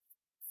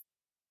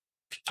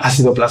ha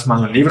sido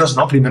plasmado en libros,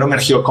 ¿no? Primero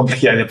emergió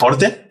complejidad de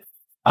deporte,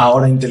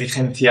 ahora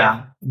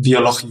inteligencia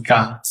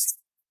biológica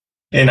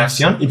en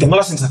acción, y tengo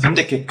la sensación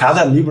de que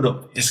cada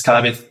libro es cada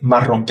vez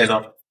más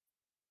rompedor.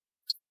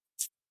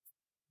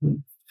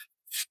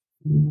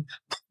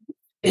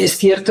 Es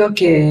cierto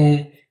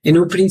que en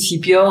un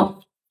principio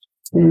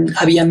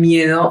había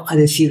miedo a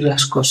decir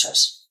las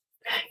cosas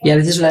y a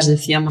veces las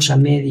decíamos a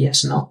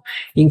medias, ¿no?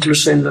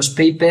 Incluso en los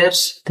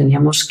papers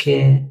teníamos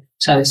que,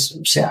 ¿sabes?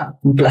 O sea,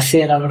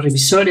 complacer a los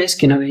revisores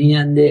que no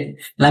venían del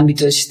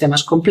ámbito de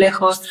sistemas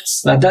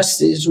complejos. La verdad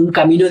es un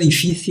camino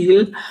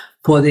difícil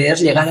poder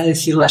llegar a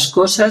decir las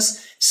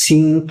cosas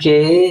sin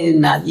que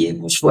nadie,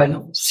 pues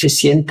bueno, se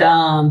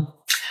sienta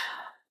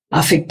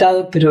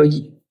afectado, pero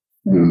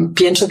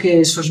pienso que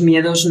esos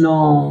miedos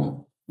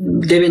no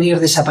deben ir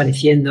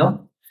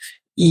desapareciendo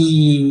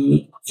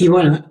y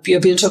bueno, yo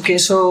pienso que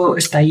eso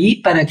está ahí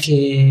para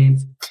el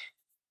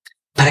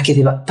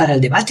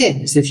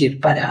debate, es decir,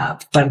 para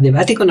el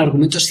debate con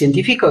argumentos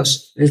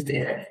científicos.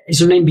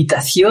 Es una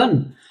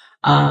invitación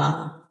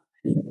a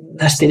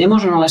 ¿Las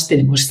tenemos o no las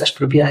tenemos, estas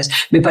propiedades?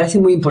 Me parece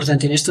muy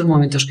importante en estos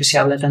momentos que se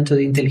habla tanto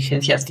de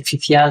inteligencia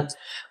artificial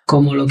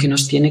como lo que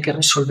nos tiene que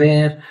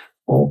resolver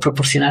o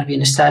proporcionar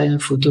bienestar en el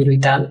futuro y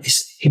tal.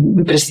 Es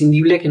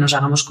imprescindible que nos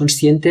hagamos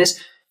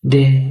conscientes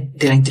de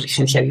la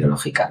inteligencia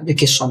biológica, de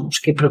qué somos,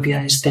 qué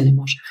propiedades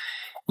tenemos.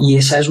 Y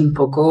esa es un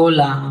poco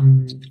la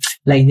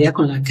idea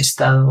con la que he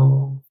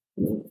estado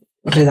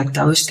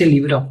redactado este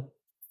libro.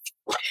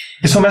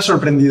 Eso me ha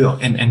sorprendido.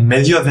 En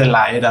medio de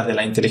la era de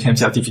la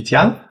inteligencia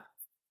artificial,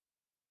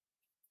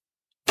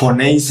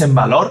 ponéis en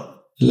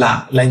valor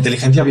la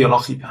inteligencia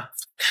biológica.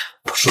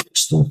 Por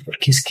supuesto,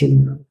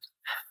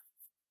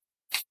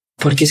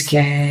 porque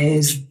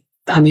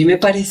a mí me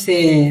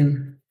parece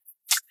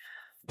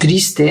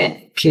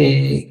triste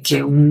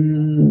que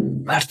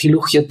un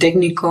artilugio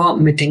técnico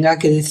me tenga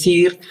que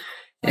decir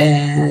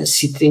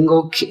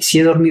si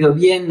he dormido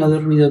bien, no he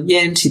dormido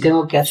bien, si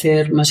tengo que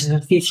hacer más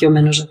ejercicio,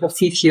 menos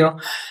ejercicio,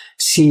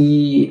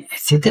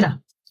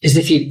 etcétera. Es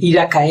decir, ir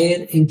a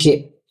caer en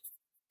que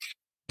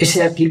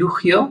ese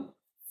artilugio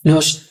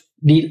nos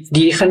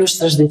dirija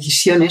nuestras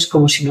decisiones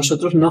como si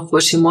nosotros no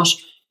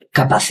fuésemos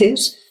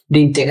capaces de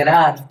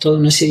integrar toda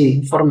una serie de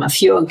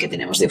información que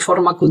tenemos de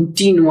forma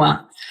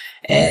continua,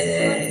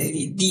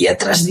 día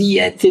tras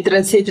día, etcétera,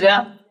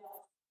 etcétera,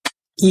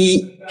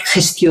 y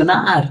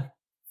gestionar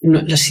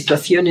las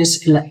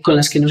situaciones con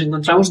las que nos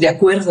encontramos de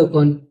acuerdo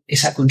con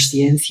esa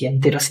consciencia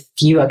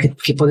interoceptiva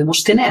que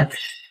podemos tener.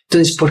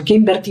 Entonces, ¿por qué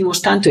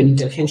invertimos tanto en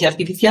inteligencia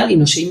artificial y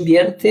no se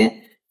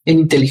invierte en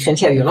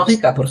inteligencia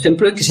biológica, por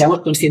ejemplo, en que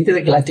seamos conscientes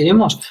de que la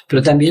tenemos,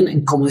 pero también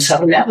en cómo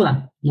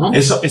desarrollarla, ¿no?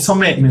 Eso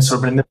me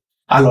sorprende.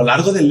 A lo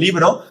largo del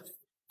libro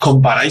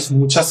comparáis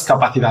muchas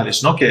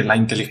capacidades, ¿no?, que la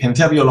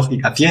inteligencia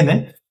biológica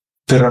tiene,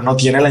 pero no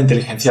tiene la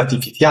inteligencia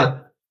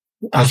artificial.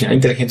 Al final,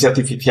 inteligencia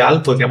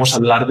artificial podríamos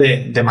hablar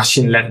de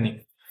machine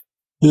learning.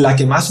 La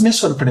que más me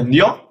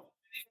sorprendió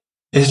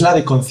es la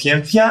de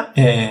conciencia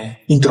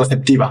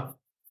introceptiva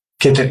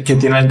que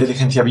tiene la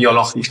inteligencia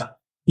biológica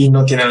y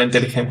no tiene la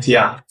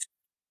inteligencia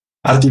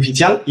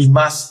artificial, y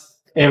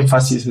más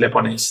énfasis le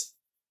ponéis.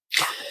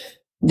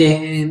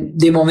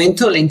 De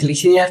momento, la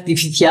inteligencia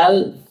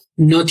artificial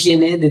no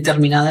tiene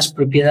determinadas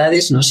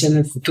propiedades, no sé, en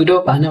el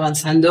futuro van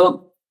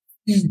avanzando.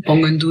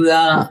 Pongo en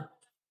duda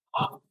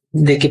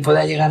de que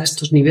pueda llegar a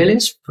estos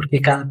niveles,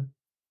 porque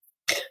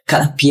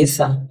cada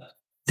pieza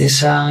de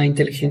esa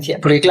inteligencia,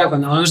 porque claro,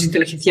 cuando hablamos de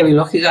inteligencia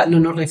biológica no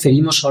nos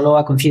referimos solo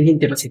a conciencia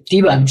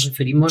interoceptiva, nos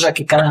referimos a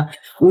que cada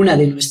una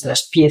de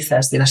nuestras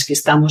piezas de las que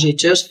estamos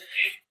hechos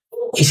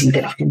es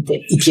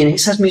inteligente y tiene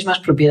esas mismas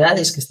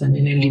propiedades que están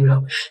en el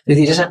libro. Es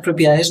decir, esas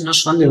propiedades no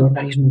son del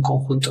organismo en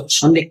conjunto,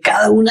 son de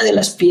cada una de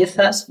las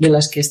piezas de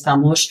las que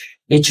estamos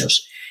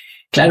hechos.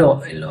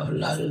 Claro,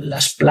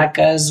 las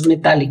placas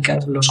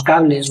metálicas, los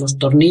cables, los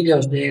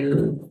tornillos de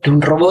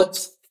un robot,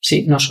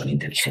 sí, no son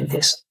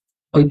inteligentes,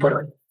 hoy por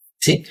hoy.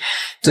 Sí.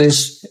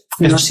 Entonces,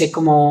 no sé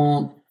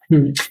cómo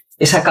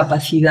esa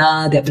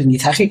capacidad de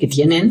aprendizaje que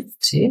tienen,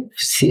 sí,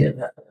 sí,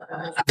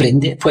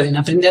 pueden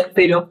aprender,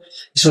 pero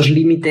esos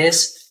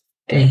límites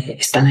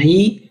están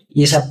ahí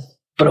y esa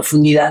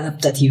profundidad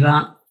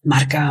adaptativa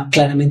marca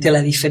claramente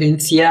la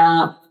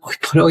diferencia hoy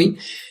por hoy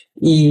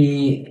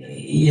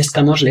y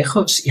estamos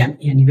lejos. Y a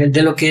nivel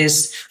de lo que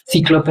es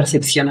ciclo,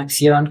 percepción,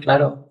 acción,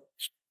 claro,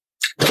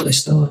 todo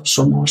esto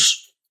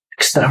somos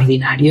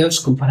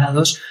extraordinarios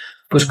comparados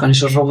pues con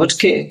esos robots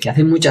que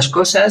hacen muchas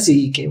cosas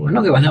y que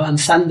van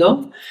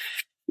avanzando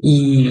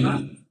y...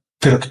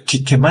 Pero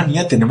qué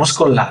manía tenemos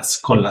con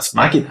las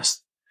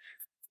máquinas.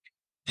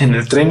 En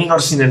el training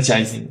or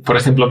synergizing, por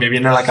ejemplo, me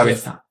viene a la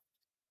cabeza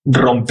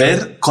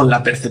romper con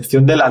la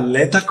percepción del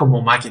atleta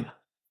como máquina.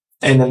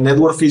 En el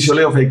Network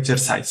Physiology of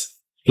Exercise,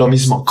 lo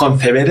mismo,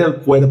 conceber el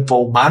cuerpo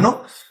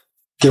humano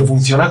que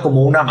funciona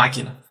como una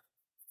máquina.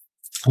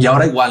 Y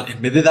ahora igual,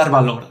 en vez de dar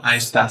valor a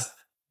estas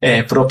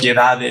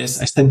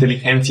propiedades, a esta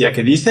inteligencia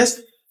que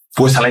dices,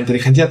 pues a la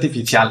inteligencia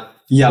artificial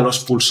y a los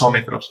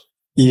pulsómetros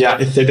y a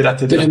etcétera,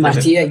 etcétera. Pero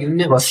Martí, hay un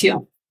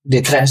negocio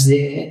detrás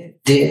de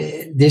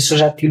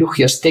esos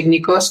artilugios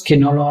técnicos que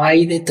no lo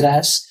hay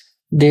detrás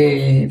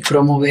de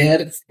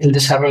promover el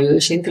desarrollo de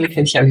esa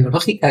inteligencia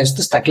biológica.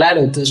 Esto está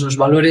claro. Entonces, los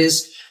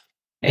valores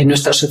en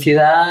nuestra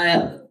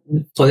sociedad,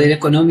 el poder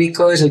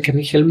económico es el que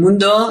rige el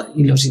mundo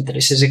y los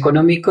intereses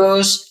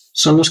económicos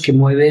son los que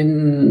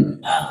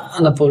mueven a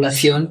la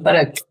población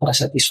para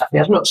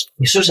satisfacerlos.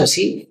 Y eso es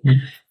así.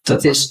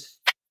 Entonces,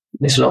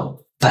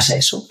 pasa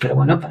eso. Pero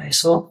bueno, para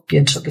eso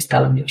pienso que está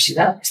la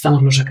universidad,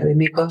 estamos los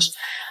académicos,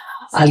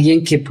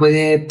 alguien que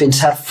puede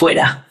pensar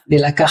fuera de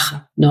la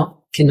caja,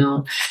 ¿no?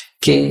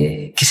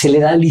 Que se le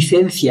da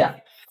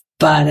licencia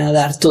para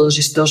dar todos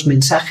estos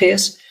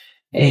mensajes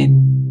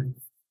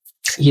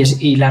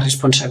y la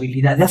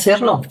responsabilidad de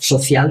hacerlo,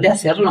 social de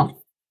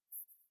hacerlo.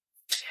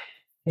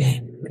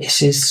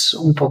 Esa es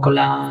un poco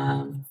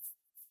la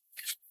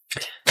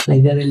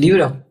idea del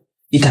libro.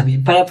 Y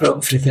también para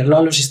ofrecerlo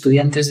a los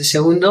estudiantes de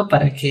segundo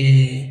para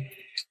que...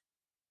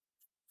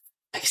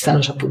 Aquí están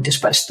los apuntes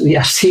para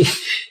estudiar, sí.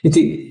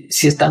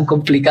 Si es tan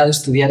complicado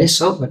estudiar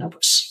eso, bueno,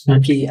 pues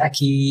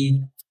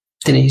aquí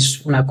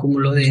tenéis un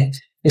acúmulo de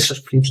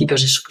esos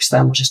principios, eso que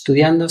estábamos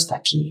estudiando, está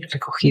aquí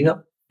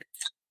recogido.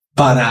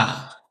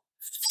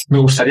 Me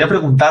gustaría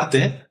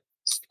preguntarte,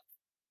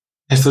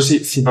 esto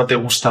si no te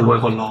gusta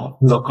luego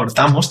lo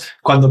cortamos,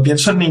 cuando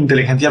pienso en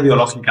inteligencia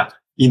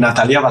biológica y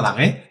Natàlia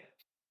Balagué,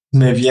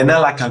 me viene a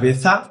la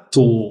cabeza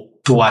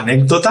tu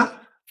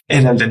anécdota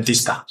en el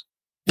dentista.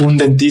 Un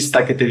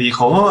dentista que te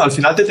dijo, al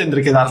final te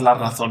tendré que dar la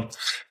razón.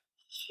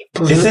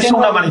 Pues ¿Esa es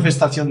una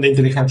manifestación de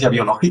inteligencia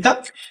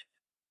biológica?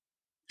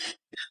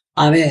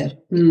 A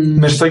ver...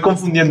 ¿Me estoy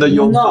confundiendo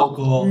yo un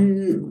poco?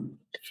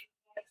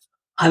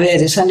 A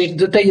ver, esa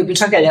anécdota yo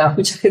pienso que haya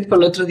mucha gente por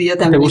el otro día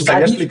también. ¿Te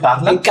gustaría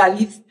explicarla?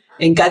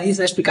 En Cádiz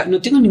la explicar.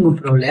 No tengo ningún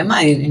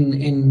problema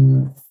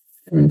en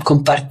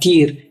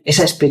compartir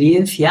esa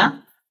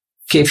experiencia,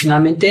 que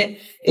finalmente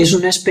es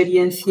una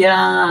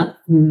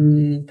experiencia...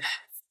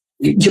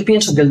 Yo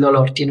pienso que el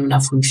dolor tiene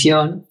una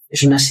función,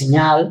 es una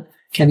señal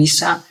que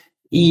avisa,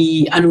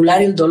 y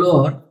anular el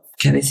dolor,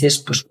 que a veces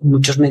pues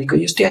muchos médicos,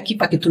 yo estoy aquí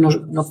para que tú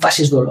no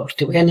pases dolor,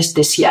 te voy a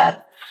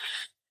anestesiar.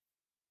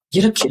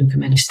 Yo no quiero que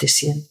me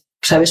anestesien.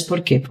 ¿Sabes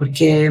por qué?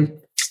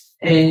 Porque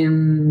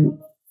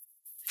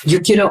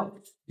yo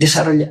quiero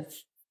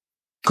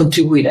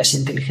contribuir a esa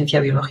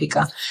inteligencia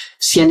biológica.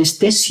 Si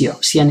anestesio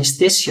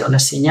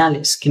las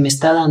señales que me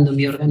está dando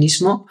mi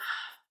organismo,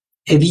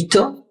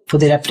 evito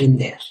poder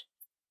aprender.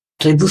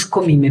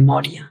 Reduzco mi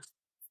memoria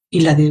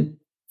y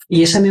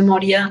esa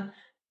memoria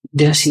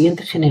de la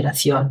siguiente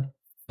generación.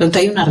 Donde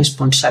hay una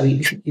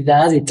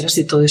responsabilidad detrás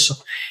de todo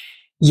eso.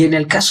 Y en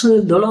el caso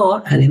del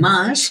dolor,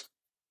 además,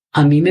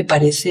 a mí me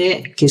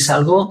parece que es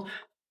algo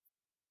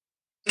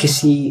que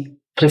si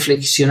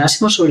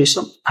reflexionásemos sobre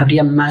eso,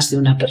 habría más de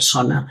una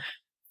persona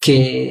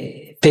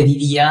que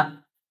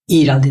pediría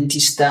ir al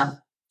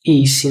dentista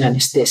y sin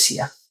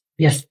anestesia.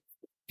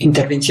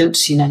 Intervención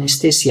sin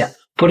anestesia.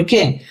 ¿Por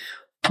qué?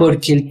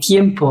 Porque el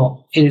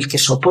tiempo en el que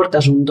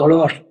soportas un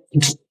dolor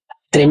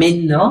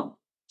tremendo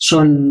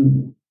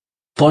son,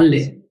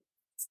 ponle,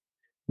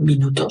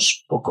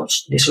 minutos,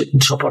 pocos, de eso,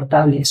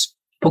 insoportables,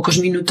 pocos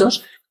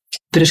minutos,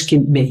 pero es que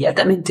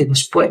inmediatamente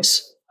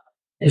después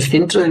el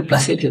centro del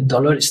placer y el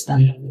dolor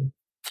están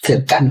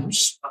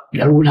cercanos,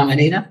 de alguna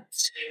manera,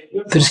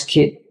 pero es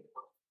que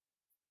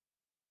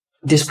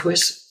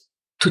después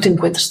tú te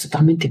encuentras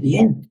totalmente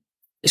bien.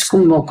 Es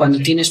como cuando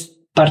tienes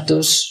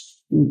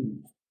partos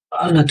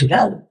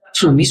natural,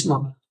 es lo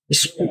mismo.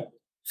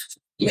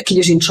 Y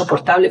aquello es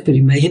insoportable, pero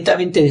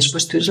inmediatamente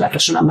después tú eres la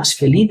persona más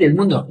feliz del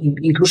mundo.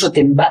 Incluso te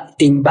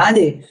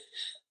invade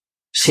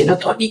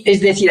serotonina.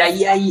 Es decir,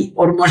 ahí hay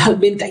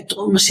hormonalmente hay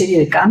toda una serie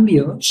de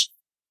cambios.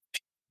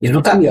 Yo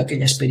no cambio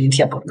aquella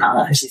experiencia por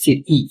nada. Es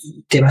decir,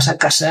 y te vas a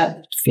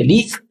casa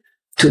feliz.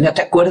 Tú no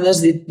te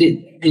acuerdas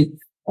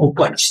o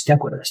bueno, sí te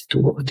acuerdas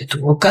de tu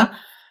boca,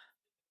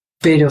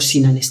 pero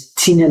sin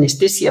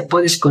anestesia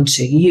puedes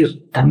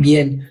conseguir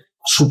también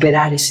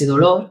superar ese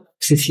dolor.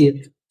 Es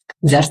decir,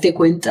 darte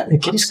cuenta de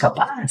que eres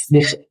capaz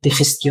de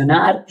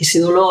gestionar ese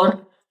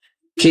dolor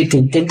que te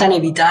intentan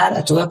evitar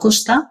a toda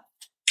costa,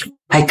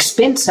 a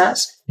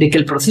expensas de que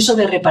el proceso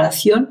de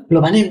reparación lo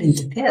van a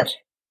enlentecer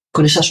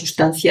con esa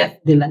sustancia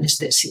de la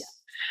anestesia.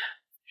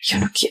 Yo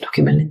no quiero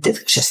que me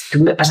enlentezca. O sea, si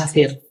tú me vas a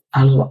hacer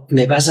algo,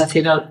 me vas a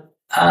hacer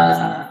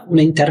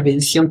una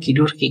intervención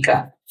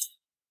quirúrgica,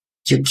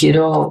 yo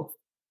quiero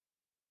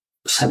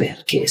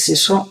saber qué es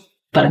eso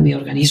para mi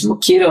organismo.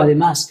 Quiero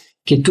además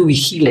que tú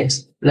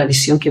vigiles la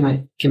lesión que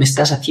me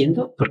estás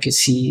haciendo, porque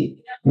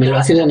si me lo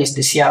haces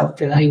anestesiado,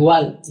 te da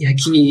igual, y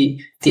aquí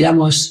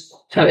tiramos,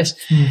 ¿sabes?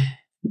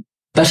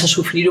 Vas a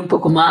sufrir un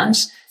poco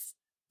más,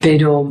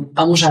 pero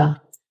vamos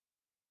a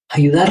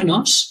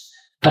ayudarnos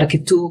para que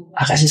tú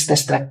hagas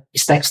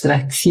esta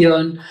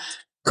extracción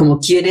como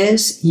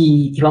quieres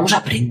y vamos a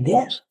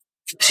aprender.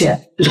 O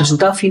sea, el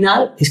resultado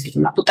final es que es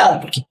una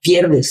putada, porque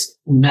pierdes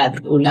un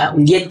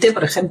diente,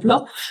 por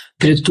ejemplo,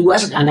 pero tú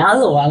has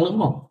ganado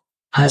algo.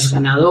 Has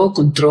ganado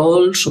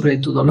control sobre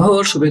tu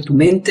dolor, sobre tu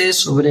mente,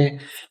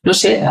 no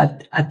sé,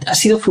 ha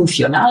sido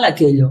funcional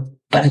aquello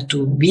para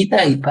tu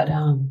vida y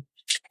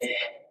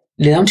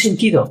le da un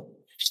sentido,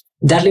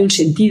 darle un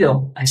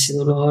sentido a ese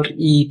dolor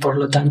y, por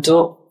lo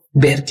tanto,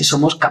 ver que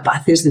somos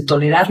capaces de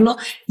tolerarlo,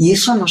 y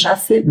eso nos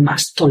hace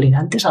más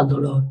tolerantes al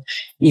dolor.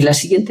 Y la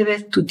siguiente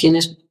vez tú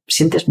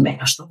sientes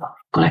menos dolor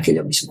con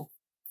aquello mismo.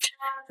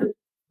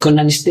 Con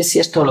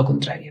anestesia es todo lo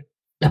contrario.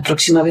 La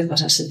próxima vez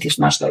vas a sentir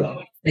más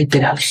dolor. La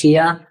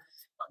hiperalgia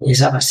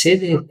es a base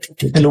de...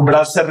 El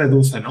umbral se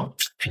reduce, ¿no?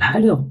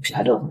 Claro.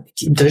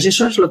 Entonces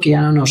eso es lo que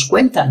ya no nos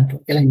cuentan,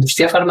 porque la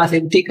industria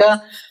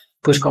farmacéutica,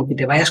 pues con que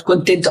te vayas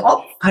contento,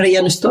 ahora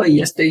ya no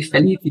ya estoy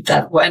feliz y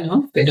tal.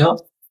 Bueno, pero...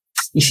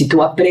 Y si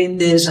tú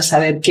aprendes a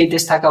saber qué te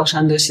está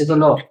causando ese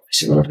dolor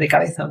de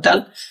cabeza o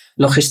tal,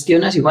 lo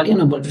gestionas, igual ya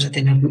no vuelves a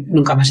tener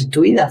nunca más en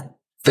tu vida.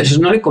 Pero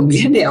eso no le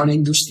conviene a una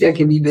industria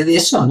que vive de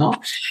eso, ¿no?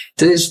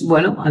 Entonces,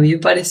 bueno, a mí me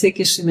parece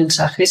que ese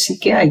mensaje sí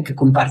que hay que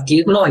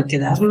compartirlo, hay que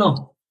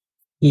darlo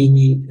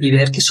y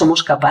ver que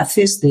somos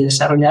capaces de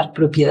desarrollar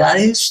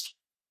propiedades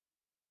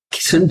que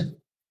son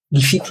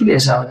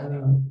difíciles ahora.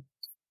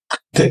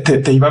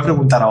 Te iba a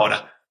preguntar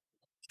ahora,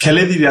 ¿qué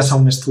le dirías a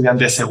un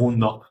estudiante de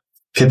segundo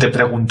que te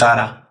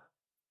preguntara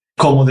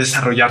cómo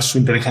desarrollar su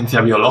inteligencia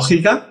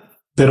biológica?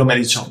 Pero me ha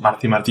dicho,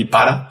 Martí,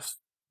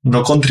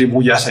 no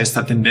contribuyas a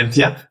esta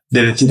tendencia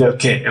de decir el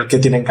qué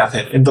tienen que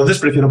hacer. Entonces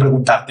prefiero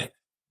preguntarte,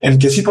 ¿en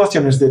qué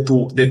situaciones de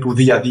tu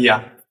día a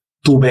día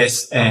tú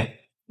ves,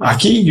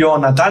 aquí yo,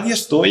 Natàlia,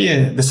 estoy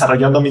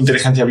desarrollando mi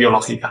inteligencia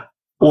biológica?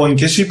 ¿O en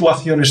qué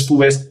situaciones tú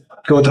ves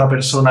que otra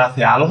persona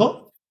hace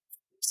algo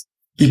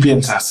y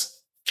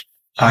piensas,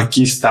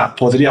 aquí está,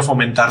 podría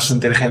fomentar su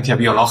inteligencia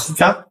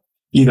biológica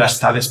y la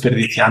está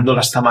desperdiciando,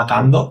 la está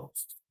matando?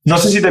 No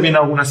sé si te viene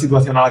alguna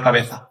situación a la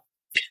cabeza.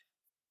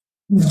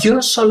 Yo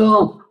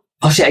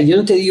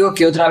no te digo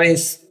que otra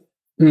vez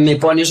me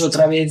pones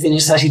otra vez en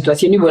esa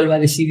situación y vuelva a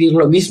decidir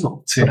lo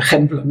mismo. Sí. Por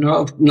ejemplo,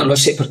 no lo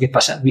sé porque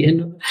pasas bien,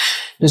 ¿no?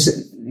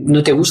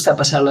 No te gusta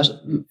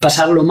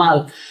pasarlo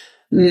mal.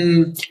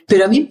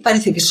 Pero a mí me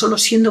parece que solo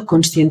siendo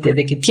consciente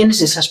de que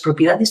tienes esas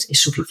propiedades es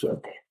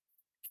suficiente.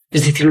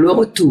 Es decir,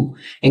 luego tú,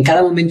 en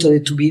cada momento de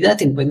tu vida,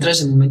 te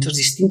encuentras en momentos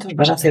distintos,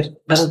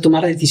 vas a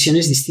tomar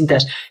decisiones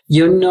distintas.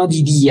 Yo no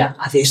diría,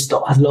 haz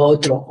esto, haz lo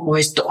otro, o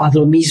esto, haz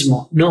lo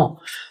mismo. No,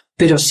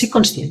 pero sé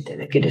consciente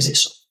de que eres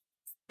eso.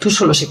 Tú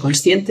solo sé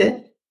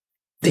consciente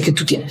de que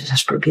tú tienes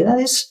esas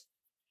propiedades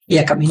y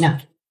a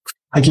caminar.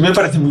 Aquí me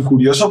parece muy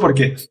curioso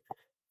porque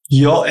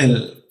yo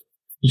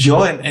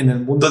en el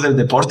mundo del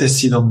deporte he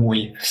sido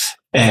muy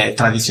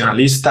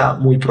tradicionalista,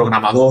 muy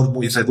programador,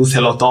 muy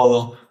redúcelo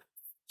todo,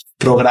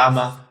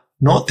 programa,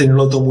 ¿no?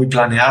 Tenerlo todo muy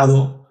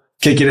planeado.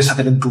 ¿Qué quieres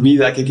hacer en tu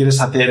vida? ¿Qué quieres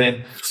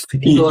hacer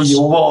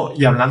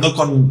y hablando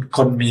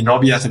con mi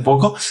novia hace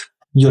poco,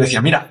 yo le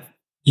decía, mira,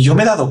 yo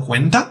me he dado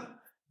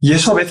cuenta, y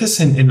eso a veces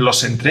en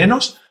los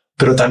entrenos,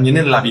 pero también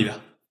en la vida,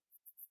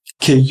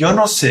 que yo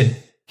no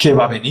sé qué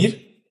va a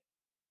venir,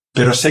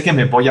 pero sé que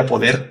me voy a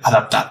poder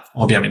adaptar.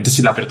 Obviamente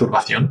si la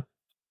perturbación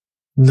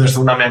no es de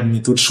una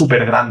magnitud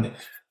súper grande,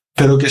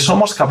 pero que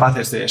somos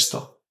capaces de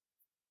esto.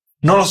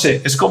 No lo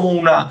sé, es como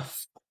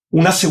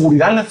una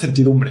seguridad en la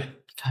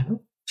incertidumbre.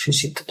 Claro,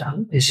 sí,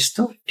 total. Es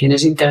esto.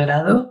 Tienes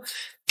integrado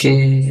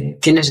que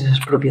tienes esas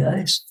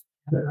propiedades.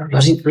 Lo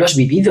has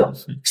vivido.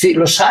 Sí,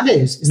 lo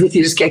sabes. Es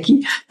decir, es que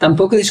aquí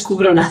tampoco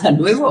descubro nada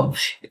nuevo.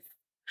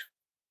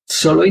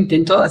 Solo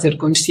intento hacer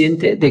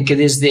consciente de que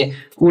desde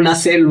una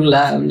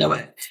célula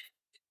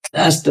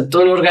hasta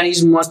todo el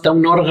organismo, hasta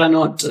un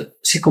órgano,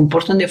 se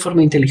comportan de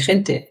forma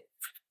inteligente.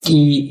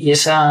 Y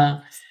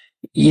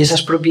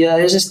esas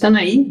propiedades están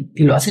ahí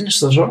y lo hacen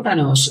estos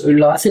órganos,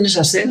 lo hacen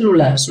esas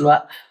células,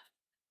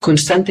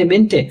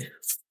 constantemente.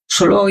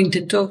 Solo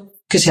intento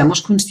que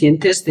seamos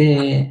conscientes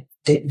de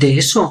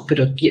eso,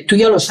 pero tú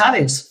ya lo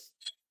sabes.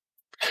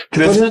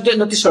 Pues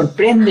no te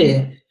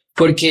sorprende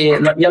porque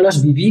ya lo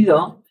has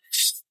vivido,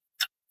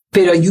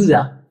 pero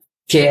ayuda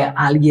que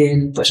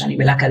alguien, pues a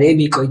nivel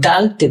académico y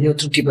tal, te dé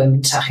otro tipo de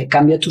mensaje,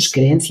 cambia tus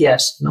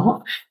creencias,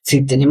 ¿no?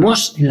 Si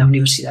en la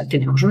universidad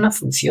tenemos una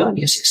función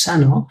y es esa,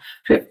 ¿no?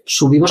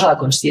 Subimos a la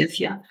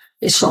consciencia,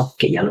 eso,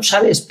 que ya lo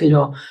sabes,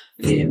 pero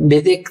en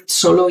vez de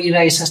solo ir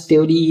a esas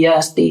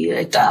teorías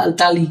de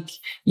tal,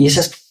 y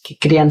esas que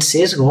crean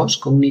sesgos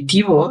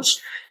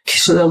cognitivos, que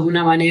eso de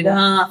alguna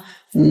manera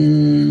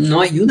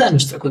no ayuda a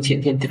nuestra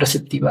conciencia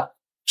interoceptiva.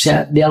 O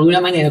sea, de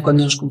alguna manera,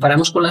 cuando nos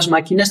comparamos con las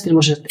máquinas,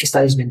 tenemos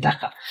esta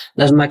desventaja.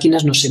 Las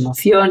máquinas no se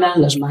emocionan,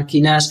 las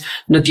máquinas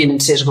no tienen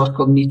sesgos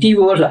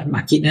cognitivos, las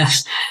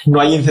máquinas... No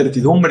hay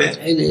incertidumbre.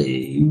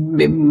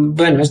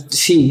 Bueno,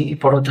 sí, y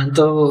por lo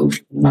tanto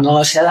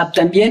no se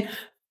adaptan bien,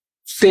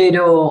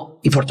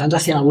 y por tanto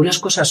hacen algunas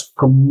cosas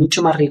con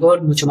mucho más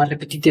rigor, mucho más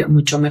repetitivo,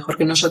 mucho mejor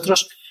que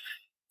nosotros,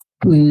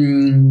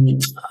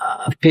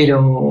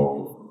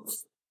 pero...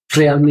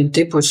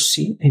 Realmente, pues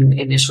sí,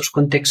 en esos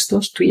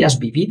contextos tú ya has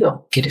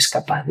vivido que eres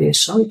capaz de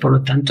eso y por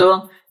lo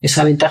tanto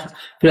esa ventaja.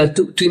 Pero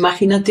tú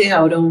imagínate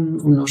ahora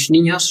unos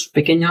niños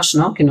pequeños,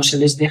 ¿no? Que no se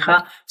les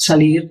deja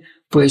salir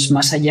pues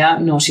más allá,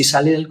 no, si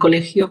sale del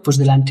colegio, pues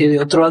delante de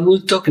otro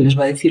adulto que les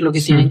va a decir lo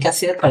que tienen que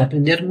hacer para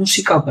aprender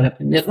música o para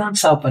aprender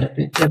danza o para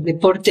aprender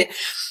deporte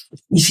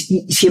y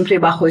siempre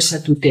bajo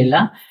esa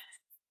tutela.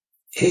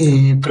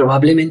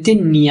 Probablemente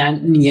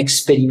ni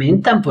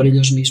experimentan por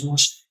ellos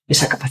mismos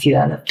esa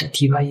capacidad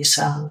adaptativa y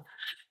esa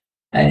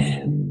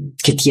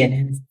que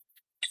tienen.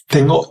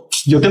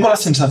 Yo tengo la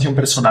sensación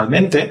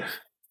personalmente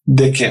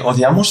de que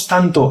odiamos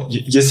tanto,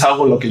 y es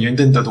algo en lo que yo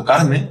intento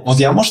educarme,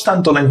 odiamos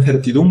tanto la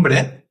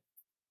incertidumbre,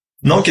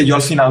 ¿no? Que yo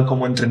al final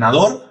como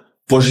entrenador,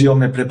 pues yo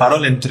me preparo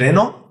el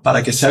entreno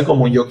para que sea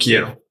como yo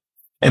quiero,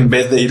 en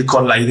vez de ir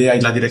con la idea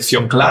y la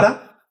dirección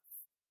clara,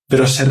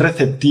 pero ser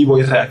receptivo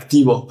y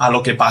reactivo a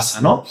lo que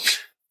pasa, ¿no?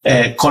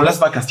 Con las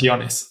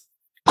vacaciones,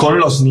 con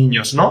los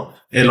niños,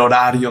 ¿no? El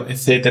horario,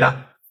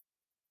 etcétera.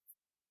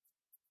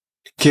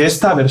 Que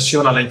esta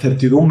aversión a la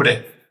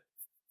incertidumbre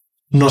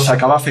nos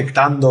acaba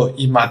afectando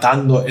y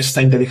matando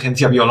esta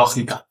inteligencia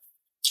biológica.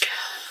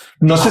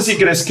 No sé si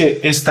crees que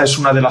esta es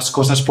una de las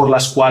cosas por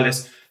las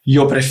cuales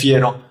yo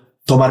prefiero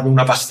tomarme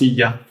una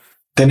pastilla,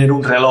 tener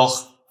un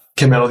reloj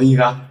que me lo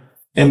diga,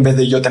 en vez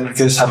de yo tener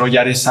que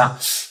desarrollar ese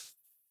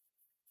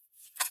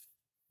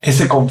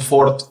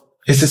confort,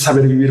 ese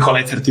saber vivir con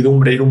la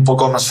incertidumbre, ir un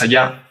poco más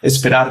allá,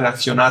 esperar,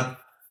 reaccionar.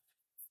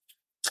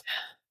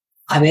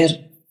 A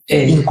ver,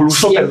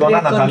 incluso,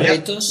 perdona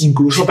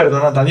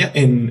Natalia,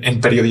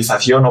 en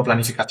periodización o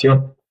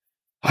planificación.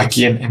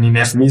 Aquí en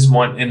INEF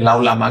mismo, en la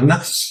aula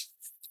magna,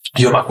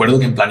 yo me acuerdo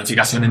que en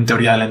planificación en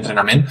teoría del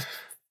entrenamiento,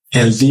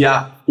 el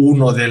día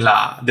 1 de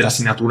la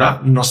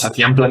asignatura nos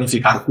hacían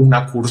planificar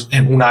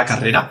una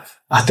carrera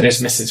a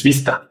 3 meses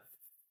vista.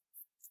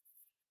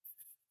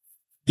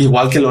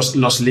 Igual que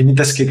los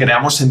límites que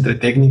creamos entre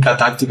técnica,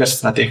 táctica,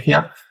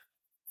 estrategia,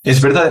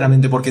 es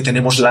verdaderamente porque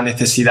tenemos la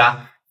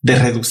necesidad de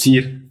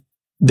reducir,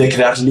 de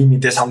crear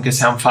límites, aunque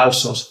sean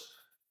falsos,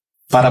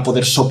 para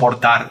poder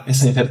soportar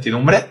esa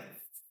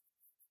incertidumbre,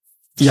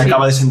 y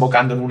acaba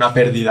desembocando en una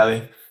pérdida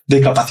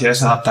de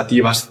capacidades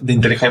adaptativas, de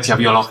inteligencia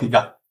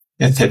biológica,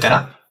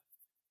 etc.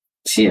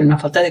 Sí, una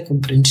falta de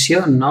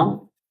comprensión,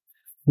 ¿no?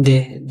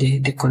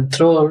 De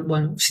control.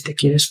 Bueno, si te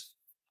quieres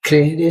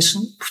creer eso,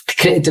 pues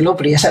créetelo,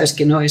 pero ya sabes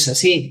que no es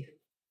así.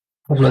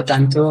 Por lo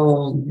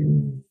tanto,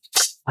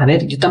 a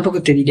ver, yo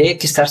tampoco te diré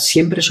que estar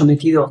siempre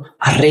sometido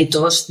a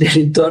retos del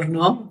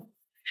entorno.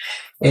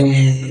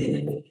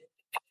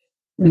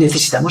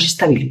 Necesitamos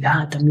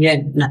estabilidad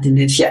también, una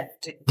tendencia.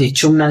 De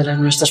hecho, una de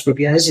nuestras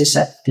propiedades es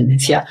esa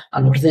tendencia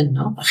al orden,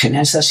 ¿no? A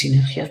generar esas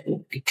sinergias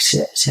que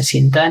se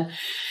asientan,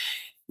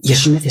 y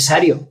eso es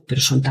necesario, pero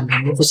son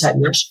también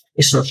necesarios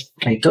esos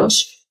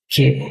retos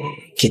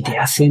que te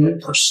hacen,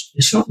 pues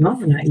eso, ¿no?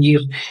 Ir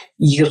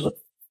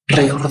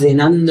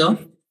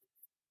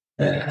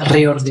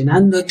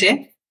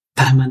reordenándote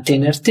para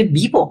mantenerte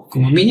vivo,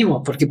 como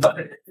mínimo, porque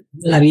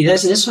la vida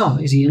es eso,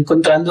 es ir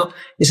encontrando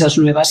esas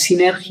nuevas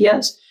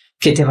sinergias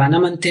que te van a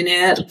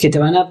mantener, que te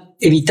van a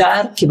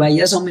evitar que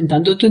vayas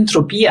aumentando tu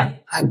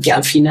entropía, aunque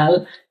al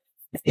final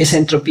esa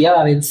entropía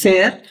va a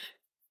vencer,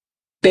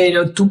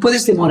 pero tú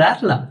puedes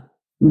demorarla,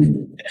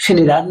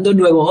 generando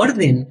nuevo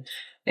orden,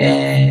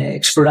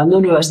 explorando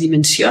nuevas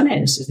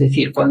dimensiones. Es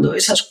decir, cuando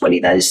esas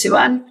cualidades se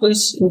van,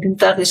 pues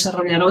intentar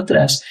desarrollar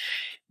otras.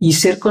 Y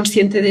ser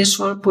consciente de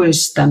eso,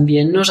 pues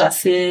también nos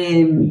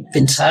hace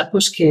pensar,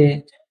 pues,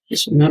 que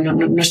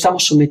no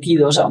estamos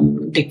sometidos a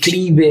un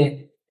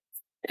declive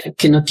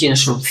que no tiene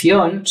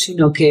solución,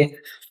 sino que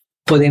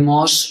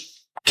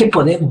 ¿qué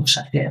podemos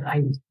hacer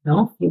ahí,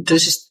 ¿no?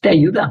 Entonces te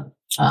ayuda.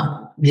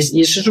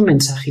 Y eso es un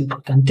mensaje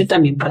importante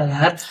también para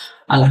dar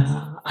a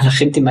la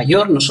gente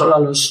mayor, no solo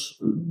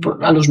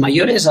a los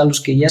mayores, a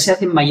los que ya se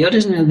hacen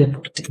mayores en el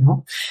deporte,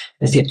 ¿no?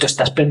 Es decir, tú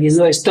estás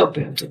perdiendo esto,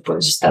 pero tú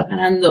puedes estar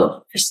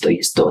ganando esto y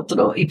esto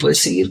otro, y puedes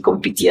seguir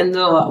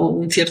compitiendo a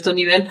un cierto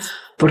nivel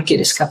porque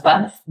eres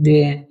capaz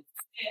de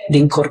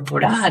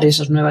incorporar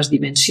esas nuevas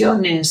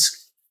dimensiones,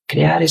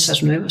 crear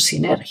esas nuevas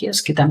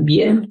sinergias que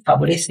también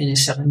favorecen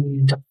ese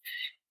rendimiento.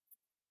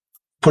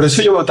 Por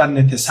eso yo veo tan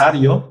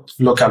necesario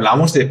lo que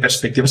hablamos de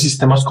perspectivas y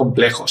sistemas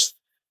complejos,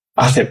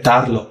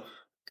 aceptarlo,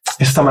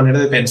 esta manera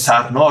de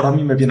pensar, ¿no? Ahora a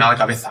mí me viene a la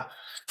cabeza.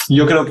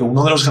 Yo creo que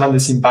uno de los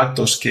grandes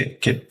impactos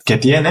que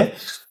tiene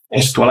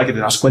es tú a la que te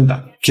das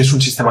cuenta que es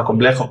un sistema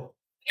complejo,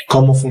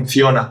 cómo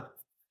funciona,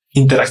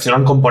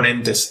 interaccionan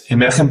componentes,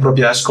 emergen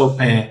propiedades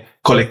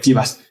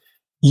colectivas.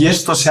 Y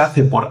esto se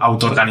hace por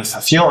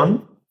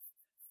autoorganización.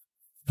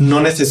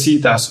 No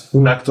necesitas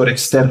un actor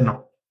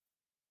externo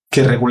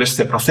que regule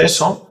este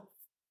proceso.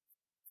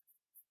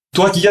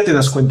 Tú aquí ya te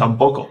das cuenta un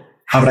poco.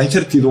 Habrá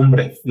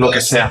incertidumbre, lo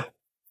que sea,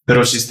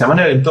 pero el sistema en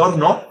el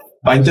entorno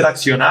va a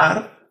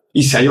interaccionar,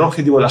 y si hay un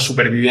objetivo de la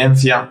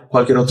supervivencia,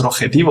 cualquier otro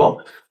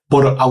objetivo,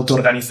 por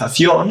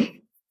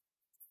autoorganización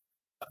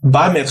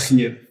va a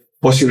emergir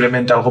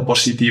posiblemente algo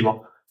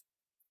positivo.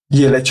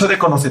 Y el hecho de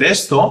conocer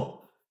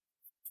esto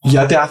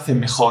ya te hace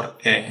mejor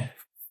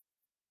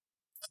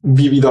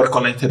vividor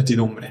con la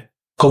incertidumbre.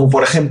 Como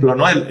por ejemplo,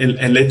 ¿no?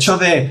 el hecho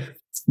de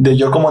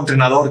yo como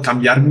entrenador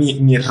cambiar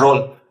mi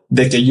rol,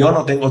 de que yo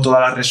no tengo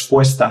todas las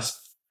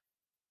respuestas,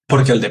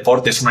 porque el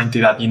deporte es una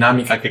entidad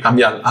dinámica que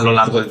cambia a lo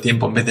largo del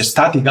tiempo en vez de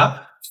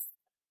estática.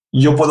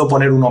 Yo puedo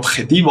poner un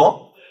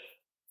objetivo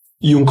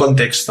y un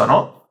contexto,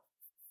 ¿no?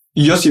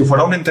 Y yo, si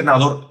fuera un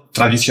entrenador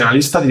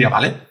tradicionalista, diría,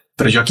 vale,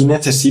 pero yo aquí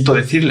necesito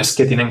decirles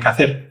qué tienen que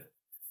hacer.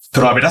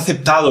 Pero haber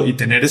aceptado y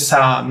tener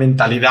esa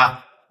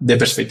mentalidad de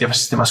perspectivas y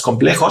sistemas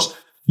complejos,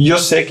 yo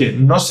sé que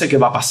no sé qué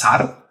va a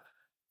pasar,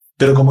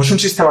 pero como es un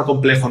sistema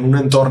complejo en un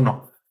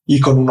entorno y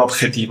con un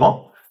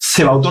objetivo,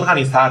 se va a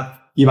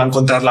autoorganizar y va a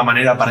encontrar la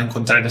manera para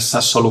encontrar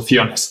esas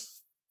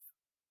soluciones.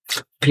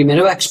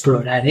 Primero va a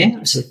explorar, ¿eh?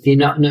 O sea,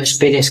 no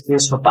esperes que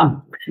eso,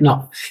 ¡pam!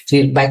 No. Es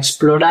decir, va a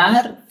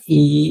explorar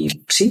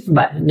y sí,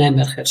 van a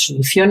emerger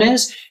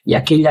soluciones, y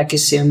aquella que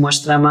se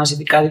muestra más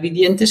eficaz y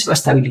evidente se va a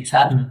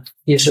estabilizar.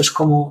 Y eso es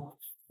como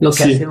lo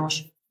que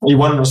hacemos. Y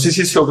bueno, no sé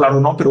si ha sido claro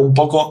o no, pero un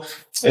poco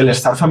el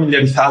estar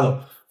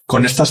familiarizado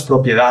con estas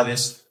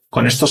propiedades,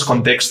 con estos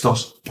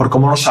contextos, por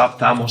cómo nos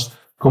adaptamos,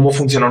 cómo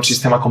funciona un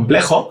sistema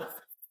complejo,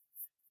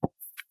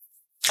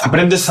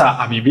 aprendes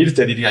a vivir,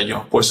 te diría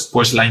yo,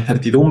 pues la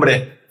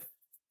incertidumbre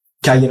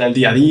que hay en el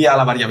día a día,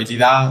 la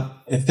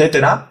variabilidad,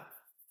 etcétera,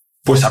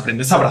 pues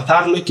aprendes a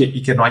abrazarlo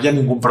y que no haya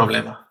ningún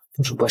problema.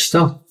 Por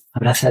supuesto,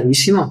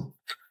 abrazadísimo.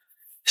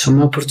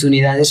 son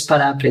oportunidades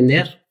para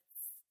aprender.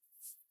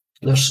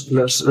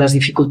 Las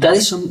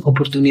dificultades son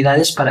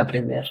oportunidades para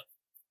aprender.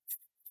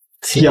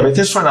 Sí, a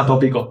veces suena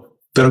tópico,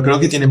 pero creo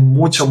que tiene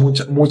mucha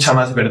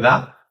más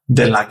verdad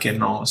de la que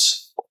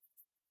nos...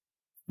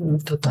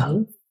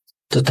 Total.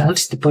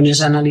 Si te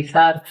pones a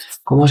analizar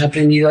cómo has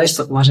aprendido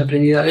esto,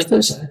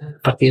 es a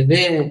partir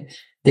de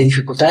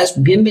dificultades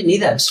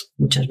bienvenidas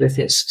muchas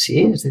veces,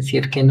 ¿sí? Es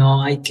decir, que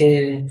no hay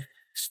que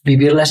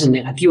vivirlas en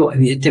negativo.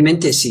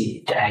 Evidentemente,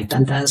 si hay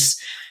tantas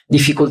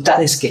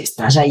dificultades que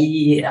estás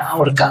ahí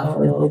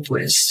ahorcado,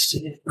 pues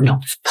no.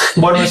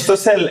 Bueno, esto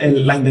es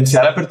la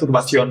intensidad de la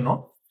perturbación,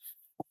 ¿no?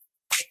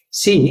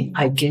 Sí,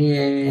 hay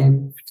que...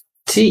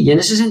 Sí, y en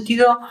ese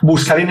sentido...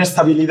 Buscar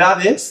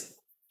inestabilidades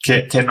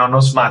que no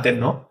nos maten,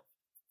 ¿no?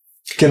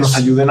 Que nos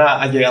ayuden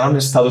a llegar a un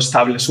estado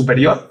estable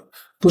superior.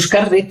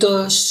 Buscar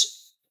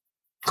retos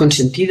con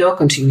sentido,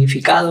 con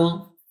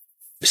significado.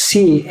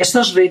 Sí,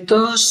 estos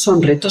retos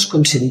son retos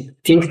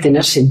tienen que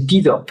tener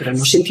sentido, pero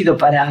no sentido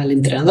para el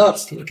entrenador,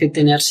 tienen que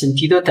tener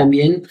sentido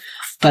también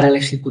para el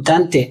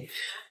ejecutante.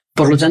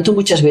 Por lo tanto,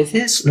 muchas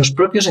veces los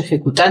propios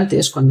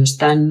ejecutantes, cuando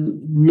están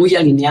muy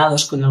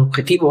alineados con el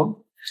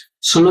objetivo,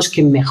 son los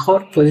que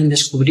mejor pueden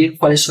descubrir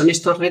cuáles son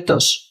estos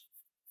retos.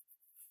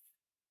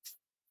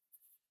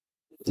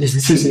 Es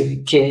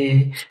decir,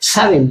 que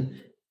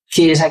saben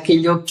qué es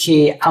aquello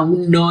que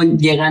aún no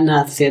llegan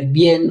a hacer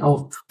bien,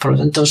 o por lo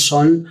tanto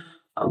son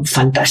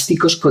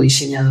fantásticos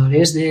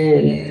codiseñadores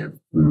de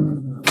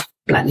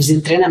planes de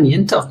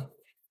entrenamiento.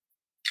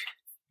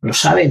 Lo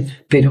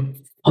saben, pero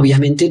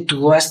obviamente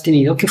tú has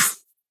tenido que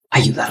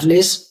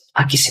ayudarles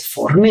a que se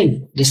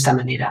formen de esta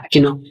manera, a que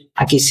no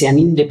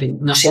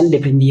sean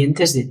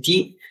dependientes de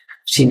ti,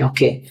 sino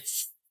que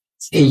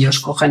ellos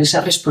cojan esa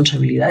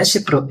responsabilidad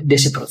de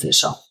ese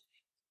proceso.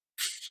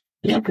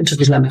 Yo pienso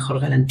que es la mejor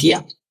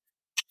garantía.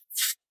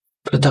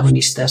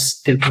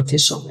 Protagonistas del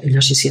proceso,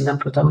 ellos se sientan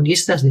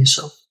protagonistas de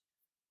eso.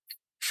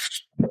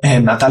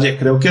 Natàlia,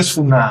 creo que es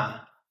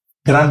una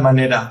gran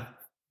manera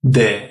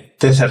de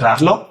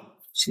cerrarlo,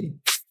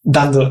 sí.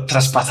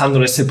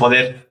 Traspasándole ese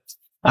poder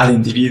al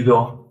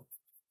individuo,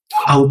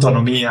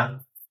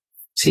 autonomía.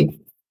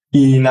 Sí.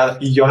 Y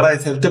yo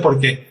agradecerte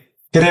porque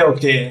creo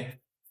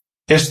que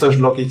esto es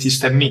lo que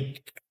hiciste en mí.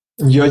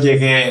 Yo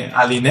llegué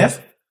al INEF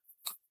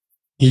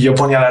y yo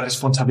ponía la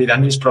responsabilidad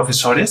en mis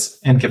profesores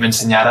en que me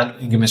enseñaran,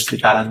 en que me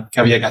explicaran qué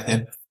había que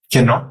hacer,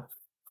 qué no.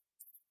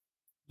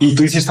 Y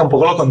tú hiciste un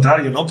poco lo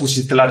contrario, ¿no?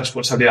 Pusiste la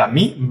responsabilidad a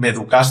mí, me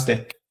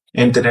educaste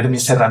en tener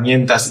mis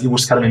herramientas y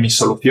buscarme mis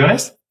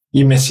soluciones,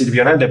 y me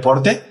sirvió en el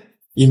deporte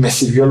y me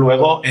sirvió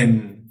luego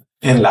en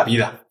la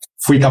vida.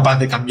 Fui capaz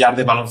de cambiar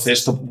de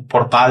baloncesto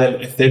por pádel,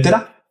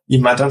 etcétera, y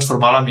me ha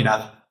transformado la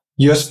mirada.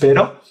 Yo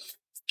espero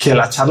que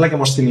la charla que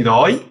hemos tenido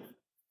hoy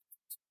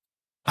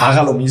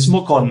haga lo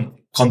mismo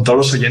con todos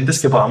los oyentes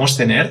que podamos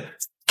tener,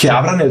 que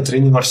abran el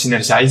Training or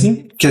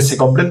Synergizing, que se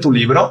compren tu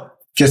libro,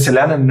 que se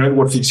lean el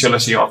Network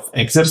Physiology of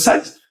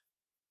Exercise,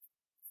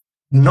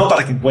 no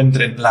para que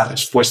encuentren las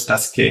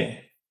respuestas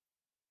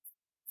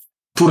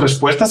tus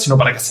respuestas, sino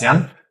para que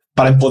sean,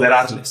 para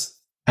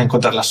empoderarles a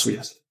encontrar las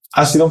suyas.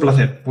 Ha sido un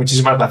placer.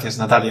 Muchísimas gracias,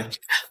 Natàlia.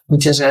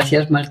 Muchas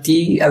gracias,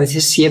 Martí. A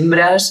veces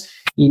siembras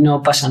y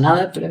no pasa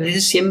nada, pero a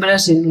veces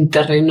siembras en un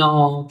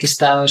terreno que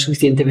está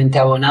suficientemente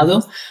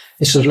abonado.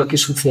 Eso es lo que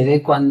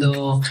sucede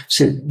cuando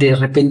de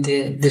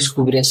repente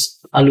descubres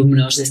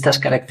alumnos de estas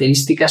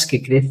características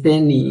que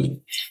crecen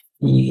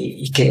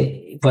y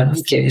que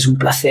es un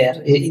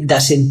placer, da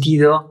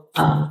sentido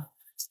a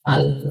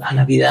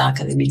la vida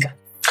académica.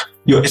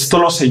 Esto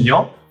lo sé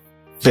yo,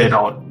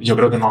 pero yo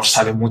creo que no lo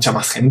sabe mucha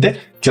más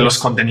gente, que los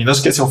contenidos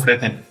que se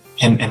ofrecen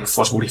en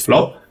Fosbury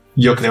Flow,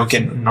 yo creo que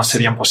no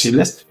serían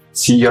posibles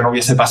si yo no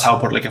hubiese pasado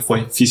por lo que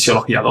fue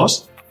Fisiología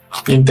 2,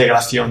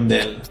 integración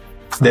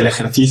del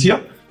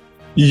ejercicio,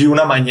 y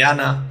una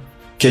mañana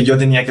que yo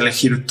tenía que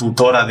elegir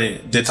tutora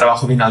de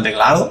trabajo final de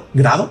grado,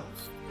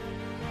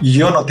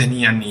 yo no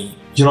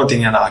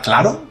tenía nada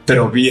claro,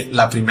 pero vi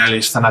la primera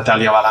lista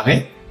Natàlia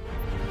Balagué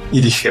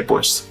y dije,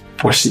 pues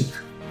sí.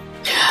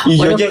 Y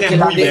bueno, yo llegué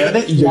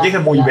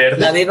muy verde.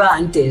 La B va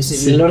antes,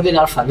 sí, en el orden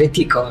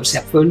alfabético, o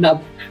sea, fue una...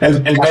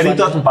 El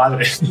mérito a tu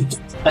padre.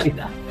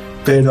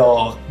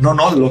 Pero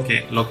no lo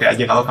que ha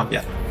llegado a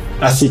cambiar.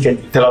 Así que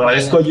te lo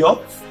agradezco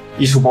yo,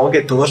 y supongo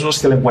que todos los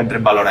que le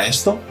encuentren valor a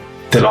esto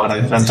te lo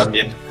agradecerán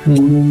también.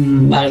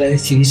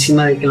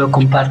 Agradecidísima de que lo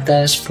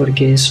compartas,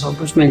 porque eso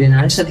pues me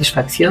llena de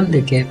satisfacción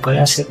de que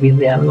pueda servir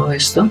de algo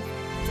esto.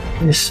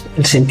 Es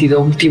el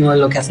sentido último de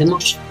lo que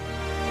hacemos.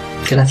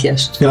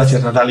 Gracias.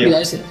 Gracias, Natàlia.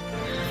 Gracias.